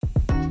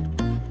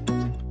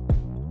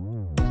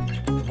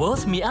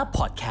Worth Me Up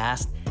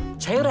Podcast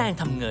ใช้แรง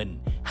ทำเงิน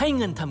ให้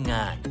เงินทำง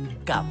าน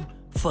กับ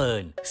เฟิ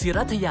ร์น ศิ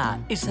รัทยา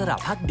อิสระ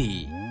ภักดี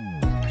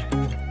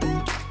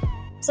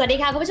สวัสดี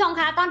ค่ะคุณผู้ชม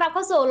คะต้อนรับเ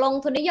ข้าสู่ลง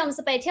ทุนนิยม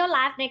สเปเชียลไล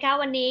ฟ์นะคะ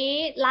วันนี้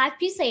ไลฟ์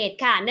พิเศษ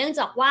ค่ะเนื่อง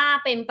จากว่า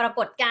เป็นปราก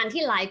ฏการณ์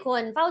ที่หลายค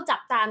นเฝ้าจั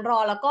บตารอ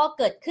แล้วก็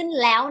เกิดขึ้น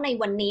แล้วใน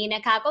วันนี้น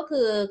ะคะก็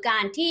คือกา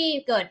รที่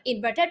เกิด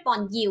inverted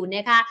bond yield น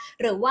ะคะ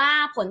หรือว่า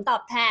ผลตอ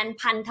บแทน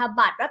พันธ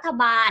บัตรรัฐ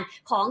บาล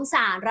ของส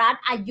หรัฐ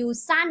อายุ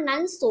สั้นนั้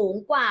นสูง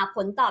กว่าผ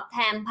ลตอบแท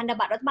นพันธ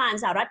บัตรรัฐบาล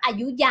สหรัฐอา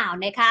ยุยาว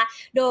นะคะ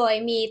โดย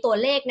มีตัว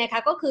เลขนะคะ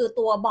ก็คือ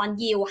ตัว bond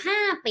yield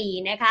 5 ปี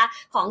นะคะ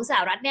ของสห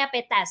รัฐเนี่ยไป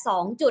แต่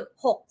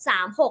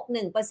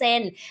 2.6361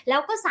แล้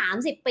วก็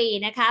30ปี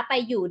นะคะไป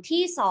อยู่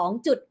ที่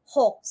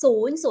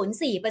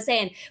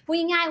 2.6004% พูด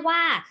ง่ายๆว่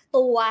า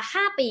ตัว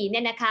5ปีเ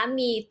นี่ยนะคะ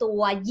มีตั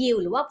ว yield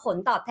หรือว่าผล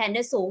ตอบแทนไ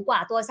ด้สูงกว่า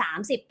ตัว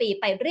30ปี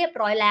ไปเรียบ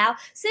ร้อยแล้ว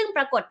ซึ่งป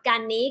รากฏการ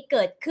ณ์นี้เ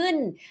กิดขึ้น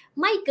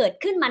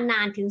มาน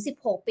านถึง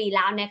16ปีแ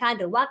ล้วนะคะ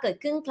หรือว่าเกิด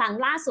ขึ้นครั้ง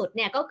ล่าสุดเ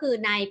นี่ยก็คือ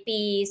ในปี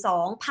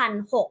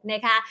2006น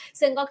ะคะ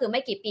ซึ่งก็คือไ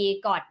ม่กี่ปี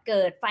ก่อนเ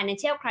กิด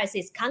financial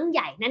crisis ครั้งให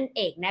ญ่นั่นเอ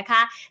งนะค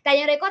ะแต่อ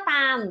ย่างไรก็ต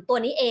ามตัว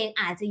นี้เอง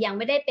อาจจะยังไ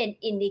ม่ได้เป็น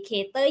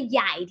indicator ใ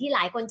หญ่ที่หล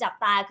ายคนจับ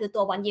ตาคือตั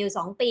วบอนด์ยิลด์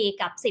2ปี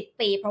กับ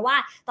10ปีเพราะว่า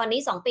ตอนนี้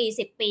2ปี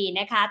10ปี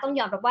นะคะต้อง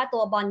ยอมรับว่าตั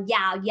วบอนด์ย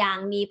าวยัง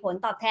มีผล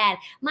ตอบแทน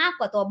มาก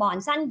กว่าตัวบอน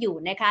ด์สั้นอยู่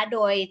นะคะโด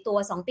ยตัว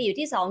2ปีอยู่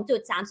ที่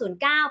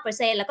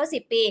 2.309% แล้วก็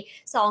10ปี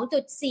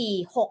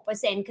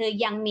 2.46% คือ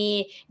ยังมี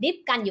ดิฟ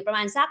กันอยู่ประม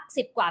าณสัก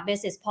10กว่า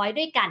basis point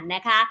ด้วยกันน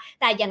ะคะ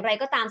แต่อย่างไร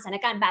ก็ตามสถาน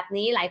การณ์แบบ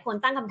นี้หลายคน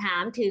ตั้งคำถา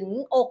มถึง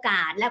โอก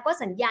าสแล้วก็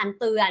สัญญาณ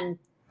เตือน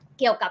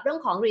เกี่ยวกับเรื่อ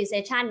งของ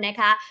recession นะ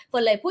คะเฟิ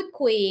ร์นเลยพูด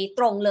คุยต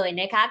รงเลย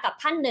นะคะกับ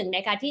ท่านหนึ่งน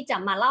ะคะที่จะ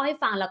มาเล่าให้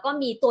ฟังแล้วก็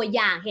มีตัวอ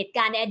ย่างเหตุก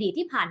ารณ์ในอดีต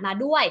ที่ผ่านมา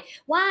ด้วย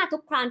ว่าทุ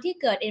กครั้งที่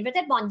เกิด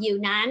inverted bond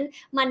yield นั้น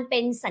มันเป็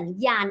นสัญ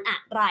ญาณอะ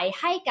ไร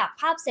ให้กับ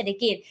ภาพเศรษฐ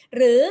กิจห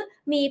รือ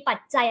มีปัจ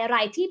จัยอะไร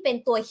ที่เป็น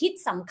ตัวฮิต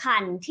สำคั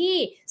ญที่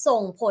ส่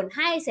งผลใ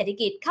ห้เศรษฐ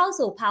กิจเข้า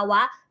สู่ภาว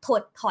ะถ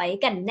ดถอย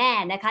กันแน่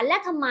นะคะและ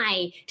ทำไม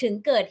ถึง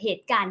เกิดเห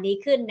ตุการณ์นี้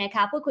ขึ้นนะค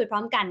ะพูดคุยพร้อ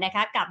มกันนะค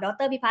ะกับด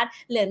ร.พิพัฒน์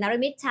เหลืองนร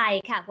มิตรชัย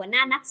ค่ะหัวหน้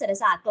านักเศรษฐ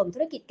ศาสตร์กลุ่มธุ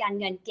รกิจการ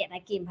เงินเกียร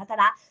ติกิมพัท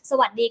ระส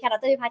วัสดีค่ะด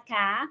ร.พิพัฒน์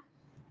ค่ะ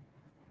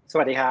ส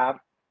วัสดีครับ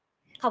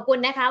ขอบคุณ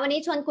นะคะวันนี้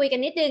ชวนคุยกัน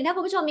นิดนึงถ้าคุ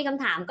ณผู้ชมมีค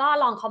ำถามก็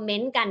ลองคอมเม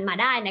นต์กันมา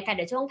ได้นะคะเ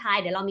ดี๋ยวช่วงท้าย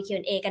เดี๋ยวเรามี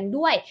Q&A กัน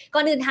ด้วยก่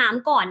อนอื่นถาม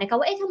ก่อนนะคะ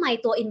ว่าทำไม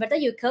ตัว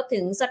Inverted Yield Curve ถึ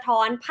งสะท้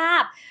อนภา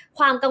พ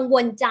ความกังว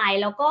ลใจ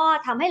แล้วก็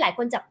ทำให้หลายค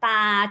นจับตา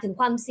ถึง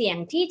ความเสี่ยง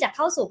ที่จะเ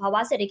ข้าสู่ภาวะ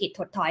เศรษฐกิจถ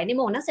ดถอยใน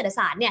มุมนักเศรษฐศ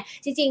าสตร์เนี่ย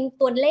จริงๆ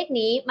ตัวเลข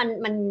นี้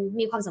มัน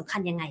มีความสำคั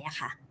ญยังไงอะ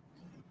คะ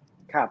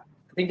ครับ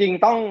จริง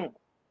ๆต้อง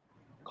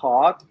ขอ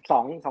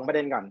2ประเ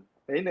ด็นก่อน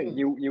ประเด็น1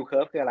 yield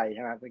curve คืออะไรใ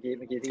ช่ไหมเมื่อ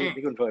กี้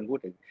ที่คุณเฟิร์นพู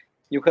ดถึง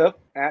yield curve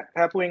นะ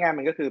ถ้าพูดง่ายๆ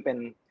มันก็คือเป็น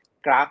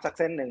กราฟสักเ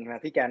ส้นหนึ่งน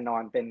ะที่แกนนอ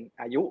นเป็น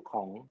อายุข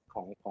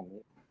อง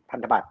พัน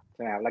ธบัตรใ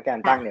ช่ไหมครับแล้วแกน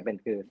ตั้งเนี่ยเป็น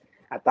คือ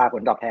อัตราผ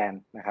ลตอบแทน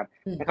นะครับ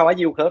คำว่า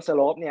yield curve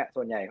slope เนี่ย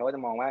ส่วนใหญ่เขาจ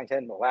ะมองว่าเช่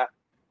นบอกว่า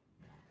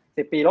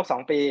10ปีลบ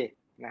2ปี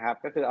นะครับ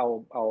ก็คือเอ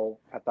า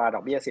อัตราด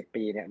อกเบี้ย10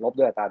ปีเนี่ยลบ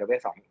ด้วยอัตราดอกเบี้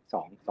ย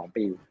2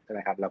ปีใช่ไหม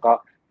ครับแล้วก็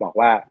บอก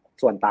ว่า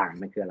ส่วนต่าง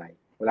มันคืออะไร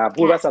เวลา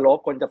พูดว่า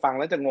slope คนจะฟัง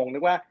แล้วจะงงนึ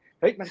กว่า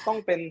เฮ้ยมันต้อง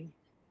เป็น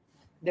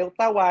เดล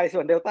ต้า y ส่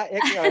วนเดลต้า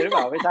x อะไรหรือเป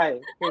ล่าไม่ใช่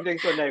จริง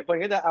ๆส่วนใหญ่คน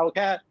ก็จะเอาแ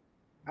ค่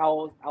เอา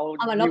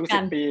ยู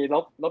10ปี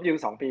ลบยู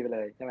2ปีไปเล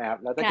ยใช่ไหมครับ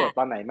แล้วถ้าเกิดต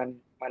อนไหน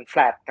มันแฟล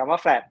ตคำว่า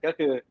แฟลตก็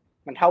คือ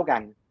มันเท่ากั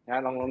นน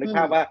ะลองนึกภ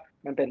าพว่า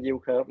มันเป็น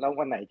yield curve แล้ว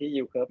วันไหนที่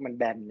yield curve มัน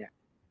แบนเนี่ย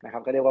นะครั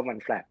บก็เรียกว่ามัน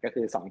แฟลตก็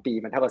คือ2ปี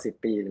มันเท่ากับ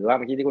10ปีหรือว่าเ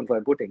มื่อกี้ที่คุณเฟิร์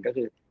นพูดถึงก็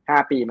คือ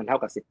5ปีมันเท่า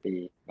กับ10ปี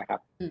นะครับ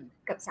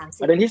กับ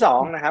30ประเด็นที่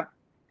2นะครับ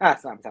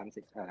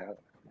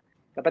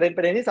30แต่ประเ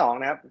ด็นที่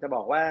2นะครับจะบ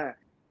อกว่า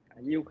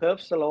yield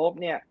curve slope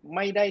เนี่ยไ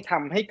ม่ได้ท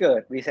ำให้เกิ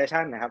ด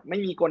recession นะครับไม่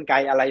มีกลไก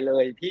อะไรเล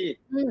ยที่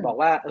บอก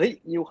ว่าเฮ้ย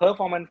yield curve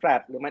พอมัน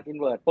flat หรือมัน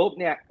invert ปุ๊บ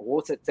เนี่ยโอ้โห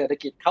เศรษฐ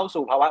กิจเข้า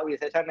สู่ภาวะ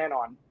recession แน่น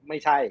อนไม่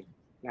ใช่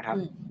นะครับ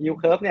yield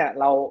curve เนี่ย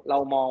เรา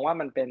มองว่า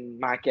มันเป็น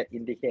market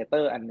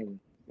indicator อันนึง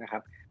นะครั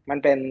บมัน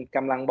เป็นก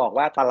ำลังบอก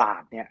ว่าตลา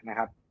ดเนี่ยนะค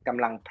รับก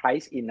ำลัง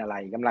price in อะไร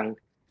กำลัง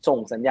ส่ง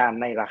สัญญาณ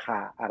ในราคา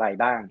อะไร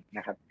บ้างน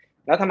ะครับ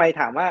แล้วทำไม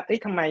ถามว่า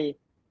ทำไม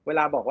เว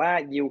ลาบอกว่า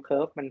yield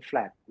curve มัน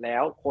flat แล้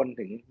วคน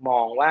ถึงม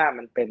องว่า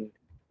มันเป็น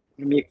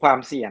มีความ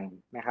เสี่ยง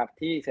นะครับ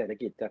ที่เศรษฐ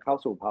กิจจะเข้า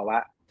สู่ภาวะ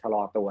ชะล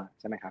อตัว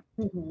ใช่ไหมครับ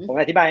ผม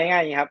อธิบายง่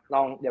ายๆครับล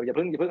องเดี๋ยวอย่าเ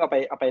พิ่งเอา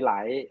ไปหล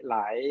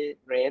าย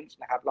range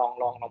นะครับลอ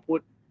งพูด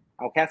เ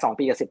อาแค่2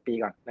ปีกับ10ปี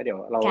ก่อนแล้วเดี๋ยว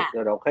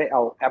เราค่อยเอ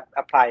า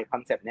apply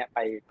concept เนี้ยไป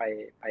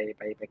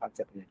คอนเ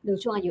ซ็ปต์อื่นดู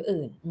ช่วงอายุ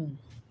อื่น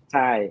ใ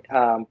ช่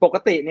ปก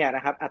ติเนี่ยน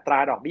ะครับอัตรา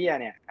ดอกเบี้ย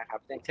เนี่ยนะครับ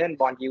อย่างเช่น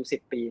บอนด์ยิลด์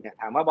10ปีเนี่ย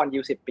ถามว่าบอนด์ยิ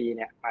ลด์10ปีเ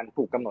นี่ยมัน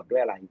ถูกกำหนดด้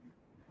วยอะไร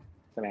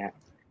ใช่ไหมฮะ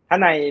ถ้า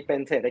ในเป็น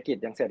เศรษฐกิจ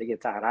อย่างเศรษฐกิจ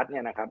สหรัฐเ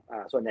นี่ยนะครับ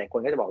ส่วนใหญ่ค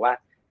นก็จะบอกว่า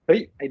เฮ้ย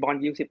ไอ้บอน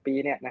ด์ยิลด์10ปี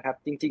เนี่ยนะครับ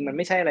จริงๆมันไ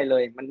ม่ใช่อะไรเล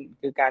ยมัน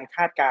คือการค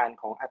าดการณ์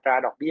ของอัตรา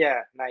ดอกเบี้ย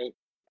ใน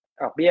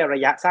ดอกเบี้ยร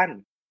ะยะสั้น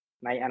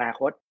ในอนา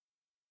คต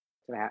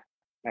ใช่ไหมฮะ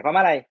หมายความว่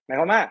าอะไรหมาย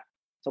ความว่า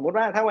สมมุติ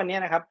ว่าถ้าวันนี้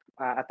นะครับ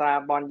อัตรา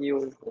บอนด์ยิล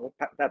ด์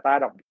อัตรา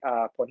ดอก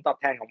ผลตอบ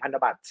แทนของพันธ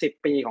บัตร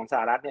10ปีของส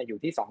หรัฐเนี่ยอยู่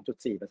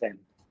ที่ 2.4% น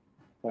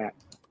ะ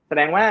แส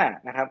ดงว่า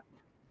นะครับ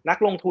นัก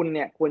ลงทุนเ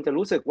นี่ยควรจะ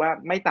รู้สึกว่า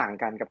ไม่ต่าง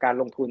กันกับการ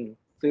ลงทุน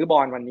ซื้อบอ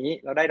นด์วันนี้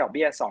แล้วได้ดอกเ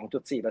บี้ย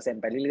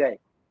 2.4% ไปเรื่อย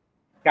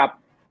ๆกับ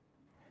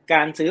ก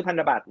ารซื้อพัน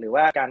ธบัตรหรือ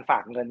ว่าการฝา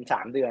กเงิน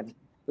3เดือน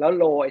แล้ว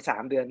โลไอ้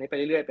3เดือนนี้ไปเ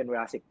รื่อยๆเป็นเว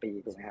ลา10ปี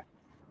ถูกมั้ยครับ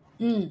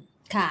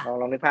ค่ะ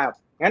ลองนึกภาพ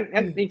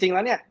งั้นจริงๆแ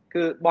ล้วเนี่ย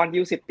คือบอนด์ยิ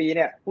ลด์10ปีเ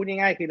นี่ยพูด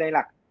ง่ายๆคือในห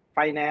ลัก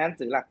finance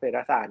หรือหลักเศรษฐ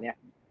ศาสตร์เนี่ย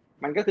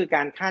มันก็คือก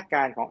ารคาดก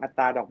ารณ์ของอัต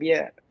ราดอกเบี้ย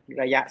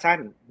ระยะสั้น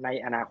ใน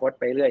อนาคต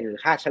ไปเรื่อยหรือ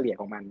ค่าเฉลี่ย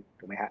ของมัน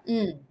ถูกไหมครับ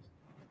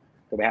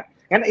ถูกไหมครับ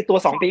งั้นไอ้ตัว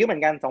2ปีก็เหมื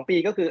อนกัน2ปี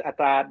ก็คืออั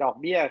ตราดอก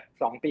เบี้ย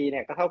2ปีเ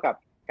นี่ยก็เท่ากับ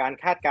การ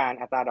คาดการณ์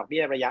อัตราดอกเบี้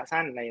ยระยะ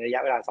สั้นในระยะ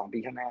เวลา2ปี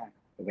ข้างหน้า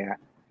ถูกไหมครับ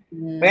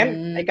เพราะฉะนั้น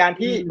ไอ้การ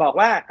ที่บอก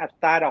ว่าอั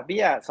ตราดอกเ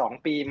บี้ย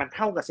2ปีมันเ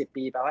ท่ากับ10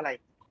ปีแปลว่าอะไร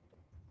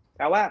แ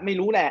ปลว่าไม่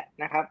รู้แหละ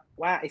นะครับ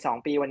ว่าไอ้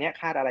2ปีวันนี้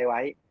คาดอะไรไ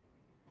ว้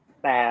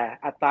แต่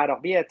อัตราดอก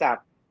เบี้ยจาก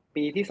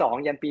ปีที่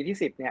2ยันปีที่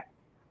10เนี่ย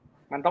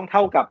มันต้องเท่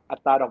ากับอั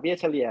ตราดอกเบี้ย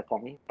เฉลี่ยขอ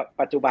ง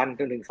ปัจจุบัน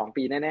จนถึง2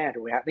ปีแน่ๆถู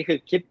กไหมครับนี่คือ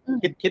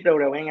คิดเ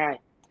ร็วๆง่าย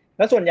ๆแ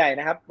ล้วส่วนใหญ่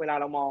นะครับเวลา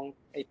เรามอง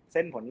ไอ้เ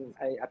ส้นผล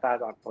ไอ้อัตรา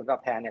ผลตอ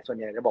บแทนเนี่ยส่วนใ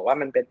หญ่จะบอกว่า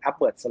มันเป็น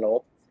upward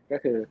slope ก็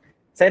คือ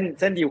เ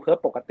ส้น yield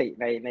curve ปกติ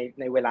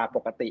ในเวลาป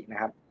กติน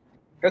ะครับ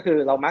ก็คือ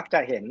เรามักจะ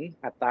เห็น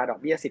อัตราดอก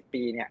เบี้ย10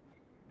ปีเนี่ย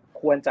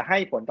ควรจะให้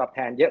ผลตอบแท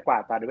นเยอะกว่า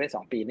อัตราดอกเบี้ย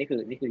2ปีนี่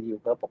คือ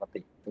yield curve ปก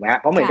ติถูกไหมฮะ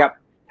เพราะเหมือนกับ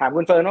ถาม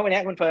คุณเฟิร์นว่าวัน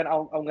นี้คุณเฟิร์น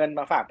เอาเงิน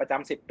มาฝากประจ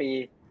ำ10ปี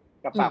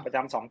กับฝากประจ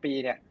ำ2ปี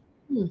เนี่ย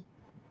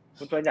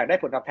คุณเฟิร์นอยากได้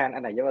ผลตอบแทนอั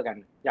นไหนเยอะกว่ากัน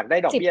อยากได้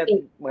ดอกเบี้ย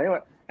เหมือนว่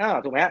า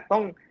ถูกไหมฮะต้อ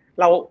ง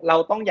เรา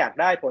ต้องอยาก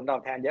ได้ผลตอ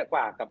บแทนเยอะก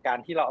ว่ากับการ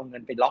ที่เราเอาเงิ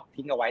นไปล็อก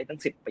ทิ้งเอาไว้ตั้ง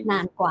10ปีน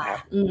านกว่าครับ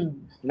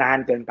นาน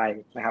เกินไป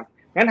นะครับ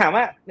งั้นถาม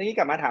ว่านี้ก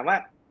ลับมาถามว่า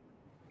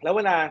แล้วเ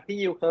วลาที่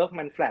yield curve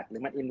มัน flat หรื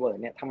อมัน invert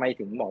เนี่ยทำไม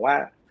ถึงบอกว่า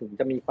ถึง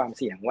จะมีความ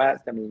เสี่ยงว่า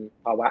จะมี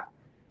ภาวะ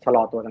ชะล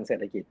อตัวทางเศรษ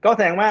ฐกิจก็แส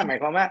ดงว่าหมาย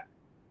ความว่า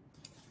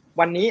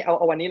วันนี้เอา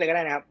วันนี้เลยก็ไ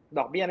ด้นะครับด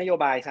อกเบี้ยนโย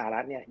บายสหรั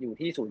ฐเนี่ยอยู่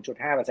ที่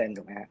 0.5%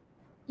 ถูกไหมฮะ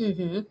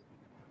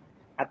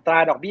อัตรา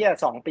ดอกเบี้ย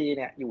2ปีเ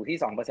นี่ยอยู่ที่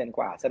 2% ก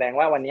ว่าแสดง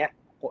ว่าวันนี้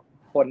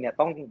คนเนี่ย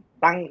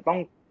ต้อง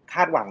ค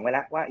าดหวังไว้แ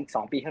ล้วว่าอีก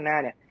2ปีข้างหน้า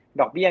เนี่ย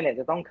ดอกเบี้ยเนี่ย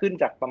จะต้องขึ้น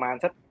จากประมาณ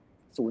สัก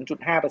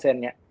 0.5%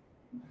 เนี่ย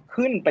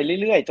ขึ้นไป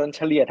เรื่อยๆจนเ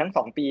ฉลี่ยทั้ง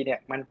2ปีเนี่ย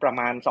มันประ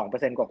มาณ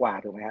 2% กว่า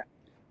ๆถูกมั้ยฮะ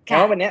เพรา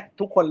ะว่าวันนี้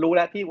ทุกคนรู้แ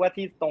ล้ว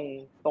ที่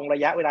ตรงระ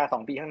ยะเวลา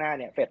2ปีข้างหน้า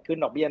เนี่ยเฟดขึ้น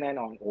ดอกเบี้ยแน่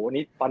นอนโอ้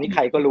นี่ตอนนี้ใค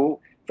รก็รู้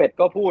เฟด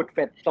ก็พูดเฟ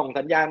ดส่ง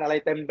สัญญาณอะไร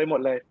เต็มไปหม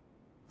ดเลย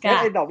แล้ว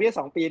ไอ้ดอกเบี้ย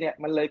2ปีเนี่ย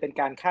มันเลยเป็น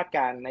การคาดก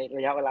ารณ์ในร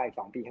ะยะเวลาอีก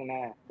2ปีข้างหน้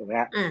าถูกมั้ย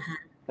ฮะ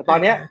แต่ตอน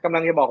นี้กำลั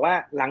งจะบอกว่า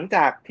หลังจ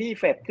ากที่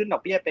เฟดขึ้นดอ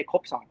กเบี้ยไปคร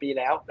บ2ปี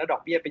แล้วดอ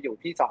กเบี้ยไปอยู่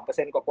ที่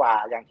 2% กว่า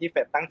ๆอย่างที่เฟ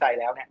ดตั้งใจ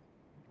แล้วเนี่ย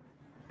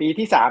ปี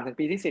ที่3ถึง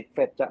ปีที่10เฟ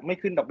ดจะไม่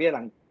ขึ้นดอกเบี้ยห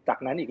ลังจาก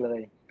นั้นอีกเลย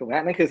ถูกไหม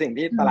นั่นคือสิ่ง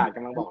ที่ตลาดก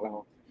ำลังบอกเรา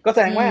ก็แส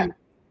ดงว่า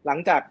หลัง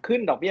จากขึ้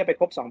นดอกเบี้ยไป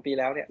ครบ2ปี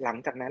แล้วเนี่ยหลัง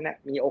จากนั้นเนี่ย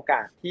มีโอก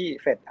าสที่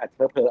เฟดอาจจ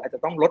ะเผลอๆอาจจะ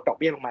ต้องลดดอก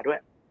เบี้ยลงมาด้วย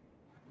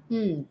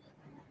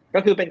ก็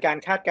คือเป็นการ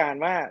คาดการณ์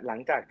ว่าหลัง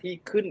จากที่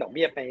ขึ้นดอกเ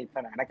บี้ยในส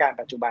ถานการณ์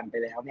ปัจจุบันไป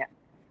แล้วเนี่ย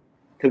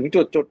ถึง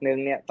จุดนึง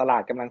เนี่ยตลา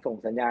ดกำลังส่ง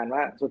สัญญาณว่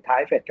าสุดท้า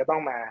ยเฟดก็ต้อ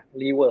งมา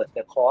reverse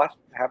the course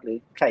นะครับหรือ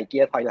ใส่เกี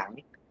ยร์ถอยหลัง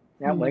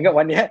นะเหมือนกับ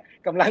วันนี้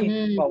กำลัง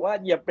บอกว่า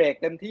เหยียบเบรก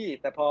เต็มที่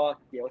แต่พอ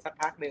เดี๋ยวสัก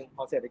พักนึงพ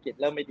อเศรษฐกิจ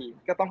เริ่มไม่ดี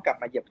ก็ต้องกลับ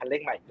มาเหยียบคันเร่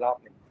งใหม่อีกรอบ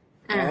นึง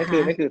นั่น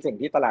คือสิ่ง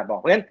ที่ตลาดบอก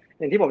เพราะฉะนั้น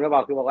อย่างที่ผมจะบอ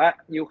กคือบอกว่า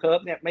yield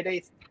curve เนี่ยไม่ได้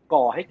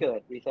ก่อให้เกิด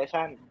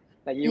recession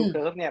แต่ yield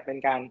curve เนี่ยเป็น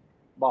การ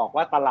บอก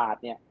ว่าตลาด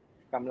เนี่ย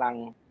กำลัง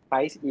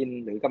price in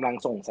หรือกำลัง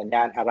ส่งสัญญ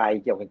าณอะไร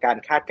เกี่ยวกับการ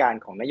คาดการ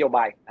ณ์ของนโยบ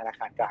ายธนาค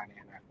ารกลางใน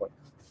อนาคต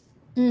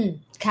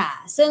ค่ะ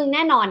ซึ่งแ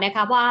น่นอนนะค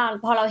ะว่า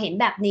พอเราเห็น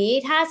แบบนี้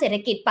ถ้าเศรษฐ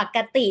กิจปก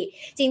ติ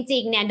จริ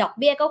งๆเนี่ยดอก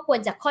เบี้ยก็ควร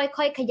จะค่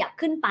อยๆขยับ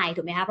ขึ้นไป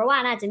ถูกไหมคะเพราะว่า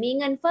น่าจะมี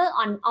เงินเฟ้อ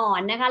อ่อ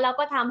นๆนะคะแล้ว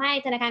ก็ทำให้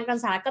ธนาคารกลาง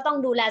สหรัฐก็ต้อง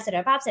ดูแลเสถียร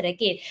ภาพเศรษฐ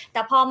กิจแ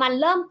ต่พอมัน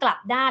เริ่มกลับ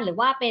ด้านหรือ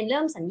ว่าเป็นเ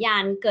ริ่มสัญญา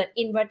ณเกิด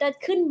inverted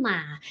ขึ้นมา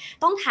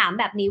ต้องถาม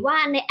แบบนี้ว่า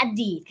ในอ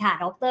ดีตค่ะ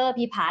ดร.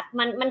พิพัฒน์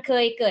มันเค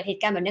ยเกิดเห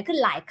ตุการณ์แบบนี้ขึ้น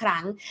หลายค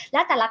รั้งแล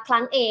ะแต่ละครั้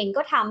งเอง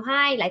ก็ทำใ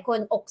ห้หลายคน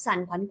อกสั่น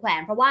ขวัญแขว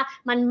นเพราะว่า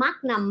มันมัก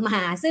นำม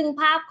าซึ่ง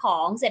ภาพขอ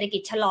งเศรษฐกิ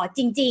จชะลอ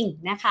จริง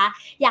ๆนะคะ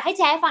อยากให้แ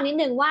ชร์ให้ฟังนิด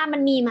นึงว่ามั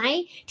นมีไหม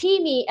ที่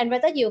มี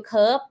inverted yield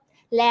curve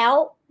แล้ว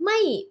ไม่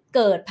เ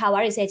กิดภาวะ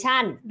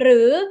recession หรื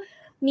อ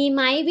มีไห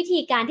มวิธี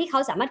การที่เขา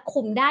สามารถ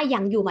คุมได้อย่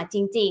างอยู่มาจ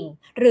ริง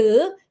ๆหรือ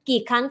กี่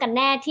ครั้งกันแ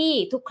น่ที่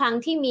ทุกครั้ง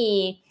ที่มี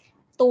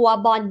ตัว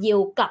bond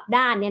yield กลับ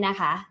ด้านเนี่ยนะ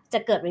คะจะ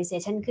เกิด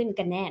recession ขึ้น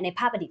กันแน่ในภ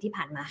าพอดีตที่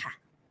ผ่านมาค่ะ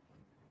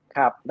ค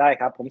รับได้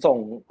ครับผมส่ง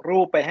รู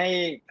ปไปให้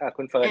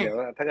คุณเฟิร์นเดี๋ยว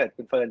ถ้าเกิด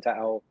คุณเฟิร์นจะ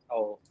เอา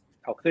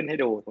ขึ้นให้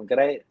ดูผมจะ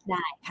ได้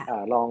ค่ะ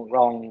ล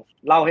อง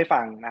เล่าให้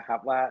ฟังนะครับ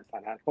ว่าสถา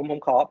นะผม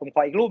ข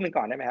ออีกรูปนึง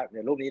ก่อนได้ไหมครับเ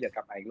ดี๋ยวรูปนี้เดี๋ยวก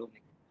ลับมาอีกรูปนึ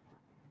ง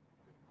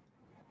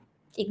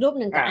อีกรูป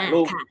นึงค่ะ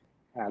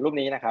รูป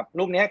นี้นะครับ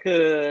รูปนี้คื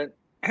อ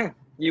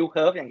yield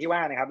curve อย่างที่ว่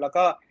านะครับแล้ว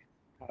ก็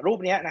รูป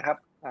นี้นะครับ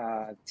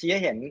ชี้ให้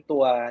เห็นตั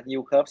ว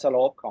yield curve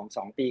slope ของ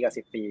2ปีกั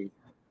บ10ปี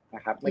น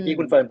ะครับเมื่อกี้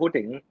คุณเฟิร์นพูด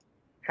ถึง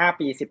5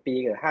ปี10ปี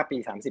หรือ5ปี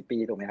30ปี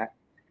ถูกไหมครับ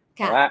แ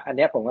ต่ว่าอัน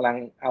นี้ผมกำลัง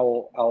เ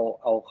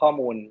อาข้อ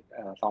มูล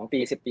2ปี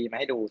10ปีมา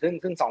ให้ดู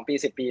ซึ่ง2ปี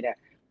10ปีเนี่ย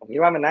ผมคิด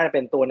ว่ามันน่าจะเ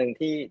ป็นตัวหนึ่ง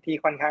ที่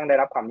ค่อนข้างได้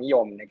รับความนิย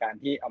มในการ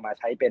ที่เอามา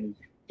ใช้เป็น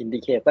อิน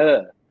ดิเคเตอ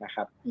ร์นะค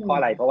รับเพราะอ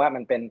ะไรเพราะว่ามั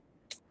นเป็น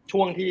ช่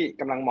วงที่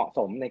กำลังเหมาะส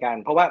มในการ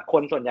เพราะว่าค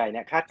นส่วนใหญ่เ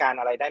นี่ยคาดการ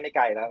อะไรได้ไม่ไก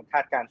ลแล้วค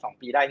าดการ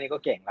2ปีได้นี่ก็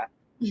เก่งแล้ว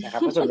นะครับ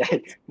เพราะส่วนใหญ่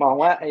มอง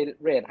ว่าไอ้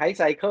rate hike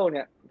cycle เ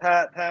นี่ย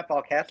ถ้า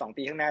forecast 2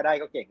 ปีข้างหน้าได้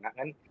ก็เก่งนะ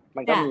งั้น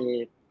มันก็มี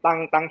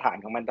ตั้งฐาน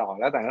ของมันต่อ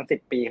แล้วแต่ทั้ง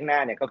10 ปีข้างหน้า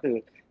เนี่ยก็คือ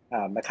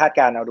มาคาด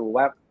การณ์เอาดู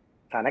ว่า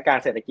สถานการ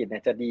ณ์เศรษฐกิจเนี่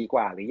ยจะดีก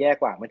ว่าหรือแย่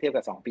กว่าเมื่อเทียบ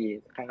กับ2 ปี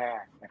ข้างหน้า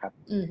นะครับ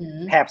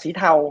แถบสี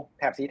เท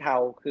า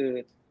คือ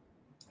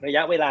ระย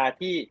ะเวลา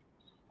ที่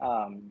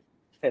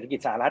เศรษฐกิจ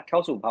สหรัฐเข้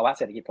าสู่ภาวะเ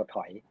ศรษฐกิจถดถ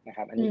อยนะค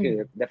รับอันนี้คือ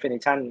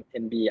definition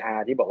NBR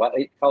ที่บอกว่า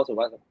เข้าสู่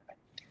ว่า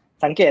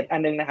สังเกตอั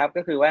นนึงนะครับ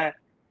ก็คือว่า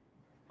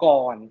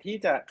ก่อนที่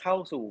จะเข้า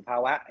สู่ภา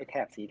วะไอ้แถ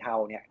บสีเทา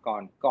เนี่ย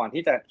ก่อน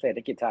ที่จะเศรษฐ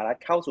กิจสหรัฐ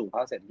เข้าสู่ภา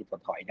วะเศรษฐกิจถ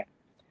ดถอยเนี่ย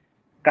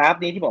กราฟ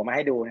นี้ที่ผมมาใ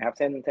ห้ดูนะครับเ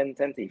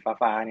ส้นสี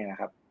ฟ้าเนี่ยนะ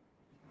ครับ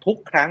ทุก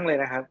ครั้งเลย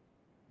นะครับ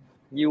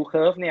yield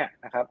curve เนี่ย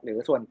นะครับหรือ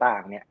ส่วนต่า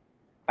งเนี่ย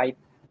ไป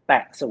แต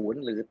ะศูนย์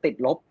หรือติด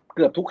ลบเ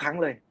กือบทุกครั้ง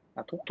เลย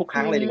ทุกค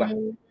รั้งเลยดีกว่า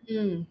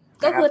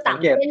ก็คือต่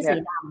ำเส้นสี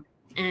ด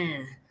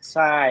ำใ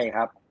ช่ค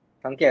รับ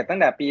สังเกตตั้ง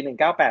แต่ปี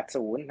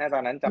1980นะตอ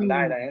นนั้นจำได้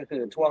เลยก็คื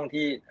อช่วง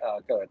ที่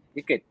เกิด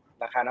วิกฤต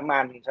ราคาน้ำมั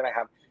นใช่ไหมค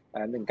รับ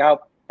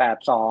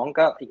1982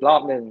ก็อีกรอ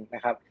บนึงน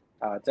ะครับ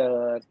เจอ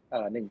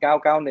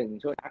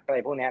1991ช่วงอะไร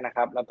พวกนี้นะค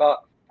รับแล้วก็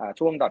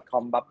ช่วง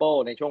 .com bubble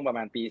ในช่วงประม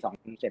าณปี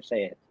2000เศ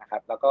ษๆนะครั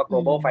บแล้วก็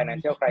global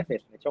financial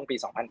crisis ในช่วงปี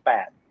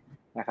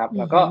2008นะครับ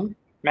แล้วก็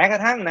แม้กร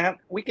ะทั่งนะครับ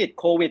วิกฤต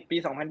โควิดปี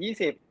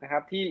2020นะครั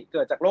บที่เ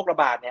กิดจากโรคระ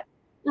บาดเนี่ย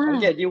สัง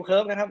เกต yield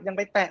curve นะครับยังไ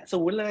ปแตะ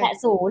ศูนย์เลยแตะ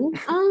ศูนย์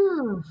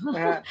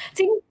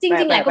จ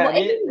ริงหลายคนบอก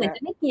เหมือนจ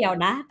ะไม่เกี่ยว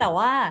นะแต่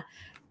ว่า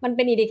มันเ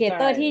ป็นอินดิเคเ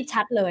ตอร์ที่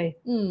ชัดเลย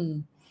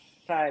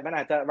ใช่มันอ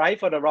าจจะ right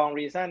for the wrong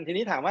reason ที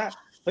นี้ถามว่า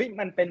เฮ้ย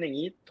มันเป็นอย่าง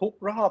นี้ทุก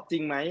รอบจริ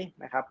งไหม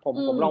นะครับผ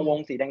มลองวง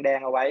สีแดง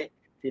ๆเอาไว้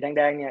สีแ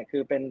ดงๆเนี่ยคื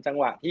อเป็นจัง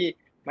หวะที่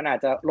มันอาจ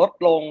จะลด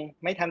ลง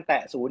ไม่ทันแต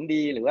ะศูนย์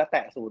ดีหรือว่าแต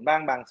ะศูนย์บ้า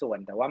งบางส่วน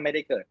แต่ว่าไม่ไ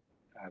ด้เกิด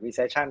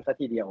recession ซะ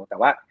ทีเดียวแต่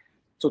ว่า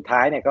สุดท้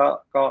ายเนี่ย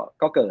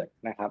ก็เกิด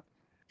นะครับ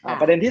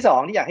ประเด็นที่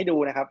2ที่อยากให้ดู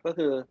นะครับก็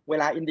คือเว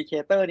ลาอินดิเค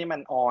เตอร์นี่มั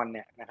น on เ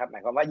นี่ยนะครับหมา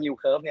ยความว่า yield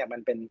curve เนี่ยมั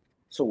นเป็น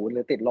ศูนย์ห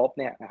รือติดลบ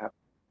เนี่ยนะครับ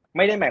ไ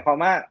ม่ได้หมายความ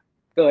ว่า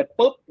เกิด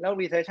ปุ๊บแล้ว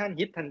recession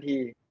hit ทันที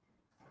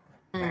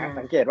นะครับ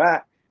สังเกตว่า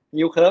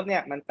yield curve เนี่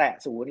ยมันแตะ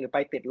ศูนย์หรือไป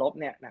ติดลบ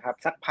เนี่ยนะครับ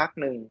สักพัก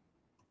นึง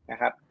นะ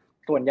ครับ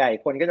ส่วนใหญ่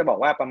คนก็จะบอก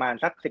ว่าประมาณ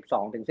สัก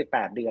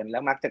 12-18 เดือนแล้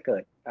วมักจะเกิ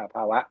ดภ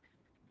าวะ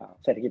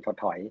เศรษฐกิจถด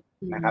ถอย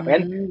นะครับเพราะฉะ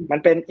นั้นมัน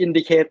เป็นอิน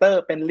ดิเคเตอ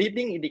ร์เป็น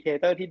leading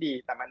indicator ที่ดี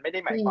แต่มันไม่ได้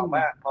หมายความ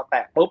ว่าพอแต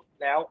ะปุ๊บ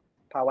แล้ว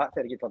ภาวะเศ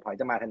รษฐกิจถดถอย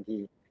จะมาทันที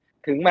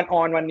ถึงมันอ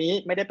อนวันนี้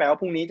ไม่ได้แปลว่า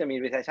พรุ่งนี้จะมี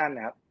recession น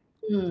ะครับ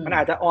มันอ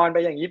าจจะออนไป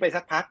อย่างนี้ไป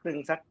สักพักนึง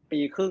สักปี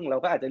ครึ่งเรา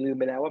ก็อาจจะลืม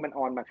ไปแล้วว่ามันอ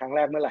อนมาครั้งแร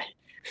กเมื่อไหร่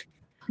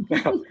น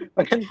ะครับเพร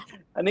าะฉะนั้น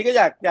อันนี้ก็อ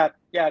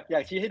ย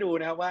ากชี้ให้ดู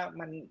นะครับว่า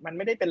มันไ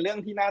ม่ได้เป็นเรื่อง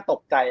ที่น่าต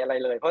กใจอะไร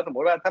เลยเพราะสมม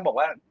ติว่าถ้าบอก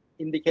ว่า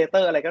อินดิเคเต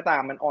อร์อะไรก็ตา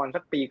มมันออนสั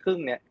กปีครึ่ง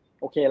เนี่ย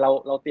โอเคเ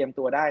ราเตรียม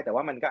ตัวได้แต่ว่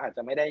ามันก็อาจจ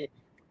ะไม่ได้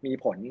มี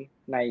ผล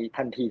ใน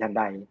ทันทีทันใ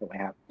ดถูกไหม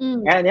ครับ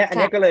งั้นอัน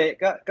นี้ก็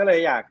เลย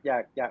อย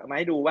ากมาใ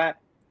ห้ดูว่า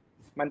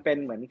มันเป็น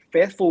เหมือน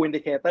faithful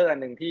indicator อัน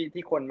นึง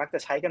ที่คนมักจะ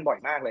ใช้กันบ่อย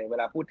มากเลยเว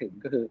ลาพูดถึง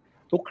ก็คือ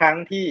ทุกครั้ง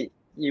ที่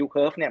yield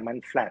curve เนี่ยมัน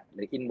flat ห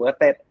รือ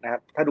inverted นะครั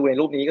บถ้าดูใน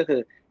รูปนี้ก็คื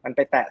อมันไ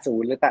ปแตะศู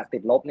นย์หรือแตะติ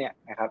ดลบเนี่ย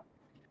นะครับ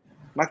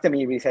มักจะ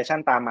มี recession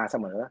ตามมาเส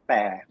มอแ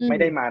ต่ไม่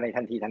ได้มาใน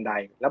ทันทีทันใด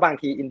แล้วบาง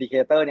ที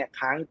indicator เนี่ย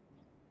ค้าง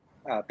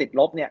ติด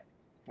ลบเนี่ย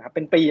นะครับเ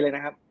ป็นปีเลยน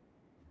ะครับ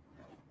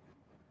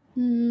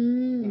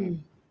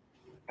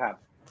ครับ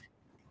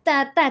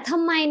แต่ท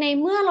ำไมใน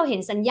เมื่อเราเห็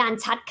นสัญญาณ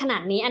ชัดขนา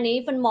ดนี้อันนี้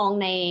ฟันมอง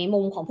ในมุ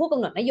มของผู้กำ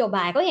หนดนโยบ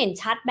ายก็เห็น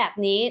ชัดแบบ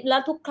นี้แล้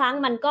วทุกครั้ง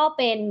มันก็เ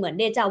ป็นเหมือน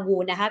เดจาวู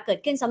นะคะเกิด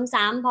ขึ้น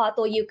ซ้ำๆพอ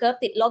ตัว yield curve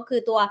ติดลบคื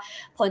อตัว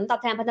ผลตอบ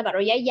แทนพันธบัตร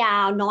ระยะยา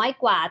วน้อย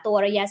กว่าตัว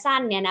ระยะสั้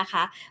นเนี่ยนะค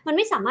ะมันไ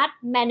ม่สามารถ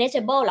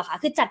manageable หรอคะ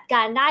คือจัดก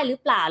ารได้หรือ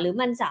เปล่าหรือ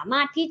มันสาม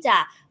ารถที่จะ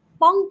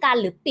ป้องกัน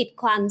หรือปิด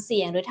ความเ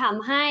สี่ยงหรือท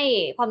ำให้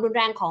ความรุนแ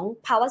รงของ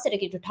ภาวะเศรษฐ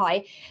กิจถดถอย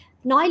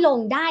น้อยลง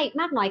ได้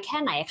มากน้อยแค่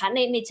ไหนคะ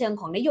ในเชิง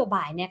ของนโยบ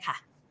ายเนี่ยค่ะ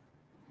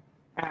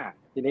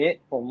ทีนี้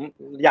ผม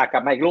อยากกลั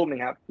บมาอีกรูปนึง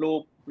ครับ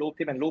รูป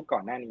ที่เป็นรูปก่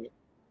อนหน้านี้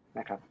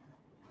นะครับ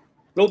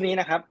รูปนี้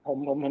นะครับผ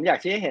มอยาก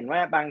ชี้ให้เห็นว่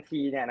าบางที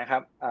เนี่ยนะครั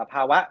บภ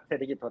าวะเศรษ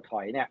ฐกิจถดถ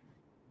อยเนี่ย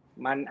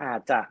มันอา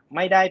จจะไ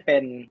ม่ได้เป็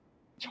น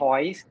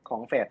choice ขอ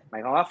งเฟดหมา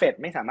ยความว่าเฟด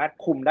ไม่สามารถ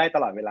คุมได้ต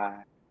ลอดเวลา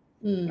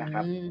นะค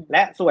รับแล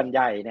ะส่วนให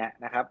ญ่เนี่ย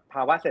นะครับภ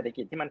าวะเศรษฐ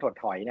กิจที่มันถด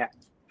ถอยเนี่ย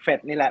เฟด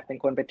นี่แหละเป็น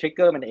คนไปทริกเก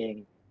อร์มันเอง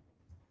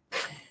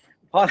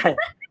เพราะอะไร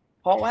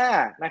เพราะว่า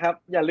นะครับ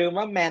อย่าลืม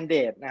ว่า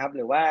mandate นะครับห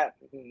รือว่า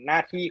หน้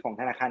าที่ของ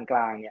ธนาคารกล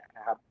างเนี่ยน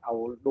ะครับเอา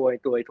โ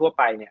ดยทั่ว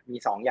ไปเนี่ยมี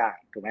2อย่าง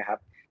ถูกไหมครับ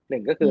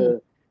1ก็คือ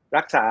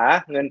รักษา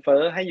เงินเฟ้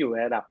อให้อยู่ใน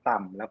ระดับต่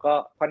ำแล้วก็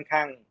ค่อนข้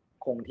าง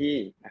คงที่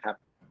นะครับ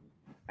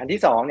อันที่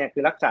2เนี่ยคื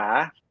อรักษา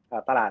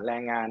ตลาดแร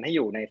งงานให้อ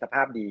ยู่ในสภ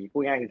าพดีพู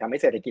ดง่ายๆคือทำให้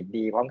เศรษฐกิจ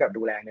ดีพร้อมกับ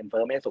ดูแลเงินเ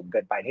ฟ้อไม่สูงเกิ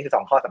นไปนี่คือ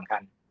2ข้อสำคั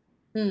ญ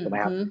ถูกไหม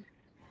ครับ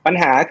ปัญ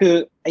หาคือ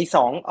ไอ้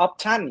2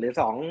 option หรือ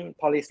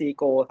2 policy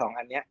goal 2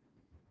อันเนี้ย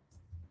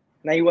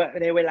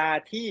ในเวลา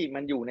ที่มั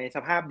นอยู่ในส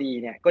ภาพดี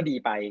เนี่ยก็ดี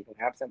ไปน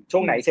ะครับช่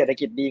วงไหนเศรษฐ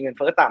กิจดีเงินเ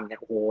ฟ้อต่ำเนี่ย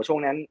โอ้โหช่วง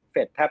นั้นเฟ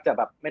ดแทบจะแ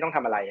บบไม่ต้องท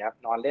ำอะไรครับ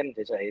นอนเล่นเ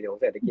ฉยๆเดี๋ยว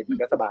เศรษฐกิจมัน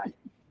ก็สบาย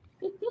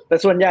แต่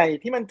ส่วนใหญ่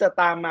ที่มันจะ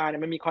ตามมาเนี่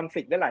ยมันมีคอนฟ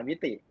ลิกต์ได้หลายมิ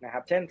ตินะครั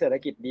บเช่นเศรษฐ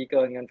กิจดีเ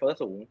กินเงินเฟ้อ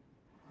สูง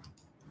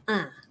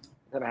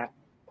ใช่ไหมครับ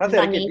ถ้าเศร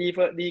ษฐกิจ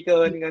ดีเกิ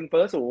นเงินเ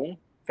ฟ้อสูง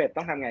เฟด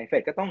ต้องทำไงเฟ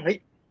ดก็ต้องเฮ้ย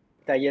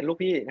ใจเย็นลูก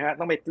พี่นะฮะ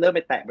ต้องไปเริ่มไ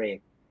ปแตะเบรก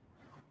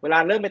เวลา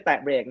เริ่มไปแตะ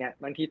เบรกเนี่ย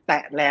บางทีแต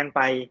ะแรงไ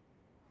ป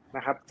น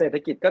ะครับเศรษฐ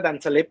กิจก็ดัน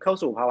สลิปเข้า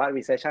สู่ภาวะ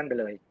recession ไป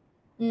เลย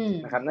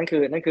นะครับนั่น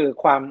คือ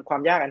ควา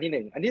มยากอัน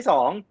ที่1อันที่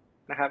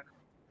2นะครับ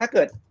ถ้าเ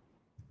กิด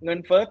เงิน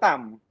เฟ้อต่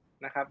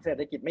ำนะครับเศรษ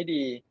ฐกิจไม่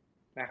ดี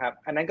นะครับ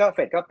อันนั้นก็เฟ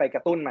ดก็ไปกร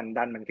ะตุ้นมัน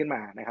ดันมันขึ้นม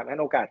านะครับงั้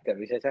นโอกาสเกิด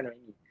recession ไ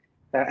ม่มี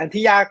แต่อัน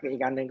ที่ยากอี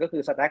กอันหนึ่งก็คื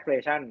อ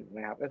stagflation น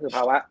ะครับก็คือภ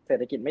าวะเศรษ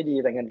ฐกิจไม่ดี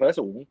แต่เงินเฟ้อ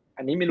สูง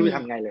อันนี้ไม่รู้จะท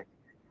ำไงเลย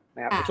น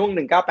ะครับช่วง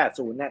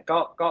1980เนี่ย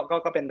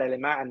ก็เป็นไดเล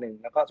ม่าอันนึง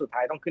แล้วก็สุดท้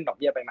ายต้องขึ้นดอก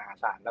เบี้ยไปมหา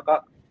ศาลแล้วก็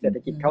เศรษฐ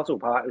กิจเข้าสู่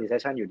ภาวะ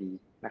recession อยู่ดี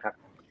นะครับ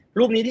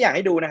รูปนี้ที่อยากใ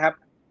ห้ดูนะครับ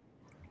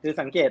คือ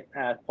สังเกต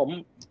ผม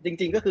จ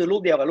ริงๆก็คือรู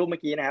ปเดียวกับรูปเมื่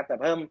อกี้นะครับแต่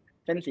เพิ่ม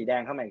เส้นสีแด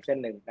งเข้ามาอีกเส้น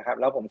นึงนะครับ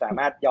แล้วผมสา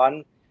มารถย้อน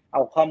เอ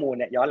าข้อมูล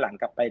เนี่ยย้อนหลัง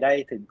กลับไปได้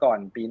ถึงก่อน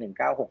ปี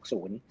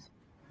1960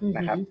น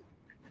ะครับ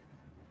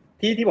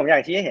ที่ผมอยา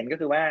กชี้ให้เห็นก็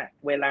คือว่า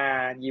เวลา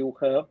yield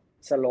curve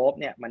slope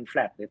เนี่ยมัน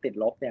flat หรือติด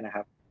ลบเนี่ยนะค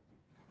รับ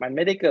มันไ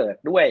ม่ได้เกิด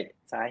ด้วย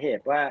สาเห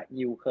ตุว่า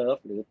yield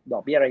curve หรือดอ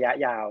กเบี้ยระยะ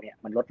ยาวเนี่ย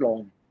มันลดลง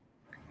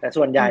แต่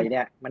ส่วนใหญ่เ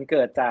นี่ยมันเ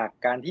กิดจาก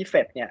การที่เฟ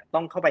ดเนี่ยต้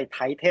องเข้าไปไท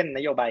เทนน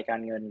โยบายกา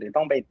รเงินหรือ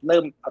ต้องไปเริ่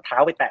มเอาเท้า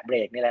ไปแตะเบร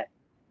กนี่แหละ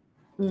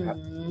ครับ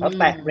แล้ว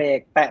แตะเบรก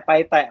แตะไป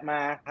แตะมา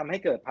ทำให้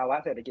เกิดภาวะ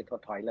เศรษฐกิจถ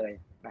ดถอยเลย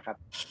นะครับ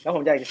แล้วผ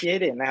มอยากจะชี้ให้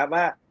เห็นนะครับ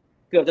ว่า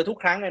เกือบจะทุก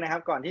ครั้งเลยนะครั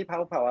บก่อนที่ภา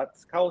วะ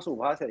เข้าสู่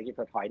ภาวะเศรษฐกิจ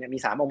ถดถอยเนี่ยมี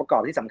3องค์ประกอ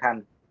บที่สำคัญ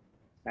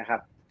นะครับ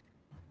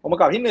องค์ปร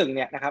ะกอบที่1เ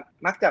นี่ยนะครับ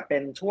มักจะเป็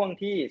นช่วง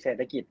ที่เศรษ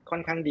ฐกิจค่อ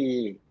นข้างดี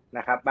น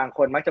ะครับบางค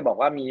นมักจะบอก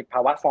ว่ามีภ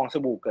าวะฟองส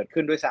บู่เกิด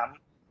ขึ้นด้วยซ้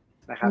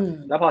ำนะครับ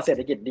แล้วพอเศรษ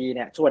ฐกิจดีเ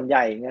นี่ยส่วนให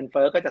ญ่เงินเ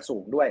ฟ้อก็จะสู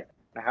งด้วย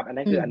นะครับอัน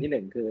นั้นคืออัน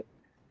ที่1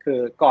คือ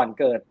ก่อน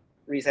เกิด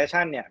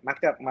recession เนี่ยมัก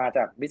จะมาจ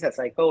าก business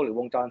cycle หรือ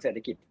วงจรเศรษฐ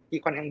กิจที่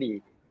ค่อนข้างดี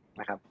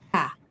นะครับ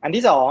อัน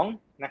ที่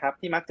2นะครับ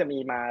ที่มักจะมี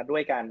มาด้ว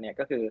ยกันเนี่ย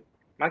ก็คือ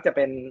มักจะเ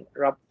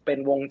ป็น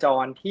วงจ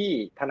รที่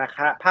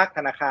ภาคธ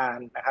นาคาร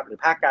นะครับหรือ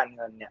ภาคการเ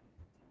งินเนี่ย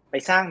ไป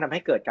สร้างทำใ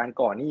ห้เกิดการ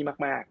ก่อหนี้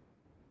มาก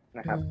ๆ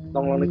นะครับล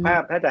องนึกภา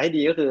พถ้าจะให้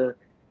ดีก็คือ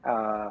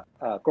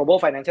global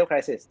financial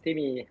crisis ที่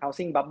มี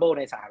housing bubble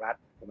ในสหรัฐ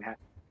ถูกไหมฮะ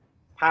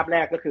ภาพแร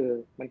กก็คือ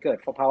มันเกิด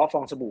ภาวะฟ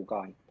องสบู่ก่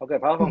อนพอเกิด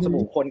ภาวะฟองส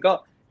บู่คนก็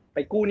ไป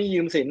กู้หนี้ยื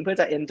มสินเพื่อ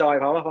จะ enjoy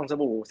ภาวะฟองส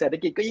บู่เศรษฐ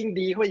กิจก็ยิ่ง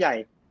ดีเข้าไปใหญ่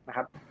นะค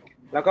รับ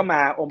แล้วก็ม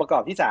าองค์ประกอ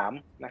บที่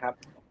3นะครับ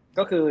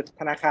ก็คือ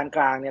ธนาคารก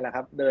ลางเนี่ยแหละค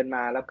รับเดินม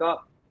าแล้วก็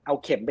เอา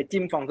เข็มไป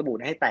จิ้มฟองสบู่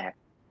ให้แตก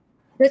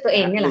ด้วยตัวเอ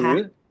งเนี่ยแหละคะ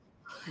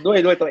ด้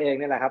วยตัวเอง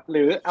เนี่ยแหละครับห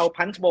รือเอา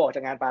พันช์โบว์จ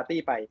ากงานปาร์ตี้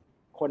ไป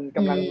คนก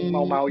ำลัง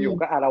เมาอยู่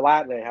ก็อาละวา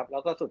ดเลยครับแล้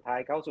วก็สุดท้าย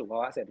เข้าสู่ภา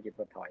วะเศรษฐกิจ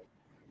ถดถอย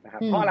นะครั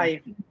บเพราะอะไร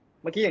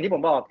เมื่อกี้อย่างที่ผ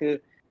มบอกคือ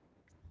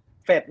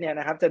เฟดเนี่ย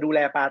นะครับจะดูแล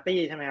ปาร์ตี้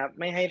ใช่ไหมครับ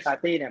ไม่ให้ปา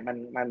ร์ตี้เนี่ย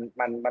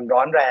มันร้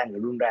อนแรงหรื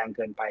อรุนแรงเ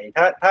กินไป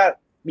ถ้า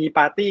มีป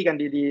าร์ตี้กัน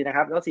ดีๆนะค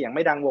รับแล้วเสียงไ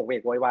ม่ดังโวกเว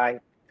กโวยวาย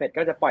เฟด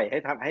ก็จะปล่อย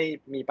ให้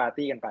มีปาร์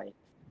ตี้กันไป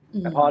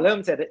แต่พอเริ่ม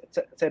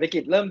เศรษฐกิ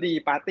จเริ่มดี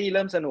ปาร์ตี้เ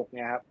ริ่มสนุกเ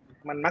นี่ยครับ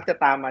มันมักจะ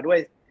ตามมาด้วย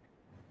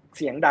เ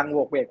สียงดังโว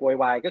กเวกโวย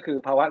วายก็คือ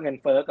ภาวะเงิน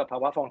เฟ้อกับภา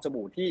วะฟองส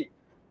บู่ที่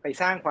ไป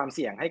สร้างความเ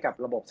สี่ยงให้กับ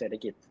ระบบเศรษฐ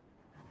กิจ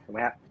ถูกไหม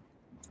ครับ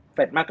เฟ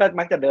ด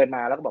มักจะเดินม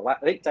าแล้วก็บอกว่า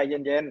ใจเ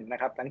ย็นๆนะ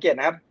ครับสังเกต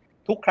นะครับ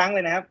ทุกครั้งเล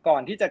ยนะครับก่อ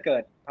นที่จะเกิ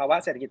ดภาวะ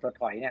เศรษฐกิจถด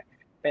ถอยเนี่ย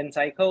เป็นไซ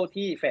เคิล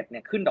ที่เฟดเนี่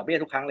ยขึ้นดอกเบี้ย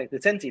ทุกครั้งเลยคื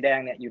อเส้นสีแดง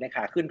เนี่ยอยู่ในข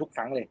าขึ้นทุกค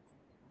รั้งเลย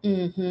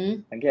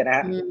สังเกตนะฮ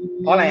ะ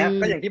เพราะอะไรครับ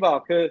ก็อย่างที่บอก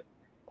คือ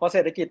พอเศ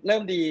รษฐกิจเริ่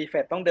มดีเฟ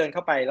ดต้องเดินเข้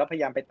าไปแล้วพย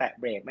ายามไปแตะ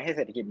เบรกไม่ให้เ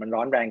ศรษฐกิจมันร้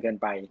อนแรงเกิน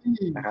ไป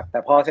นะครับแต่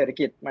พอเศรษฐ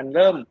กิจมันเ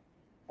ริ่ม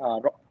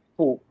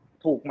ถู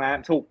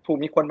ก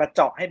มีคนมาเ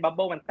จาะให้บับเ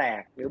บิ้ลมันแต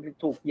กหรือ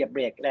ถูกเหยียบเบ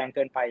รกแรงเ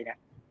กินไปเนี่ย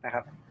นะค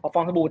รับพอฟ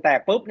องสบู่แตก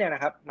ปุ๊บเนี่ยน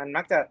ะครับมัน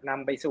มักจะน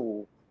ำไปสู่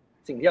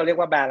สิ่งที่เราเรียก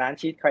ว่า balance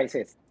sheet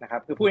crisis นะครั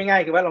บคือพูดง่า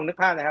ยๆคือว่าลองนึก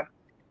ภาพนะครับ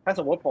ถ้าส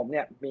มมติผมเ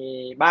นี่ยมี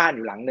บ้านอ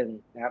ยู่หลังนึง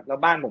นะครับแล้ว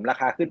บ้านผมรา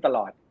คาขึ้นตล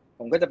อด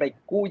ผมก็จะไป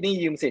กู้หนี้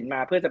ยืมสินมา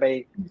เพื่อจะไป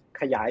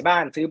ขยายบ้า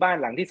นซื้อบ้าน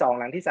หลังที่2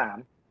หลังที่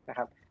3นะค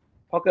รับ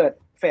พอเกิด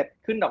เฟด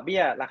ขึ้นดอกเบี้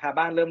ยราคา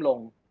บ้านเริ่มลง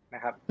น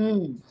ะครับ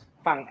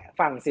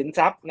ฝั่งสินท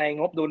รัพย์ใน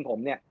งบดุลผม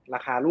เนี่ยรา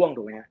คาร่วง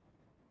ถูกไหมฮะ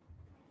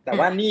แต่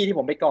ว่าหนี้ที่ผ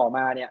มไปก่อม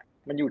าเนี่ย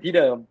มันอยู่ที่เ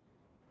ดิม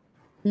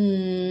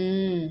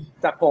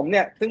จากผมเ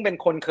นี่ยซึ่งเป็น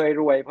คนเคย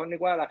รวยเพราะนึ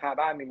กว่าราคา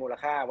บ้านมีมูล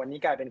ค่าวันนี้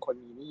กลายเป็นคน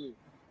มีหนี้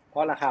เพรา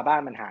ะราคาบ้า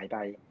นมันหายไป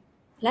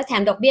และแถ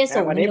มดอกเบี้ย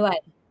สูงด้วย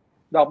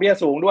ดอกเบี้ย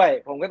สูงด้วย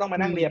ผมก็ต้องมา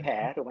นั่งเลียแผล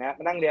ถูกไหมครับ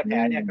มานั่งเลียแผล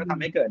เนี่ยก็ท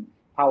ำให้เกิด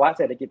ภาวะเ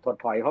ศรษฐกิจถด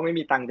ถอยเพราะไม่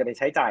มีตังค์จะไปใ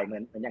ช้จ่ายเหมื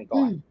อนอย่างก่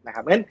อนนะครั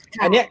บเพราะฉะนั้น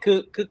อันนี้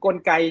คือกล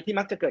ไกที่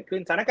มักจะเกิดขึ้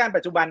นสถานการณ์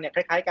ปัจจุบันเนี่ยค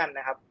ล้ายๆกัน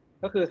นะครับ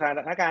ก็คือสถ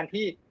านการณ์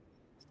ที่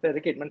เศรษฐ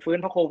กิจมันฟื้น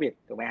เพราะโควิด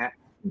ถูกไหมฮะ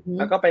แ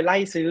ล้วก็ไปไล่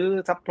ซื้อ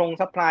ซัพ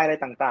พลายอะไร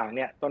ต่างๆเ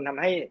นี่ยจนท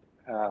ำให้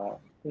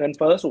เงินเ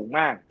ฟ้อสูงม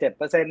าก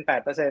 7%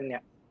 8% เนี่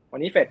ยวัน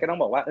นี้เฟดก็ต้อง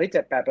บอกว่า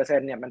7-8%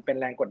 เนี่ยมันเป็น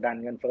แรงกดดัน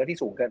เงินเฟ้อที่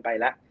สูงเกินไป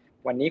แล้ว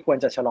วันนี้ควร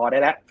จะชะลอได้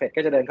แล้วเฟด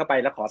ก็จะเดินเข้าไป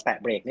แล้วขอแตะ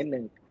เบรกนิดนึ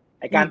ง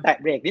ไอ้การแตะ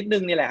เบรกนิดนึ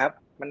งนี่แหละครับ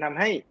มันทำ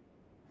ให้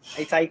ไ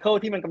อ้ไซเคิล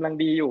ที่มันกำลัง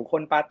ดีอยู่ค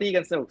นปาร์ตี้กั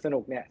นสนุ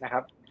กเนี่ยนะค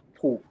รับ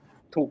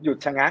ถูกหยุด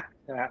ชะงัก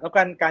นะแล้ว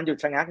การหยุด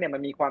ชะงักเนี่ยมั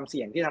นมีความเ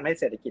สี่ยงที่ทำให้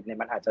เศรษฐกิจเนี่ย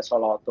มันอาจจะชะ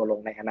ลอตัวลง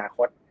ในอนาค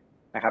ต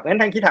นะครับงั้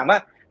นทางคิดถามว่า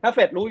ถ้าเฟ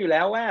ดรู้อยู่แ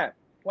ล้ว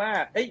ว่า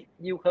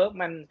yield curve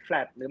มัน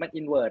flat หรือมัน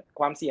invert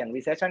ความเสี่ยง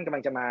recession กำลั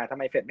งจะมาทำ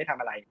ไมเฟดไม่ทำ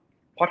อะไร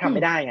เพราะทำไ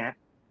ม่ได้นะ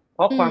เพ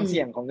ราะความเ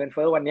สี่ยงของเงินเ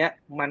ฟ้อวันนี้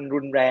มันรุ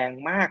นแรง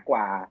มากก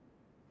ว่า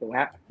ถูกไหม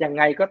ยังไ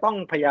งก็ต้อง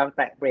พยายามแ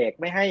ตะเบรก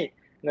ไม่ให้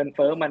เงินเ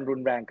ฟ้อมันรุ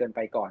นแรงเกินไป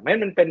ก่อนไม่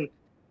มันเป็น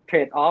เทร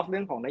ดออฟเรื่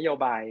องของนโย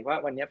บายว่า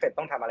วันนี้เฟด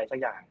ต้องทำอะไรสัก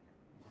อย่าง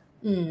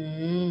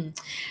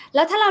แ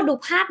ล้วถ้าเราดู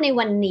ภาพใน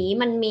วันนี้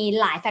มันมี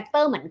หลายแฟกเต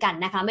อร์เหมือนกัน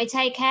นะคะไม่ใ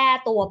ช่แค่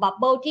ตัวบับ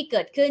เบิลที่เ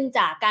กิดขึ้นจ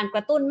ากการกร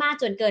ะตุ้นมาก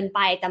จนเกินไป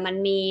แต่มัน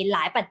มีหล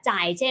ายปัจจั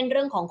ยเช่นเ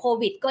รื่องของโค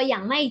วิดก็ยั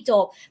งไม่จ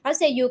บรัสเ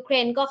ซียยูเคร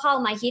นก็เข้า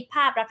มาฮิตภ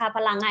าพราคาพ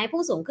ลังงาน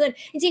พุ่งสูงขึ้น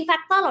จริงๆแฟ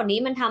กเตอร์เหล่านี้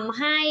มันทำ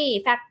ให้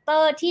แฟกเตอ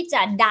ร์ที่จ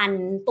ะดัน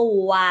ตั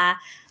ว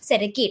เศร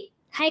ษฐกิจ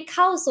ให้เ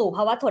ข้าสู่ภ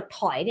าวะถด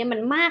ถอยเนี่ยมั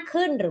นมาก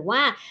ขึ้นหรือว่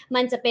า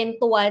มันจะเป็น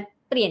ตัว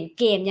เปลี่ยน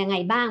เกมยังไง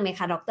บ้างไหม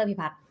คะดร.พิ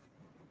พัฒน์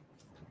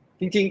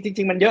จ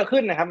ริงมันเยอะขึ้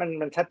นนะครับ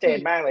มันชัดเจน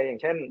มากเลยอย่า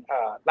งเช่น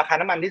ราคา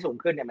น้ำมันที่สูง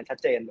ขึ้นเนี่ยมันชัด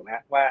เจนถูกไหม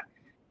ว่า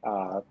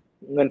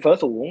เงินเฟ้อ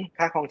สูง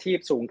ค่าครองชีพ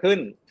สูงขึ้น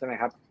ใช่ไหม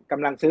ครับก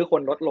ำลังซื้อค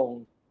นลดลง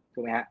ถู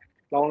กไหมฮะ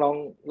ลอ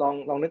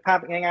งนึกภาพ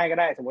ง่ายๆก็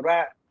ได้สมมติว่า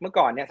เมื่อ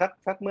ก่อนเนี่ย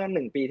สักเมื่อ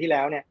1 ปีที่แ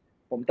ล้วเนี่ย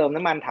ผมเติม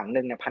น้ำมันถัง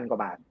นึงเนี่ย1,000 กว่า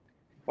บาท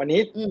วันนี้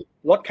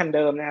รถคันเ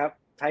ดิมนะครับ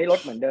ใช้รถ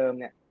เหมือนเดิม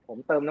เนี่ยผม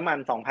เติมน้ำมัน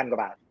 2,000 กว่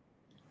าบาท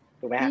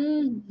ถูกไหมฮะ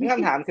ค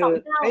ำถามคือ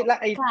แล้ว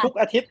ทุก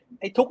อาทิต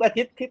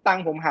ย์ที่ตัง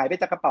ค์ผมหายไป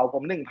จากกระเป๋าผ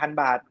ม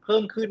 1,000 บาทเพิ่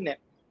มขึ้นเนี่ย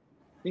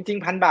จริง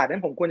ๆ 1,000 บาทนั้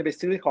นผมควรจะไป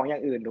ซื้อของอย่า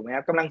งอื่นถูกไหมค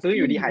รับกำลังซื้ออ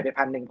ยู่ดีหายไป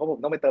 1,100 เพราะผม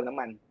ต้องไปเติมน้ำ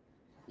มัน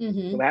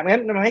ถูกไหมงั้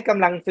นทำให้ก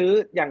ำลังซื้อ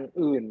อย่าง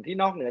อื่นที่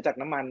นอกเหนือจาก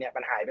น้ำมันเนี่ย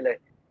มันหายไปเลย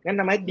งั้น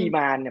ทำให้ดีม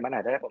านด์เนี่ยมันอ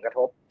าจจะได้ผลกระท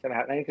บใช่ไหมค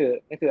รับนั่นคือ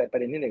ประ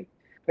เด็นที่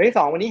1ประเด็นที่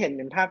2วันนี้เห็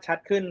นภาพชัด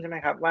ขึ้นใช่ไหม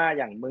ครับว่า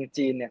อย่างเมือง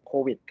จีนเนี่ยโค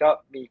วิดก็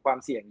มีความ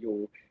เสี่ยงอยู่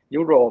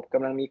ยุโรปก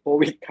ำลังมีโค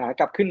วิดขา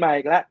กลับขึ้นมา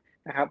อีกแล้ว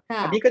นะครับ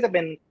อันนี้ก็จะเ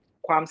ป็น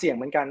ความเสี่ยงเ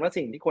หมือนกันว่า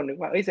สิ่งที่คนนึก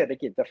ว่าเศรษฐ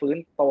กิจจะฟื้น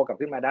โตกลับ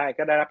ขึ้นมาได้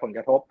ก็ได้รับผลก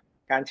ระทบ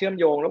การเชื่อม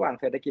โยงระหว่าง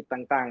เศรษฐกิจ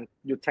ต่าง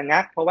ๆหยุดชะงั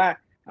กเพราะว่า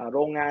โร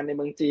งงานในเ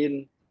มืองจีน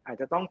อาจ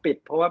จะต้องปิด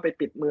เพราะว่าไป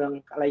ปิดเมือง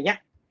อะไรเงี้ย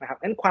นะครับ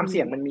นั้นความเ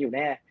สี่ยงมันมีอยู่แ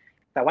น่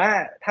แต่ว่า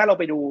ถ้าเรา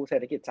ไปดูเศร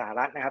ษฐกิจสห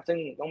รัฐนะครับซึ่ง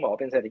ต้องบอกว่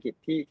าเป็นเศรษฐกิจ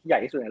ที่ใหญ่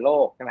ที่สุดในโล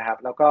กใช่ไหมครับ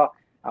แล้วก็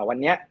วัน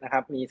นี้นะครั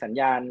บมีสัญ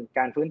ญาณก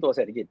ารฟื้นตัวเ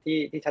ศรษฐกิจ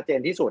ที่ชัดเจน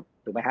ที่สุด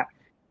ถูกไหมครับ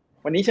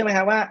วันนี้ใช่ไหมค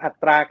รับว่าอั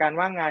ตราการ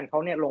ว่างงานเขา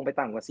เนี่ยลงไป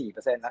ต่ำกว่า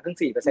 4% แล้วซึ่ง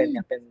 4% เ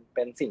นี่ยเ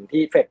ป็นสิ่ง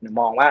ที่เฟด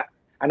มองว่า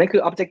อันนั้นคื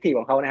อ objective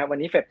ของเขานะครับวัน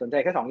นี้เฟดสนใจ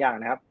แค่2อย่าง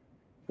นะครับ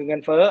คือเงิ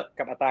นเฟ้อ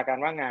กับอัตราการ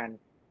ว่างงาน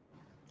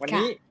วัน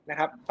นี้นะ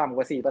ครับต่ำก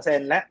ว่า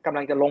 4% และกำ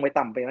ลังจะลงไป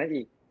ต่ำไปนั้น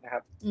อีกนะครั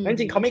บนั่น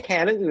จริงเขาไม่แค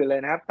ร์เรื่องอื่นเลย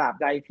นะครับตราบ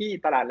ใดที่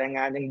ตลาดแรงง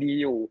านยังดี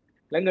อยู่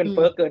และเงินเ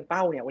ฟ้อเกินเป้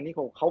าเนี่ยวันนี้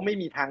เขาไม่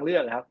มีทางเลือ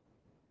กครับ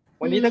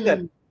วันนี้ถ้าเกิด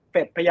เฟ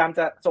ดพยายามจ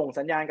ะส่ง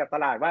สัญญาณกับต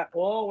ลาดว่าโ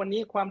อ้วัน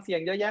นี้ความเสี่ย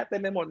งเยอะแยะเต็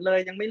มไปหมดเลย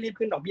ยังไม่รีบ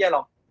ขึ้นดอกเบี้ยหร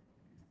อก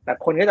แต่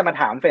คนก็จะมา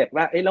ถามเฟด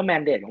ว่าแล้วแม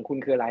นเดตของคุณ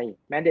คืออะไร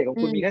แมนเดตของ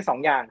คุณมีแค่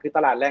2อย่างคือต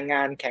ลาดแรงง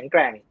านแข็งแก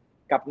ร่ง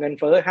กับเงิน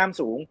เฟ้อห้าม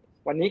สูง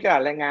วันนี้ตลา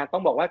ดแรงงานต้อ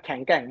งบอกว่าแข็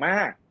งแกร่งม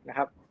ากนะค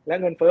รับและ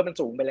เงินเฟ้อมัน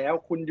สูงไปแล้ว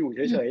คุณอยู่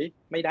เฉย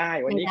ๆไม่ได้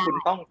วันนี้คุณ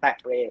ต้องแตะ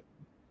เบรก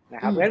น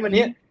ะครับเพราะฉะนั้นวัน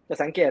นี้จะ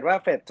สังเกตว่า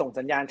เฟดส่ง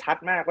สัญญาณชัด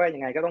มากว่ายั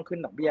งไงก็ต้องขึ้น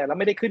ดอกเบี้ยแล้ว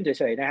ไม่ได้ขึ้นเ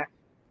ฉยๆนะฮะ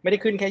ไม่ได้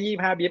ขึ้นแค่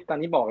25บิปตอน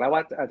นี้บอกแล้วว่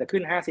าอาจจะขึ้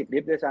น50บิ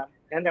ปด้วยซ้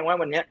ำงั้นแสดงว่า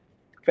วันนี้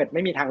เฟดไ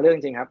ม่มีทางเลือกจ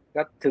ริงครับ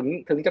ก็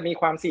ถึงจะมี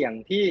ความเสี่ยง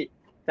ที่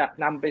จะ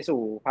นำไป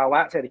สู่ภาวะ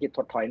เศรษฐกิจถ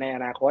ดถอยในอ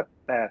นาคต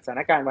แต่สถา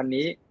นการณ์วัน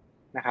นี้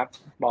นะครับ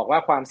บอกว่า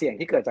ความเสี่ยง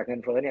ที่เกิดจากเงิ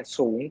นเฟ้อเนี่ย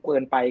สูงเกิ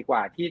นไปกว่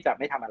าที่จะ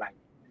ไม่ทำอะไร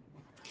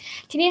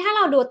ทีนี้ถ้าเ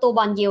ราดูตัวบ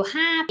อนด์ยิลด์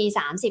5 ปี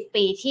 30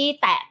 ปีที่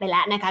แตะไปแ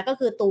ล้วนะคะก็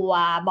คือตัว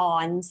บอ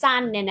นด์สั้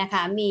นเนี่ยนะค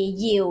ะมี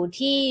ยิลด์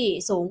ที่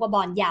สูงกว่าบ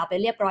อนด์ยาวไป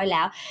เรียบร้อยแ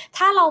ล้ว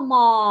ถ้าเราม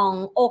อง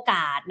โอก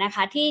าสนะค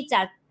ะที่จ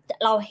ะ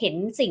เราเห็น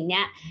สิ่งเนี้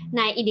ยใ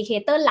นอินดิเค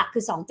เตอร์หลักคื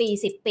อ2 ปี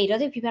 10 ปีแล้ว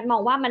ที่พี่พัฒน์มอ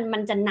งว่ามั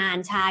นจะนาน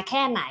ช้าแ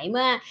ค่ไหนเ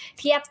มื่อ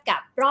เทียบกั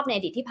บรอบใน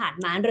อดีตที่ผ่าน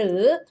มาหรือ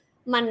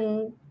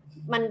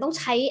มันต้อง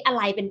ใช้อะไ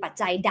รเป็นปัจ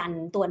จัยดัน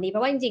ตัวนี้เพร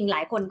าะว่าจริงๆหล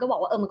ายคนก็บอก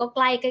ว่ามันก็ใก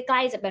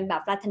ล้จะเป็นแบ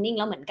บ flattening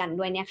แล้วเหมือนกัน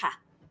ด้วยเนี่ยค่ะ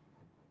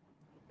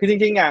คือจ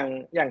ริงๆอ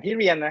ย่างที่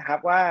เรียนนะครับ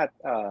ว่า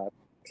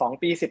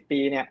2 ปี 10 ปี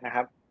เนี่ยนะค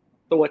รับ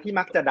ตัวที่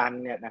มักจะดัน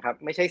เนี่ยนะครับ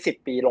ไม่ใช่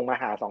10 ปีลงมา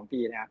หา2 ปี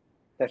นะครับ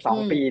แต่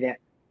2 ปีเนี่ย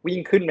วิ่ง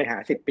ขึ้นไปหา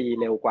10 ปี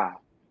เร็วกว่า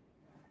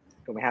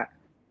ถูกไหมฮะ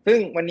ซึ่ง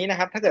วันนี้นะ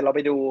ครับถ้าเกิดเราไป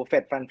ดู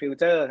Fed Fund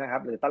Future นะครั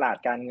บหรือตลาด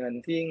การเงิน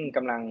ที่ก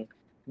ำลัง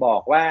บอ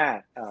กว่า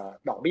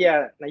ดอกเบี้ย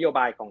นโยบ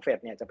ายของ Fed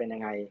เนี่ยจะเป็นยั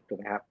งไงถูกไ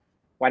หมครับ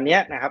วันนี้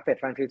นะครับ Fed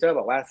Fund Future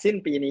บอกว่าสิ้น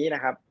ปีนี้น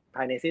ะครับภ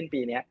ายในสิ้น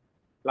ปีนี้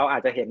เราอา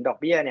จจะเห็นดอก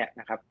เบี้ยเนี่ย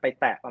นะครับไป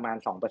แตะประมาณ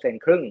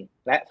 2% ครึ่ง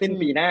และสิ้น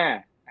ปีหน้า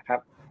นะครับ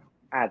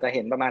อาจจะเ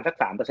ห็นประมาณสัก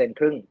 3%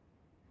 ครึ่ง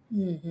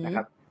นะค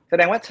รับแส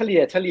ดงว่าเฉ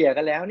ลี่ย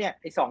กันแล้วเนี่ย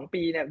ไอ้2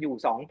 ปีเนี่ยอยู่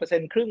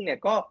 2% ครึ่งเนี่ย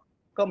ก็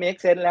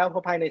make sense แล้วเพรา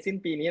ะภายในสิ้น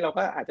ปีนี้เรา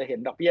ก็อาจจะเห็น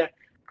ดอกเบี้ย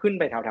ขึ้น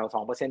ไปแถวๆ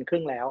 2% ครึ่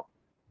งแล้ว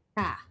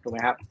ถูกไหม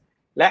ครับ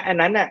และอัน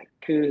นั้นน่ะ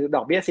คือด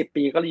อกเบี้ย10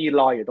 ปีก็ยืน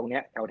รออยู่ตรงเนี้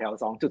ยแถว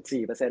ๆ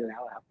 2.4% แล้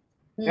วครับ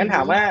งั้นถ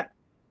ามว่า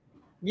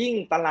ยิ่ง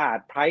ตลาด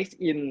price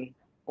in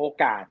โอ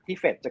กาสที่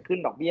เฟดจะขึ้น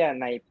ดอกเบี้ย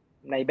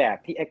ในแบบ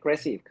ที่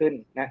aggressive ขึ้น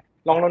นะ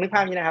ลองนึกภ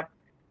าพนี้นะครับ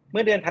เ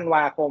มื่อเดือนธันว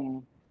าคม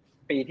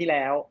ปีที่แ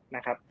ล้วน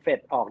ะครับเฟด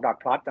ออกดอท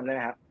พลอตจำได้ไห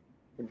มครับ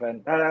คุณเฟิร์น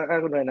ถ้า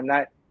คุณเฟิร์นจำได้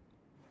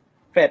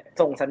เฟด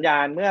ส่งสัญญา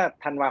ณเมื่อ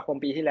ธันวาคม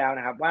ปีที่แล้ว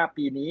นะครับว่า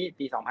ปีนี้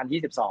ปี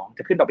2022จ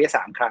ะขึ้นดอกเบี้ย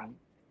3 ครั้ง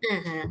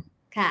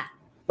ค่ะ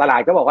ตลา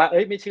ดก็บอกว่า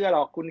ไม่เชื่อหร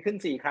อกคุณขึ้น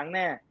4 ครั้งแ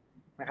น่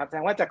นะครับแสด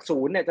งว่าจาก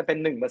0เนี่ยจะเป็น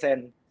 1%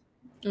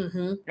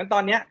งั้นตอ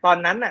น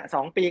นั้นน่ะ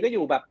2 ปีก็อ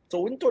ยู่แบบ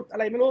0จุดอะ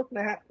ไรไม่รู้น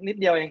ะฮะนิด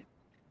เดียวเอง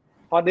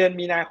พอเดือน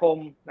มีนาคม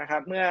นะครั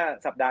บเมื่อ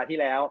สัปดาห์ที่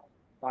แล้ว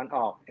ตอนอ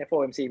อก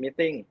FOMC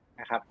meeting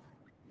นะครับ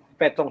เ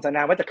ฟดส่งสัญญ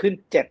าณว่าจะขึ้น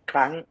7ค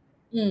รั้ง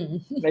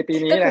ในปี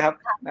นี้นะครับ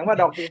นั่นว่า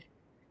ดอก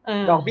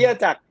เบี้ย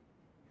จาก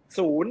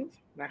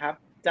0นะครับ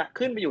จะ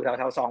ขึ้นไปอยู่แ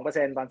ถวๆ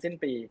 2% ตอนสิ้น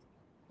ปี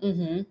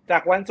จา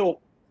กวันศุก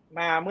ร์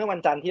มาเมื่อวัน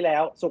จันทร์ที่แล้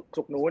ว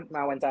ศุกร์นู้นม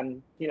าวันจันทร์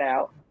ที่แล้ว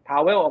พา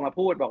วเวลออกมา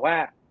พูดบอกว่า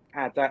อ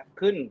าจจะ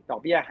ขึ้นดอก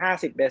เบี้ย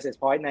50 basis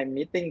point ใน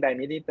meeting ใด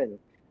meeting หนึ่ง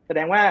แสด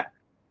งว่า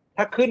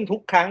ถ้าขึ้นทุ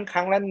กค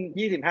รั้งละ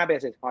25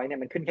 basis point เนี่ย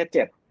มันขึ้นแค่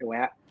7ถูกไหม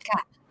ฮะ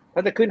ถ้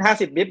าจะขึ้น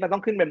50บิปมันต้อ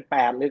งขึ้นเป็น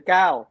8หรือ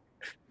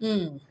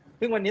9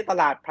ซึ่งวันนี้ต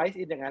ลาด price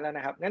in อย่างนั้นแล้วน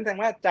ะครับงั้นแสดง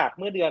ว่าจาก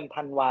เมื่อเดือน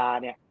ธันวา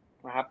เนี่ย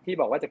นะครับที่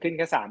บอกว่าจะขึ้นแ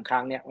ค่3ค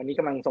รั้งเนี่ยวันนี้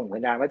กำลังส่งสั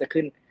ญญาณว่าจะ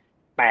ขึ้น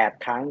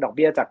8ครั้งดอกเ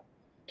บี้ยจาก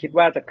คิด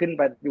ว่าจะขึ้นไ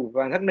ปอยู่ปร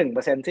ะมาณสัก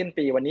 1% สิ้น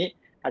ปีวันนี้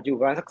อาจอยู่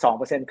ประมาณสัก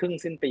 2% ครึ่ง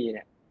สิ้นปีเ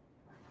นี่ย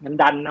มัน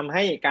ดันทำใ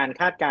ห้การ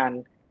คาดการณ์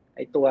ไ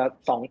อ้ตัว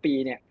2ปี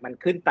เนี่ยมัน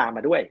ขึ้นตามม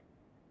าด้วย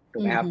ถู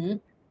กไหมครับ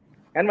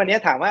งั้นวันนี้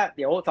ถามว่าเ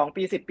ดี๋ยว2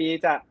ปี10ปี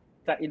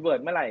จะอินเวิร์ต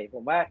เมื่อไหร่ผ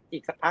มว่าอี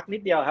กสักพักนิ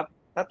ดเดียวครับ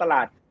ถ้าตล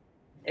าด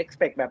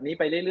expect แบบนี้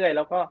ไปเรื่อยๆแ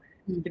ล้วก็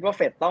คิดว่าเ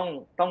ฟด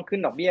ต้องขึ้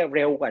นดอกเบี้ยเ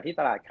ร็วกว่าที่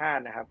ตลาดคาด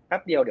นะครับแป๊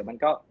บเดียวเดี๋ยวมัน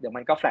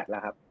ก็แฟลตแล้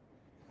วครับ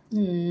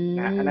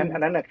อัน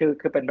นั้นนะ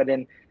คือเป็นประเด็น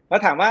แล้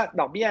วถามว่า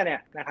ดอกเบี้ยเนี่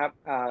ยนะครับ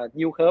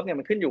yield curve เนี่ย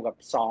มันขึ้นอยู่กับ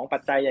2ปั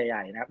จจัยให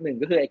ญ่ๆนะครับ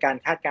1ก็คือไอ้การ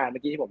คาดการณ์เมื่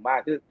อกี้ที่ผมว่า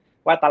คือ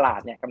ว่าตลา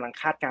ดเนี่ยกำลัง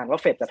คาดการณ์ว่า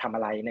เฟดจะทำอ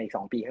ะไรใน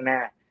2ปีข้างหน้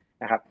า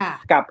นะครับ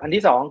กับอัน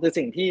ที่2คือ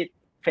สิ่งที่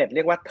เฟดเ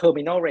รียกว่า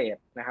terminal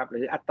rate นะครับหรื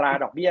ออัตรา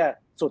ดอกเบี้ย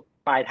สุด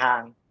ปลายทา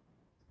ง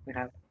นะค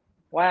รับ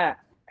ว่า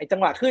ไอ้จัง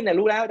หวะขึ้นเนี่ย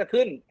รู้แล้วจะ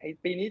ขึ้นไอ้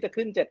ปีนี้จะ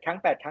ขึ้น7ครั้ง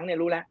8ครั้งเนี่ย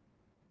รู้แล้ว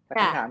แต่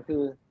คำถามคื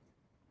อ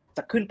จ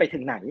ะขึ้นไปถึ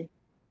งไหน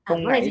ตร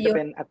งไหนจะเ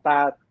ป็นอัตรา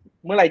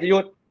เมื่อไหร่จะหยุ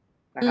ด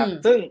นะครับ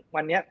ซึ่ง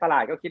วันนี้ตลา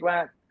ดก็คิดว่า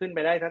ขึ้นไป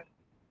ได้สัก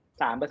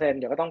 3%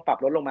 เดี๋ยวก็ต้องปรับ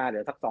ลดลงมาเหลื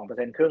อสัก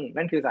 2% ครึ่ง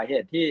นั่นคือสาเห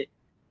ตุที่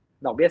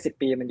ดอกเบี้ย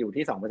10ปีมันอยู่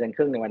ที่ 2% ค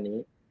รึ่งในวันนี้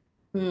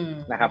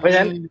นะครับเพราะฉะ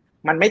นั้น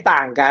มันไม่ต่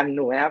างกัน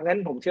ถูกไหมครับงั้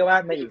นผมเชื่อว่า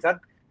ในอีกสัก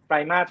ไตร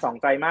มาส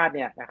2ไตรมาสเ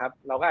นี่ยนะครับ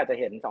เราก็อาจจะ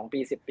เห็น2ปี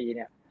10ปีเ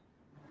นี่ย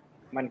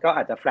มันก็อ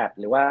าจจะแฟลต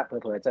หรือว่าเผ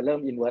ลอๆจะเริ่ม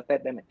inverted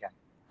ได้เหมือนกัน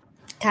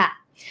ค่ะ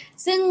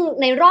ซึ่ง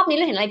ในรอบนี้เ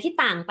ราเห็นอะไรที่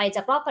ต่างไปจ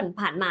ากรอบ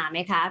ผ่านมาไหม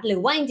คะหรือ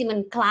ว่าจริงๆมั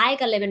นคล้าย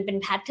กันเลยมันเป็น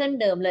แพทเทิร์น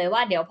เดิมเลยว่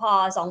าเดี๋ยวพอ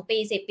2ปี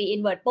10ปี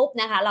invert ปุ๊บ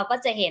นะคะเราก็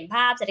จะเห็นภ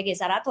าพเศรษฐกิจ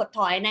สหรัฐถดถ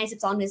อยใน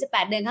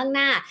 12-18 เดือนข้างห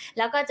น้าแ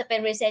ล้วก็จะเป็น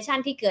recession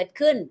ที่เกิด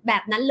ขึ้นแบ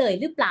บนั้นเลย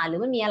หรือเปล่าหรือ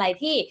มันมีอะไร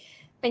ที่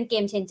เป็นเก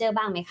มเชนเจอร์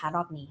บ้างไหมคะร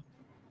อบนี้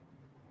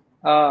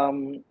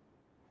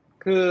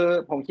คือ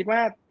ผมคิดว่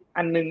า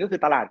อันนึงก็คือ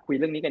ตลาดคุย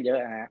เรื่องนี้กันเยอะ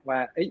นะว่า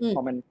พ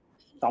อมัน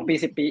2ปี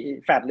10ปี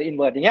แฟลตหรืออินเ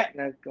วิร์ตอย่างเงี้ย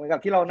กับ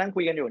ที่เรานั่ง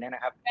คุยกันอยู่เนี่ยน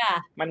ะครับ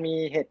มันมี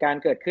เหตุการ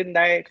ณ์เกิดขึ้นไ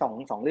ด้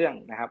2เรื่อง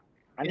นะครับ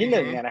อันที่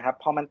1เนี่ยนะครับ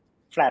พอมัน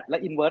แฟลตและ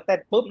อินเวิร์ต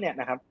ปุ๊บเนี่ย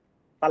นะครับ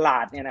ตลา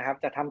ดเนี่ยนะครับ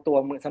จะทำตัว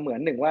เสมือน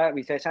หนึ่งว่า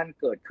recession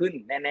เกิดขึ้น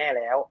แน่ๆแ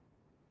ล้ว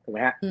ถูกไหม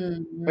ฮะ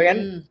เพราะฉะนั้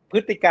นพฤ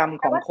ติกรรม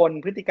ของคน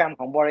พฤติกรรม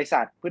ของบริษั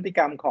ทพฤติก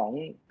รรมของ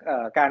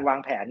การวาง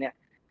แผนเนี่ย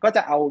ก็จ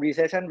ะเอา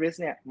recession risk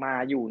เนี่ยมา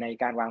อยู่ใน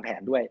การวางแผ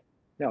นด้วย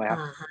ถูกไหมครับ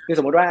คือ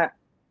สมมติว่า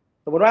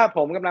ผ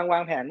มกำลังวา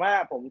งแผนว่า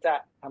ผมจะ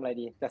ทำอะไร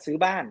ดีจะซื้อ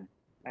บ้าน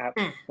นะครับ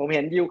ผมเ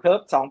ห็น yield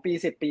curve 2ปี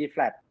10ปี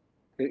flat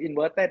หรือ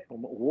inverted ผม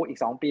โอ้โหอีก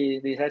2ปี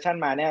recession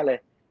มาแน่เลย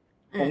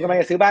ผมกำลัง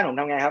จะซื้อบ้านผม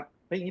ทำไงครับ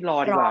เฮ้ยนี่รอ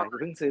ดีกว่าอย่า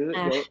เพิ่งซื้อ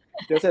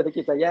เดี๋ยวเศรษฐ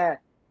กิจจะแย่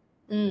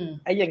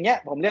ไอ้อย่างเงี้ย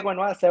ผมเรียกมัน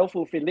ว่า self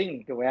fulfilling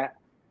ถูกไหมฮะ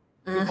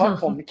เพราะ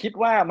ผมคิด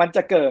ว่ามันจ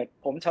ะเกิด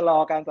ผมชะลอ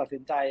การตัดสิ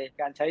นใจ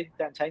การ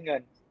ใช้เงิ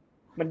น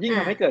มันยิ่งท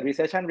ำให้เกิด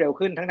recession เร็ว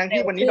ขึ้นทั้ง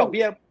ที่วันนี้ดอกเ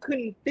บี้ยขึ้น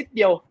นิดเ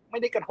ดียวไม่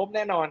ได้กระทบแ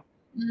น่นอน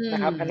น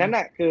ะครับอันนั้น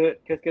น่ะคื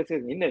อสิ่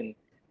งนี้หนึ่ง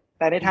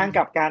แต่ในทางก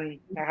ลับกัน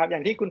นะครับอย่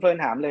างที่คุณเฟิร์น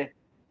ถามเลย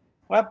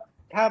ว่า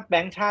ถ้าแบ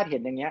งก์ชาติเห็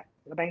นอย่างเงี้ย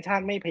แล้วแบงก์ชา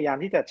ติไม่พยายาม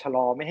ที่จะชะล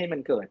อไม่ให้มั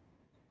นเกิด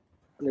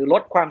หรือล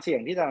ดความเสี่ย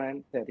งที่จะ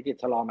เศรษฐกิจ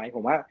ชะลอไหมผ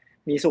มว่า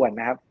มีส่วน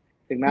นะครับ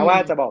ถึงแม้ว่า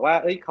จะบอกว่า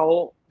เขา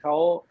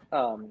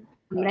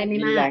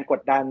มีแรงก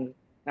ดดัน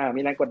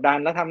มีแรงกดดัน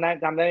แล้วทำ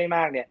ได้ไม่ม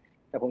ากเนี่ย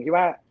แต่ผมคิด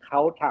ว่าเขา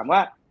ถามว่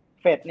า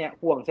เฟดเนี่ย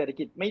ห่วงเศรษฐ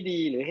กิจไม่ดี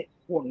หรือ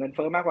ห่วงเงินเ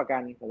ฟ้อมากกว่ากั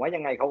นผมว่ายั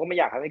งไงเขาก็ไม่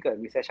อยากให้เกิด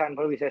recession เพร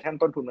าะ recession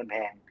ต้นทุนมันแพ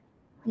ง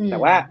แต่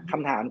ว่าค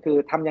ำถามคือ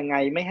ทำยังไง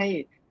ไม่ให้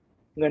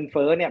เงินเ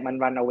ฟ้อเนี่ยมัน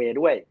run away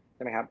ด้วยใ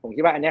ช่ไหมครับผม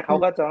คิดว่าอันนี้เขา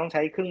ก็จะต้องใ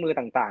ช้เครื่องมือ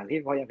ต่างๆที่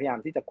พยายาม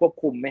ที่จะควบ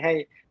คุมไม่ใ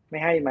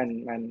ห้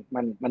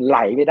มันไหล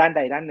ไปด้านใ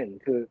ดด้านหนึ่ง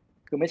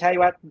คือไม่ใช่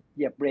ว่าเห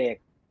ยียบเบรก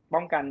ป้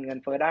องกันเงิน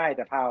เฟ้อได้แ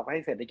ต่พาให้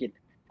เศรษฐกิจ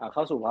เข้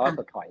าสู่ภาวะถ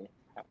ดถอย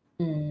ครับ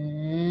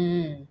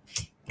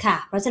ค่ะ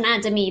เพราะฉะนั้นอา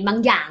จจะมีบาง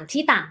อย่าง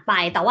ที่ต่างไป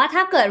แต่ว่าถ้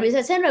าเกิด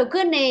recession เร็ว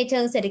ขึ้นในเชิ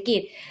งเศรษฐกิ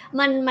จ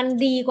มัน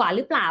ดีกว่าห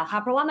รือเปล่าคะ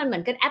เพราะว่ามันเหมื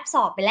อนกัน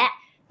absorb ไปแล้ว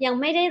ยัง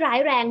ไม่ได้ร้าย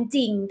แรงจ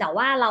ริงแต่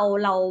ว่า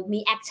เรามี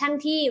แอคชั่น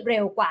ที่เร็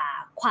วกว่า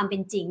ความเป็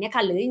นจริงเนี่ยค่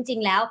ะหรือจริง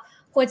ๆแล้ว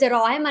ควรจะร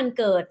อให้มัน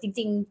เกิดจ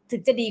ริงๆถึ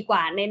งจะดีกว่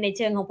าในเ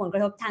ชิงของผลกร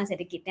ะทบทางเศรษ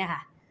ฐกิจเนี่ยค่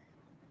ะ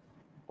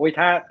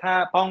ถ้า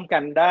ป้องกั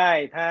นได้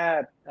ถ้า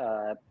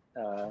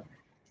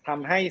ท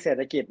ำให้เศรษ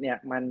ฐกิจเนี่ย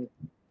มัน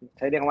ใ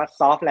ช้เรียกว่า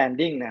soft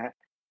landing นะฮะ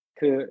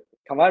คือ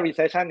คำว่า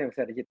recession เนี่ยเ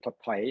ศรษฐกิจถด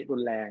ถอยรุ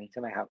นแรงใช่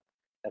ไหมครับ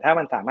แต่ถ้า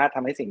มันสามารถท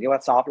ำให้สิ่งที่ว่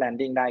า soft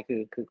landing ได้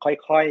คือ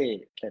ค่อย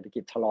ๆเศรษฐกิ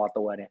จชะลอ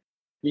ตัวเนี่ย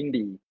ยิ่ง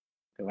ดี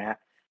ถูกไหมฮะ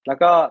แล้ว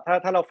ก็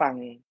ถ้าเราฟัง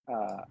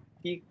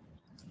ที่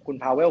คุณ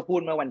พาวเวลพู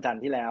ดเมื่อวันจันท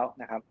ร์ที่แล้ว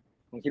นะครับ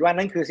ผมคิดว่า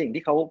นั่นคือสิ่ง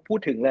ที่เขาพูด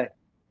ถึงเลย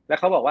แล้ว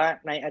เขาบอกว่า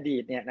ในอดี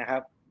ตเนี่ยนะครั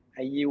บไ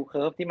อ้ yield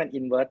curve ที่มัน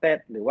inverted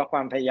หรือว่าคว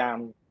ามพยายาม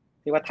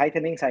ที่ว่า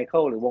tightening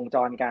cycle หรือวงจ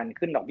รการ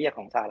ขึ้นดอกเบี้ยข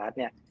องสหรัฐ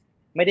เนี่ย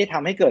ไม่ได้ท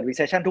ำให้เกิด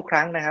recession ทุกค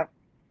รั้งนะครับ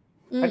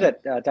ถ้าเกิด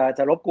จ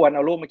ะรบกวนเอ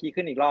ารูปเมื่อกี้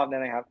ขึ้นอีกรอบได้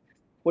ไหมครับ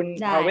คุณ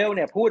พาวเวลเ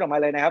นี่ยพูดออกมา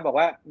เลยนะครับบอก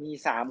ว่ามี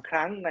3ค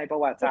รั้งในประ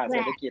วัติศาสตร์เศ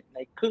รษฐกิจใน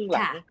ครึ่งห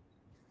ลัง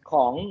ข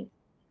อง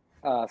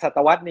ศต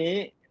วรรษนี้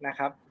นะค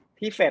รับ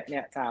ที่เฟดเ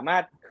นี่ยสามา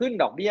รถขึ้น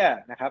ดอกเบี้ย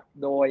นะครับ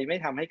โดยไม่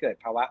ทำให้เกิด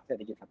ภาวะเศรษ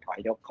ฐกิจถดถอย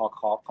เดี๋ยวข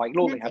ออีก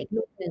รูปนึงครับ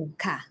รูปนึง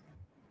ค่ะ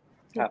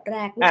รูปแร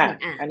ก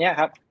อันนี้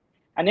ครับ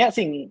อันนี้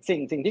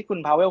สิ่งที่คุณ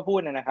พาวเวลพูด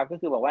นะครับก็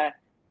คือบอกว่า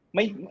ไ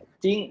ม่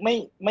จริงไ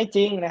ม่จ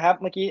ริงนะครับ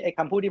เมื่อกี้ไอ้ค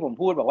ำพูดที่ผม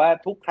พูดบอกว่า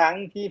ทุกครั้ง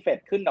ที่เฟด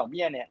ขึ้นดอกเ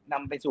บี้ยเนี่ยน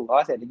ำไปสู่ภาว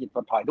ะเศรษฐกิจถ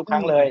ดถอยทุกค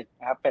รั้งเลย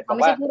นะครับเฟดบอก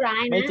ว่า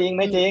ไม่จริง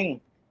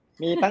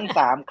มีตั้ง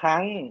3ครั้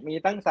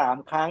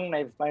งใ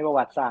นประ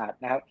วัติศาสตร์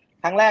นะครับ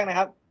ครั้งแรกนะ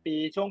ครับ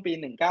ช่วงปี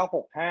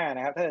1965น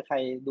ะครับถ้าใคร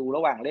ดูร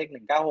ะหว่างเลข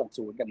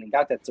1960กับ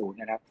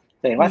1970นะครับ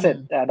จะเห็นว่า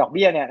ดอกเ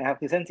บี้ยเนี่ยนะครับ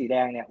คือเส้นสีแด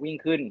งเนี่ยวิ่ง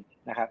ขึ้น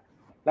นะครับ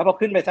แล้วพอ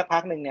ขึ้นไปสักพั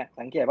กนึงเนี่ย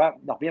สังเกตว่า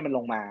ดอกเบี้ยมันล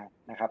งมา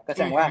นะครับก็แส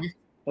ดงว่า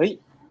เฮ้ย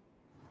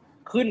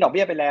ขึ้นดอกเ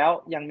บี้ยไปแล้ว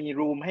ยังมี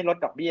รูมให้ลด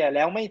ดอกเบี้ยแ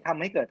ล้วไม่ท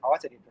ำให้เกิดภาวะ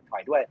เศรษฐกิจถดถอ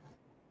ยด้วย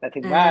แต่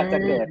ถึงว่าจะ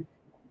เกิด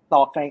ต่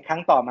อในครั้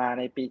งต่อมา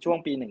ในช่วง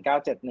ปี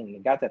1971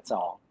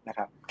 1972นะค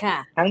รับ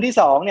ครั้งที่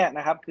2เนี่ยน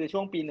ะครับคือช่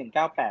วงปี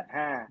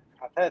1985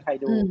ครับถ้าใคร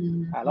ดู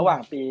ระหว่า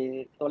งปี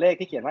ตัวเลข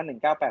ที่เขียนว่า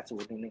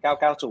1980ถึง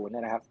1990เ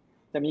นี่ยนะครับ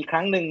จะมีค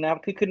รั้งนึงนะครับ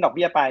ขึ้นดอกเ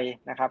บี้ยไป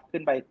นะครับขึ้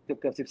นไปเ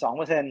กือบ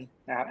 12% น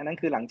ะครับอันนั้น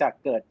คือหลังจาก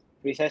เกิด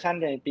recession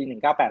ในปี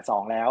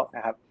1982แล้วน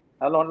ะครับ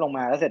แล้วลดลงม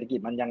าแล้วเศรษฐกิจ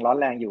มันยังร้อน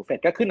แรงอยู่เฟด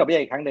ก็ขึ้นดอกเบี้ย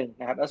อีกครั้งนึง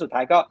นะครับแล้วสุดท้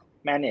ายก็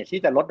manage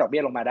ที่จะลดดอกเบี้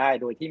ยลงมาได้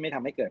โดยที่ไม่ท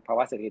ำให้เกิดภาว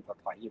ะเศรษฐกิจถด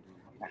ถอยอยู่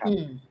นะครับ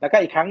แล้วก็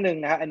อีกครั้งนึง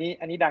นะครับอัน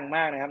นี้ดังม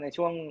ากนะครับใน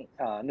ช่วง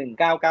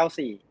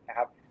1994นะค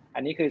รับอั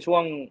นนี้คือช่ว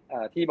ง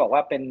ที่บอกว่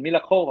าเป็นมิร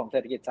าเคิลของเศร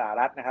ษฐกิจสห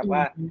รัฐนะครับว่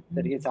าเศ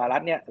รษฐกิจสหรั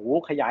ฐเนี่ย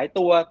ขยาย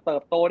ตัวเติ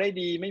บโตได้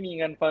ดีไม่มี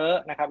เงินเฟ้อ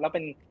นะครับแล้วเ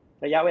ป็น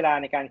ระยะเวลา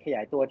ในการขย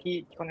ายตัวที่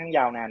ค่อนข้างย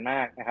าวนานม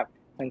ากนะครับ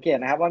สังเกต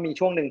นะครับว่ามี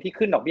ช่วงหนึ่งที่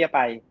ขึ้นดอกเบี้ยไป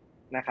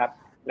นะครับ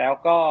แล้ว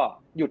ก็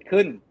หยุด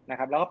ขึ้นนะ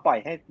ครับแล้วก็ปล่อย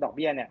ให้ดอกเ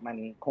บี้ยเนี่ยมัน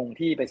คง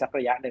ที่ไปสัก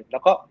ระยะหนึ่งแล้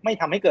วก็ไม่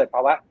ทำให้เกิดภ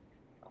าวะ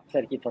เศร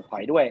ษฐกิจถดถอ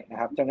ยด้วยนะ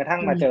ครับจนกระทั่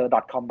งมาเจอ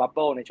 .com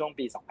bubble ในช่วง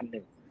ปี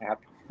 2001 นะครับ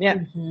เนี่ย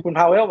คุณพ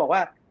าวเวลบอกว่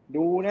า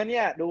ดูนะเ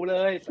นี่ยดูเล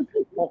ย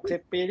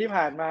60 ปีที่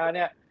ผ่านมาเ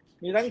นี่ย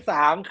มีตั้ง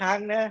3ครั้ง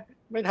นะ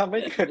ไม่ทำให้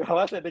เกิดภาว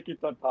ะเศรษฐกิจ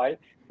ถดถอย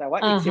แต่ว่า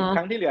อีก10ค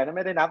รั้งที่เหลือนั้นไ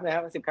ม่ได้นับนะค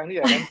รับ10ครั้งที่เห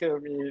ลือนั้นคือ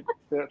มี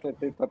เศรษฐ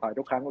กิจถดถอย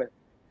ทุกครั้งเลย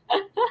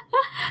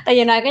แต่อ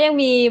ย่างน้อยก็ยัง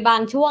มีบา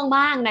งช่วง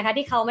บ้างนะคะ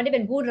ที่เขาไม่ได้เ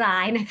ป็นผู้ร้า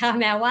ยนะคะ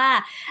แม้ว่า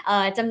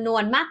จำนว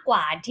นมากกว่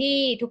าที่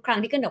ทุกครั้ง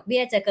ที่ขึ้นดอกเบี้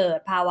ยจะเกิด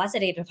ภาวะเศรษ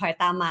ฐกิจถดถอย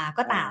ตามมา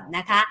ก็ตามน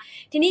ะคะ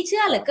ทีนี้เ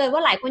ชื่อเหลือเกินว่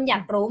าหลายคนอยา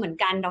กรู้เหมือน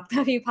กันด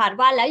ร.พิพัฒน์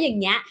ว่าแล้วอย่าง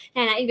เงี้ยใน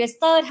ฐานะ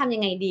investor ทำยั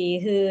งไงดี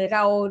คือเร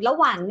าระ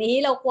หว่างนี้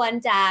เราควร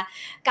จะ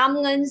กำ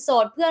เงินส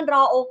ดเพื่อร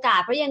อโอกาส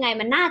เพราะยังไง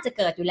มันน่าจะเ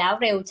กิดอยู่แล้ว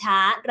เร็วช้า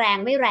แรง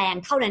ไม่แรง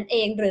เท่านั้นเอ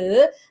งหรือ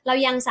เรา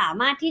ยังสา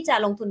มารถที่จะ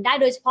ลงทุนได้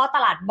โดยเฉพาะต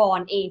ลาดบอ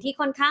นด์เองที่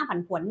ค่อนข้างผัน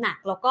ผวนหนัก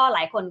แล้วก็หล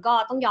ายคนก็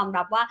ต้องยอม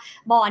รับว่า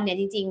บอนด์เนี่ย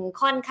จริง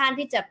ๆค่อนข้าง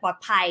ที่จะปลอด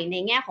ภัยใน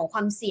แง่ของคว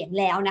ามเสี่ยง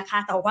แล้วนะคะ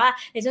แต่ว่า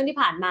ในช่วงที่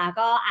ผ่านมา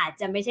ก็อาจ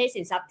จะไม่ใช่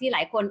สินทรัพย์ที่หล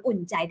ายคนอุ่น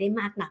ใจได้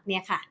มากนักเนี่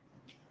ยค่ะ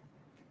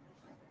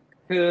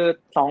คือ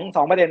ส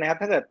องประเด็นนะครับ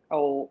ถ้าเกิดเ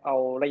อา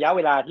ระยะเ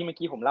วลาที่เมื่อ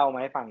กี้ผมเล่ามา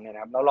ให้ฟังเนี่ยน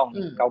ะครับแล้วลอง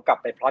เรากลับ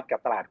ไปพลอตกับ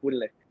ตลาดหุ้น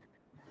เลย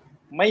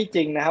ไม่จ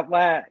ริงนะครับ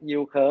ว่า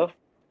yield curve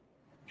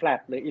flat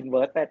หรือ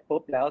inverted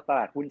ปุ๊บแล้วตล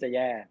าดหุ้นจะแ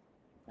ย่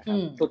นะครับ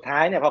สุดท้า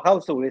ยเนี่ยพอเข้า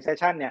สู่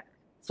recession เนี่ย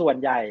ส่วน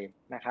ใหญ่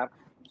นะครับ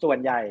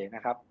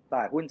ต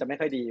ลาดหุ้นจะไม่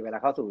ค่อยดีเวลา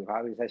เข้าสู่ภาว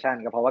ะ recession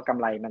ก็เพราะว่ากำ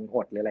ไรมันห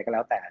ดหรืออะไรก็แ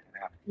ล้วแต่น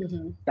ะครับ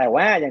แต่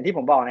ว่าอย่างที่ผ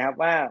มบอกนะครับ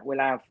ว่าเว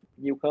ลา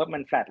yield curve มั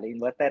น flat หรือ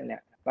inverted เนี่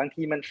ยบาง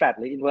ทีมัน flat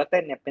หรือ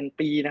inverted เนี่ยเป็น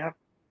ปีนะครับ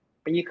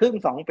ปีครึ่ง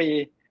2 ปี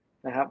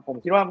นะครับผม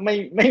คิดว่าไ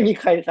ม่มี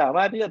ใครสาม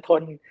ารถที่จะท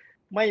น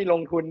ไม่ล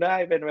งทุนได้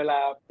เป็นเวลา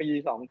ปี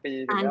2 ปี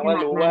ถึงแม้ว่า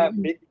รู้ว่า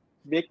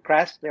big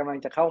crash กำลัง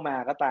จะเข้ามา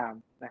ก็ตาม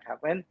นะครับเ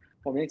พราะฉะนั้น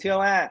ผมยังเชื่อ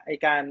ว่าไอ้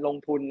การลง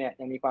ทุนเนี่ย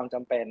ยังมีความจ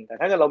ำเป็นแต่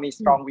ถ้าเกิดเรามี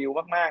strong view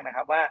มากๆนะค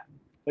รับว่า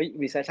เฮ้ย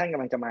recession ก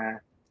ำลังจะมา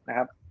นะค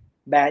รับ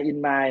bear in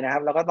mind นะครั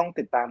บแล้วก็ต้อง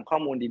ติดตามข้อ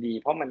มูลดีๆ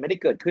เพราะมันไม่ได้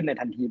เกิดขึ้นใน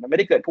ทันทีมันไม่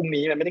ได้เกิดพรุ่ง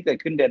นี้มันไม่ได้เกิด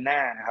ขึ้นเดือนหน้า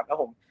นะครับแล้ว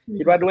ผม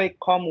คิดว่าด้วย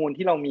ข้อมูล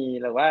ที่เรามี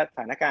หรือว่าส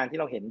ถานการณ์ที่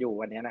เราเห็นอยู่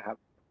วันนี้นะครับ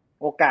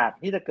โอกาส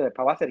ที่จะเกิดภ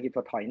าวะเศรษฐกิจถ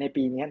ดถอยใน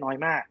ปีนี้น้อย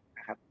มาก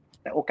นะครับ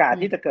แต่โอกาส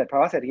ที่จะเกิดภา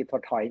วะเศรษฐกิจถ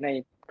ดถอยใน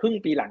ครึ่ง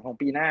ปีหลังของ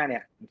ปีหน้าเนี่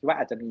ยผมคิดว่า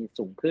อาจจะมี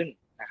สูงขึ้น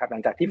นะครับหลั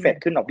งจากที่เฟด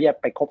ขึ้นดอกเบี้ย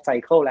ไปครบไซ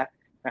เคิลแล้ว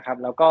นะครับ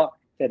แล้วก็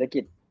เศรษฐกิ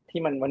จที่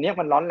วันนี้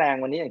มันร้อนแรง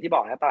วันนี้อย่างที่บ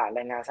อกนะตลาดแร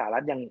งงานสหรั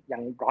ฐยั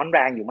งร้อนแร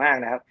งอยู่มาก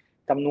นะครับ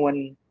จำนวน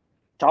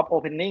job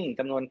opening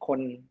จำนวนคน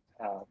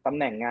ตำแ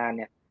หน่งงานเ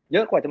นี่ยเย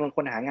อะกว่าจำนวนค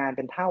นหางานเ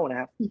ป็นเท่านะ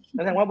ครับ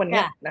นั่นแสดงว่าวัน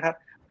นี้นะครับ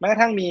แม้กระ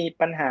ทั่งมี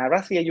ปัญหารั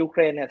สเซียยูเค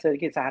รนเนี่ยเศรษฐ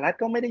กิจสหรัฐ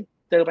ก็ไม่ได้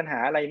เจอปัญหา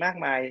อะไรมาก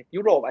มาย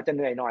ยุโรปอาจจะเห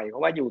นื่อยหน่อยเพรา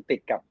ะว่าอยู่ติ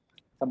ดกับ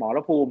สมร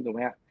ภูมิถูกไห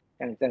มครับ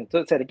อย่าง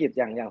เศรษฐกิจ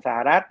อย่างสห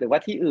รัฐหรือว่า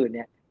ที่อื่นเ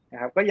นี่ยนะ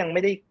ครับก็ยังไ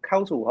ม่ได้เข้า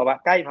สู่ภาวะ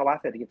ใกล้ภาวะ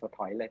เศรษฐกิจถด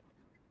ถอยเลย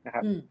นะค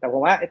รับแต่ผ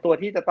มว่าไอ้ตัว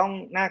ที่จะต้อง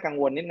น่ากัง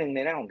วลนิดนึงใน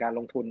เรื่องของการล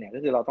งทุนเนี่ยก็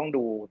คือเราต้อง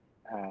ดู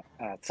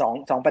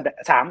สาม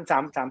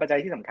ปัจจัย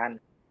ที่สำคัญ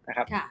นะค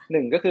รับห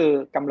นึ่งก็คือ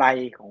กำไร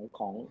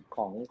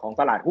ของ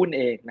ตลาดหุ้นเ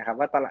องนะครับ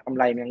ว่าตลาดกำ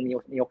ไรมันยัง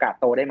มีโอกาส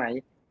โตได้ไหม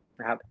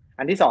นะครับ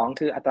อันที่สอง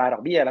คืออัตราดอ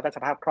กเบี้ยแล้วก็ส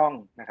ภาพคล่อง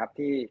นะครับ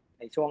ที่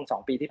ในช่วง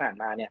2ปีที่ผ่าน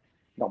มาเนี่ย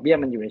ดอกเบี้ย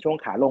มันอยู่ในช่วง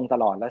ขาลงต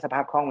ลอดแล้วสภ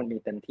าพคล่องมันมี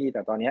เต็มที่แ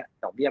ต่ตอนนี้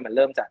ดอกเบี้ยมันเ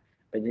ริ่มจะ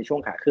เป็นในช่วง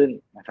ขาขึ้น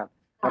นะครับ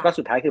แล้วก็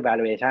สุดท้ายคือ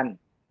valuation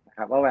นะค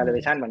รับว่า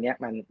valuation วันนี้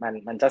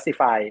มัน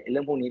justify เรื่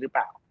องพวกนี้หรือเป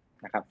ล่า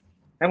นะครับ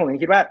งั้นผม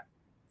คิดว่า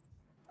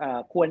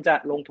ควรจะ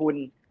ลงทุน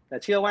แต่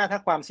เชื่อว่าถ้า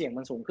ความเสี่ยง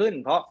มันสูงขึ้น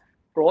เพราะ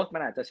growth มั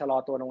นอาจจะชะลอ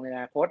ตัวลงในอ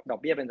นาคตดอก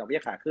เบี้ยเป็นดอกเบี้ย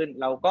ขาขึ้น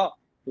เราก็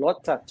ลด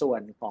สัดส่ว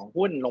นของ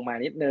หุ้นลงมา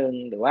นิดนึง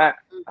หรือว่า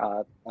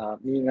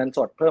มีเงินส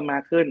ดเพิ่มมา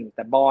กขึ้นแ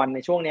ต่บอนด์ใน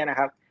ช่วงนี้นะ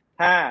ครับ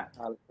ถ้า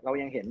เรา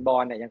ยังเห็นบอ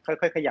นด์เนี่ยยัง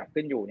ค่อยๆขยับ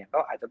ขึ้นอยู่เนี่ยก็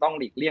อาจจะต้อง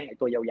หลีกเลี่ยงไอ้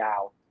ตัวยา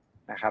ว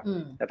ๆนะครับ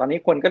แต่ตอนนี้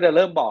คนก็จะเ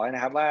ริ่มบอกน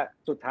ะครับว่า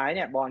สุดท้ายเ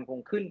นี่ยบอนด์คง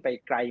ขึ้นไป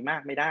ไกลมา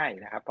กไม่ได้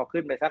นะครับพอ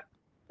ขึ้นไปสัก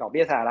ดอกเ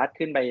บี้ยสหรัฐ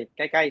ขึ้นไปใ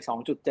กล้ๆ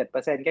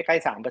 2.7% ใกล้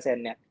ๆ 3%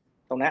 เนี่ย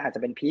ตรงนั้นอาจจ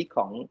ะเป็นพีค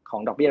ขอ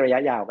งดอกเบี้ยระยะ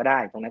ยาวก็ได้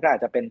ตรงนั้นก็อา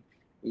จจะเป็น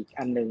อีก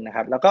อันนึงนะค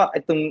รับแล้วก็ไอ้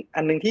ตรง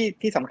อันนึง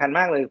ที่สำคัญ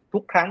มากเลยทุ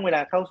กครั้งเวล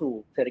าเข้าสู่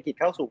เศรษฐกิจ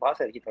เข้าสู่เพราะเ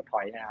ศรษฐกิจถดถ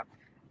อยนะครับ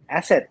แอ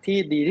สเซทที่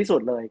ดีที่สุ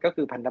ดเลยก็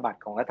คือพันธบัต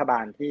รของรัฐบา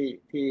ล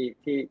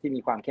ที่มี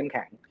ความเข้มแ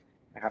ข็ง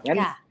นะครับงั้น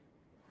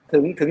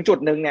ถึงจุด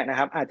นึงเนี่ยนะ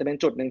ครับอาจจะเป็น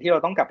จุดนึงที่เรา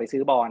ต้องกลับไปซื้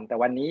อบอนด์แต่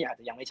วันนี้อาจ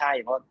จะยังไม่ใช่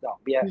เพราะดอก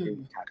เบี้ย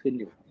ขาขึ้น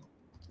อยู่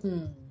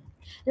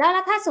แล้ว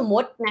ถ้าสมม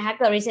ตินะคะเ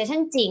กิด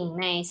recession จริง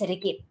ในเศรษฐ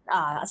กิจ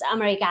อ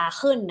เมริกา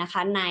ขึ้นนะค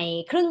ะใน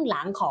ครึ่งห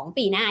ลังของ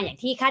ปีหน้าอย่าง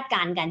ที่คาดก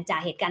ารณ์กันจา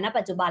กเหตุการณ์ณ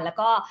ปัจจุบันแล้ว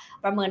ก็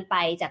ประเมินไป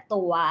จาก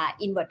ตัว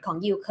invert ของ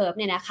yield curve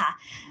เนี่ยนะคะ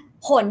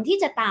ผลที่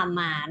จะตาม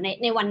มา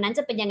ในวันนั้นจ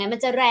ะเป็นยังไงมัน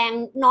จะแรง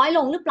น้อยล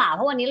งหรือเปล่าเพ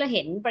ราะวันนี้เราเ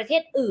ห็นประเท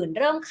ศอื่น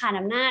เริ่มคาน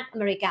อำนาจอ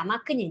เมริกามา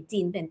กขึ้นอย่างจี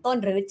นเป็นต้น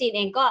หรือจีนเ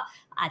องก็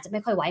อาจจะไม่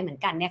ค่อยไหวเหมือน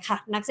กันเนี่ยค่ะ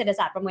นักเศรษฐศ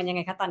าสตร์ประเมินยังไ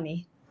งคะตอนนี้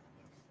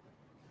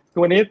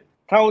ตัวนี้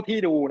เท่าที่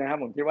ดูนะครับ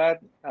ผมคิดว่า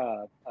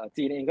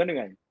จีนเองก็เห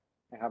นื่อย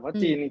นะครับเพราะ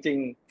จีนจริง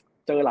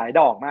ๆเจอหลาย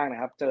ดอกมากน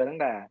ะครับเจอตั้ง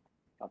แต่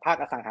ภาค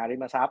อสังหาริ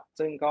มทรัพย์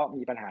ซึ่งก็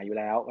มีปัญหาอยู่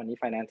แล้ววันนี้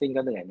financing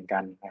ก็เหนื่อยเหมือนกั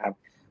นนะครับ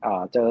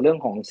เจอเรื่อง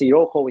ของ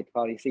zero covid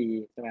policy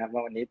ใช่ไหมครับว่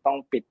าวันนี้ต้อง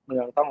ปิดเมื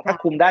องต้องถ้า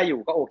คุมได้อยู่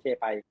ก็โอเค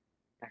ไป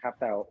นะครับ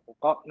แต่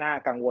ก็น่า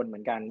กังวลเหมื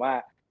อนกันว่า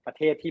ประเ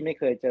ทศที่ไม่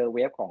เคยเจอเว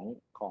ฟ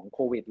ของโค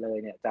วิดเลย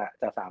เนี่ย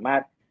จะสามาร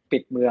ถปิ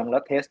ดเมืองแล้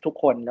วเทสทุก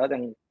คนแล้วยั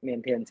ง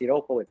maintain zero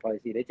covid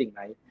policy ได้จริงไห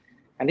ม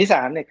อันที่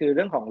3เนี่ยคือเ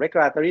รื่องของ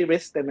regulatory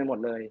risk เต็มไปหมด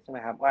เลยใช่ไหม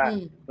ครับว่า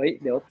เฮ้ย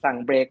เดี๋ยวสั่ง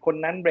เบรกคน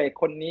นั้นเบรก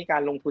คนนี้กา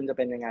รลงทุนจะเ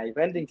ป็นยังไงเพรา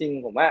ะฉะนั้นจริง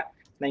ๆผมว่า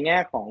ในแง่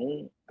ของ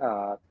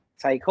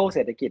ไซเคิลเศ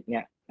รษฐกิจเ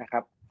นี่ยนะครั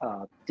บ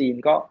จีน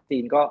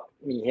ก็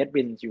มี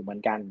headwind อยู่เหมือ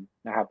นกัน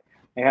นะครับ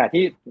ในขณะ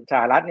ที่ส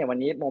หรัฐเนี่ยวัน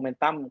นี้โมเมน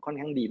ตัมค่อน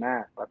ข้างดีมา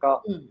กแล้วก็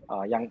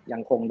ยั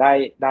งคงไ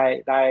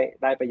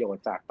ด้ประโยช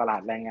น์จากตลา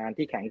ดแรงงาน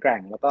ที่แข็งแกร่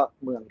งแล้วก็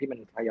เมืองที่มัน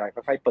ทยอย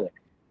ค่อยๆเปิด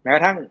แม้กร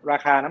ะทั่งรา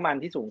คาน้ำมัน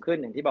ที่สูงขึ้น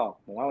อย่างที่บอก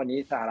ผมว่าวันนี้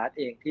สหรัฐ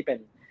เองที่เป็น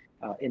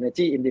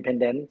energy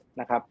independent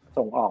นะครับ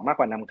ส่งออกมาก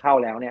กว่านำเข้า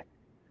แล้วเนี่ย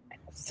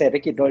เศรษฐ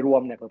กิจโดยรว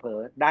มเนี่ยเผล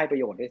อๆได้ประ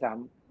โยชน์ด้วยซ้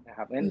ำนะค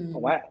รับงั้นผ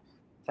มว่า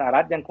สหรั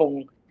ฐยัง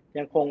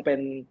คงเป็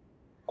น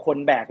คน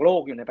แบกโล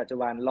กอยู่ในปัจจุ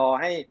บันรอ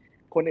ให้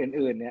คน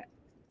อื่นๆเนี่ย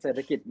เศรษฐ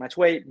กิจมา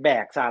ช่วยแบ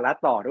กสหรัฐ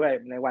ต่อด้วย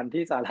ในวัน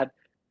ที่สหรัฐ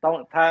ต้อง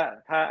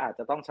ถ้าอาจจ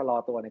ะต้องชะลอ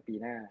ตัวในปี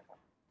หน้า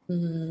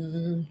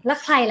แล้ว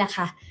ใครล่ะค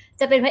ะ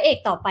จะเป็นพระเอก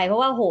ต่อไปเพรา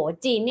ะว่าโห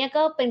จีนเนี่ย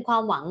ก็เป็นควา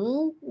มหวัง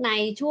ใน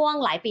ช่วง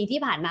หลายปีที่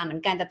ผ่านมาเหมือ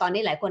นกันแต่ตอน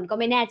นี้หลายคนก็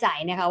ไม่แน่ใจ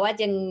นะคะว่า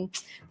ยัง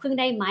พึ่ง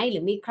ได้ไหมหรื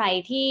อมีใคร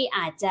ที่อ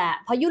าจจะ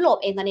เพราะยุโรป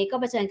เองตอนนี้ก็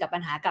เผชิญกับปั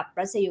ญหากับ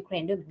รัสเซียยูเคร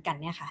นด้วยเหมือนกัน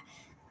เนี่ยค่ะ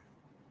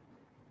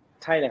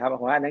ใช่เลยครับผ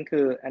มว่าอันนั้น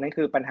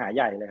คือปัญหาใ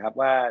หญ่เลยครับ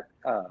ว่า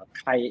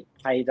ใ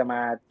ครจะมา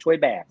ช่วย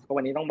แบกเพราะ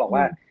วันนี้ต้องบอก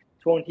ว่า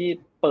ช่วงที่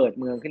เปิด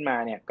เมืองขึ้นมา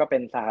เนี่ยก็เป็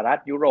นสหรัฐ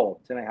ยุโรป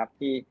ใช่ไหมครับ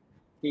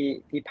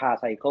ที่พา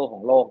ไซเคิลข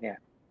องโลกเนี่ย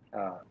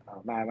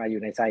มาอ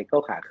ยู่ในไซเคิล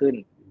ขาขึ้น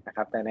นะค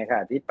รับแต่ในขณ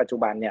ะที่ปัจจุ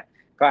บันเนี่ย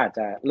ก็อาจจ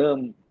ะเ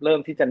ริ่ม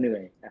ที่จะเหนื่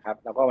อยนะครับ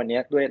แล้วก็วันนี้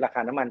ด้วยราค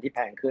าน้ำมันที่แพ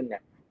งขึ้นเนี่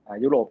ย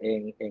ยุโรปเอง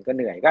ก็เ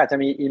หนื่อยก็อาจจะ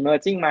มี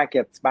emerging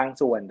markets บาง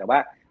ส่วนแต่ว่า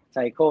ไซ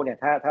เคิลเนี่ย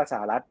ถ้าส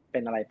หรัฐเป็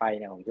นอะไรไป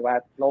เนี่ยผมคิดว่า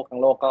โลกทั้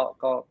งโลก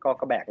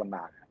ก็แบกลำบ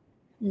าก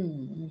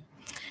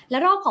แล้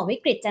วรอบของวิ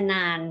กฤตจะน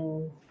าน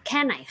แค่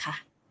ไหนคะ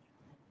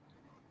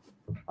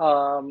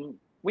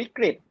วิก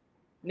ฤต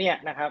เนี่ย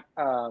นะครับ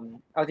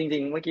เอาจริ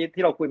งๆเมื่อกี้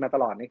ที่เราคุยมาต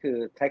ลอดนี่คือ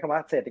ใช้คำว่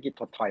าเศรษฐกิจ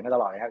ถดถอยมาต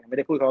ลอดนะครับไม่ไ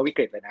ด้พูดคำว่าวิก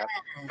ฤตเลยนะครับ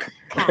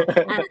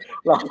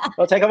เ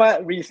ราใช้คำว่า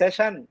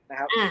recession นะ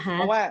ครับเ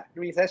พราะว่า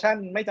recession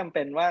ไม่จำเ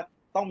ป็นว่า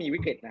ต้องมีวิ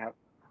กฤตนะครับ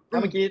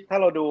ถ้า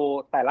เราดู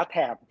แต่ละแถ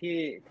บ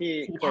ที่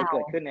เคยเ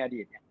กิดขึ้นในอ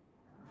ดีตเนี่ย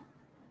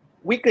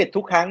วิกฤต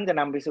ทุกครั้งจะ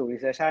นำไปสู่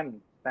recession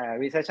แต่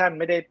recession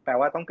ไม่ได้แปล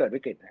ว่าต้องเกิด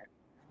วิกฤตนะ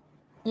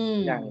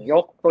อย่างย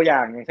กตัวอย่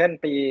างเช่น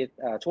ปี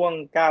ช่วง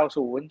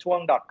90ช่วง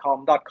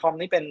 .com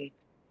นี่เป็น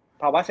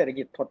ภาวะเศรษฐ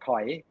กิจถดถอ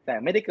ยแต่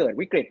ไม่ได้เกิด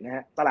วิกฤตนะฮ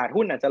ะตลาด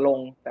หุ้นอาจจะลง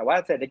แต่ว่า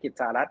เศรษฐกิจ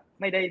สหรัฐ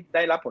ไม่ไ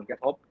ด้รับผลกระ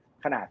ทบ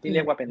ขนาดที่เรี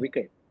ยกว่าเป็นวิก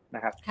ฤตน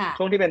ะครับ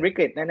ช่วงที่เป็นวิก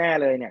ฤตแน่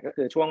ๆเลยเนี่ยก็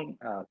คือช่วง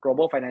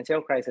global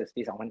financial crisis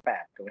ปี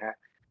 2008 ถูกไหมฮะ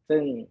ซึ่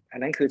งอัน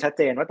นั้นคือชัดเ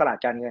จนว่าตลาด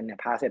การเงินเนี่ย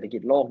พาเศรษฐกิ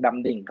จโลกด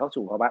ำดิ่งเข้า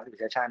สู่ภาวะ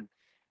recession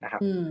นะครั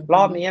บร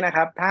อบนี้นะค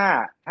รับ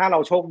ถ้าเรา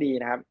โชคดี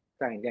นะครับ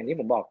อย่างที่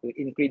ผมบอกคือ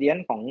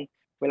ingredient ของ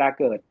เวลา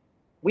เกิด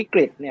วิก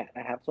ฤตเนี่ย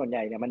นะครับส่วนให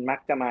ญ่เนี่ยมันมัก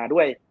จะมาด้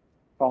วย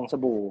ฟองส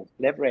บู่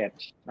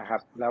leverage นะครั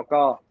บแล้ว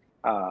ก็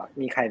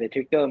มีใครไปท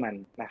ริกเกอร์มัน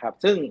นะครับ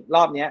ซึ่งร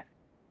อบนี้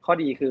ข้อ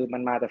ดีคือมั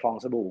นมาแต่ฟอง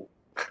สบู่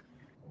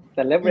แ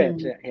ต่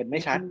leverage เห็นไ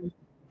ม่ชัด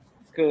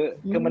คื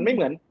อมันไม่เห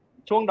มือน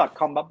ช่วง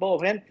 .com bubble เพ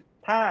ราะฉะนั้น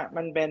ถ้า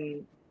มันเป็น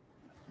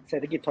เศร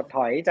ษฐกิจถดถ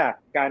อยจาก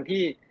การ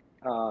ที่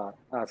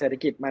เศรษฐ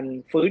กิจมัน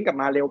ฟื้นกลับ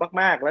มาเร็ว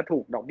มากๆแล้วถู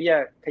กดอกเบี้ย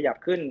ขยับ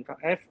ขึ้น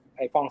ไ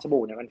อ้ฟองส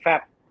บู่เนี่ยมันแฟ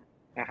บ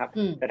นะครับ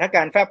แต่ถ้าก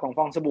ารแฟบของฟ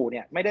องสบู่เ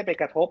นี่ยไม่ได้ไป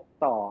กระทบ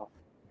ต่อ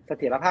เส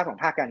ถียรภาพของ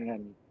ภาคการเงิ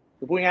น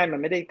คือพูดง่ายๆมั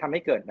นไม่ได้ทำใ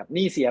ห้เกิดแบบห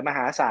นี้เสียมห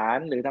าศาล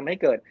หรือทำให้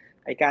เกิด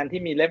ไอ้การ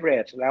ที่มี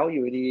leverage แล้วอ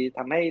ยู่ดีท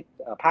ำให้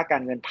ภาคกา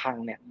รเงินพัง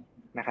เนี่ย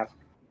นะครับ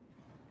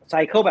ไซ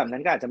เคิลแบบนั้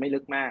นก็อาจจะไม่ลึ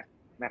กมาก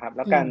นะครับแ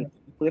ล้วการ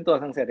ฟื้นตัว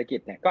ทางเศรษฐกิจ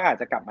เนี่ยก็อาจ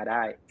จะกลับมาไ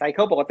ด้ไซเ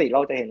คิลปกติเร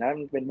าจะเห็นแล้ว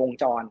มันเป็นวง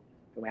จร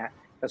ถูกไหมฮะ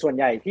แต่ส่วน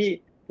ใหญ่ที่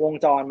วง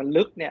จรมัน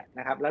ลึกเนี่ย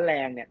นะครับและแร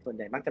งเนี่ยส่วนใ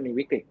หญ่มักจะมี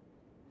วิกฤต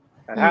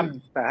แต่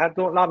ถ้า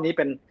รอบนี้เ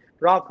ป็น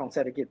รอบของเศ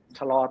รษฐกิจช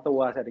ะลอตัว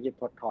เศรษฐกิจ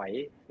ถดถอย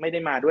ไม่ได้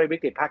มาด้วยวิ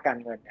กฤตภาคการ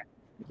เงินเนี่ย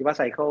คิดว่าไ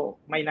ซเคิล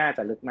ไม่น่าจ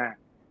ะลึกมาก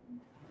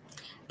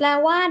แปล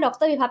ว่าด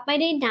ร.พิพัฒน์ไม่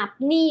ได้นับ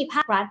หนี้ภ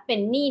าครัฐเป็น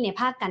หนี้ใน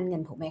ภาคการเงิ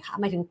นถูกไหมคะ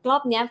หมายถึงรอ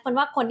บนี้คน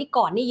ว่าคนที่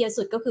ก่อนหนี้เยอะ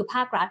สุดก็คือภ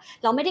าครัฐ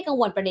เราไม่ได้กัง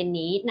วลประเด็น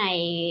นี้ใน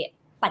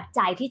ปัจ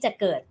จัยที่จะ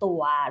เกิดตัว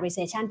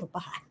recession ถูกป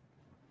ะคะ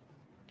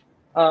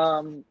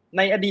ใ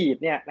นอดีต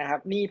เนี่ยนะครับ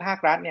หนี้ภาค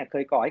รัฐเนี่ยเค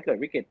ยก่อให้เกิด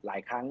วิกฤตหลา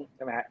ยครั้งใ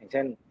ช่ไหมฮะอย่างเ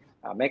ช่น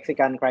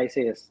Mexican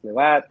crisis หรือ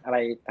ว่าอะไร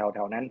แถ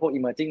วๆนั้นพวก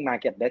emerging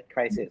market debt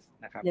crisis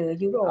นะครับหรือ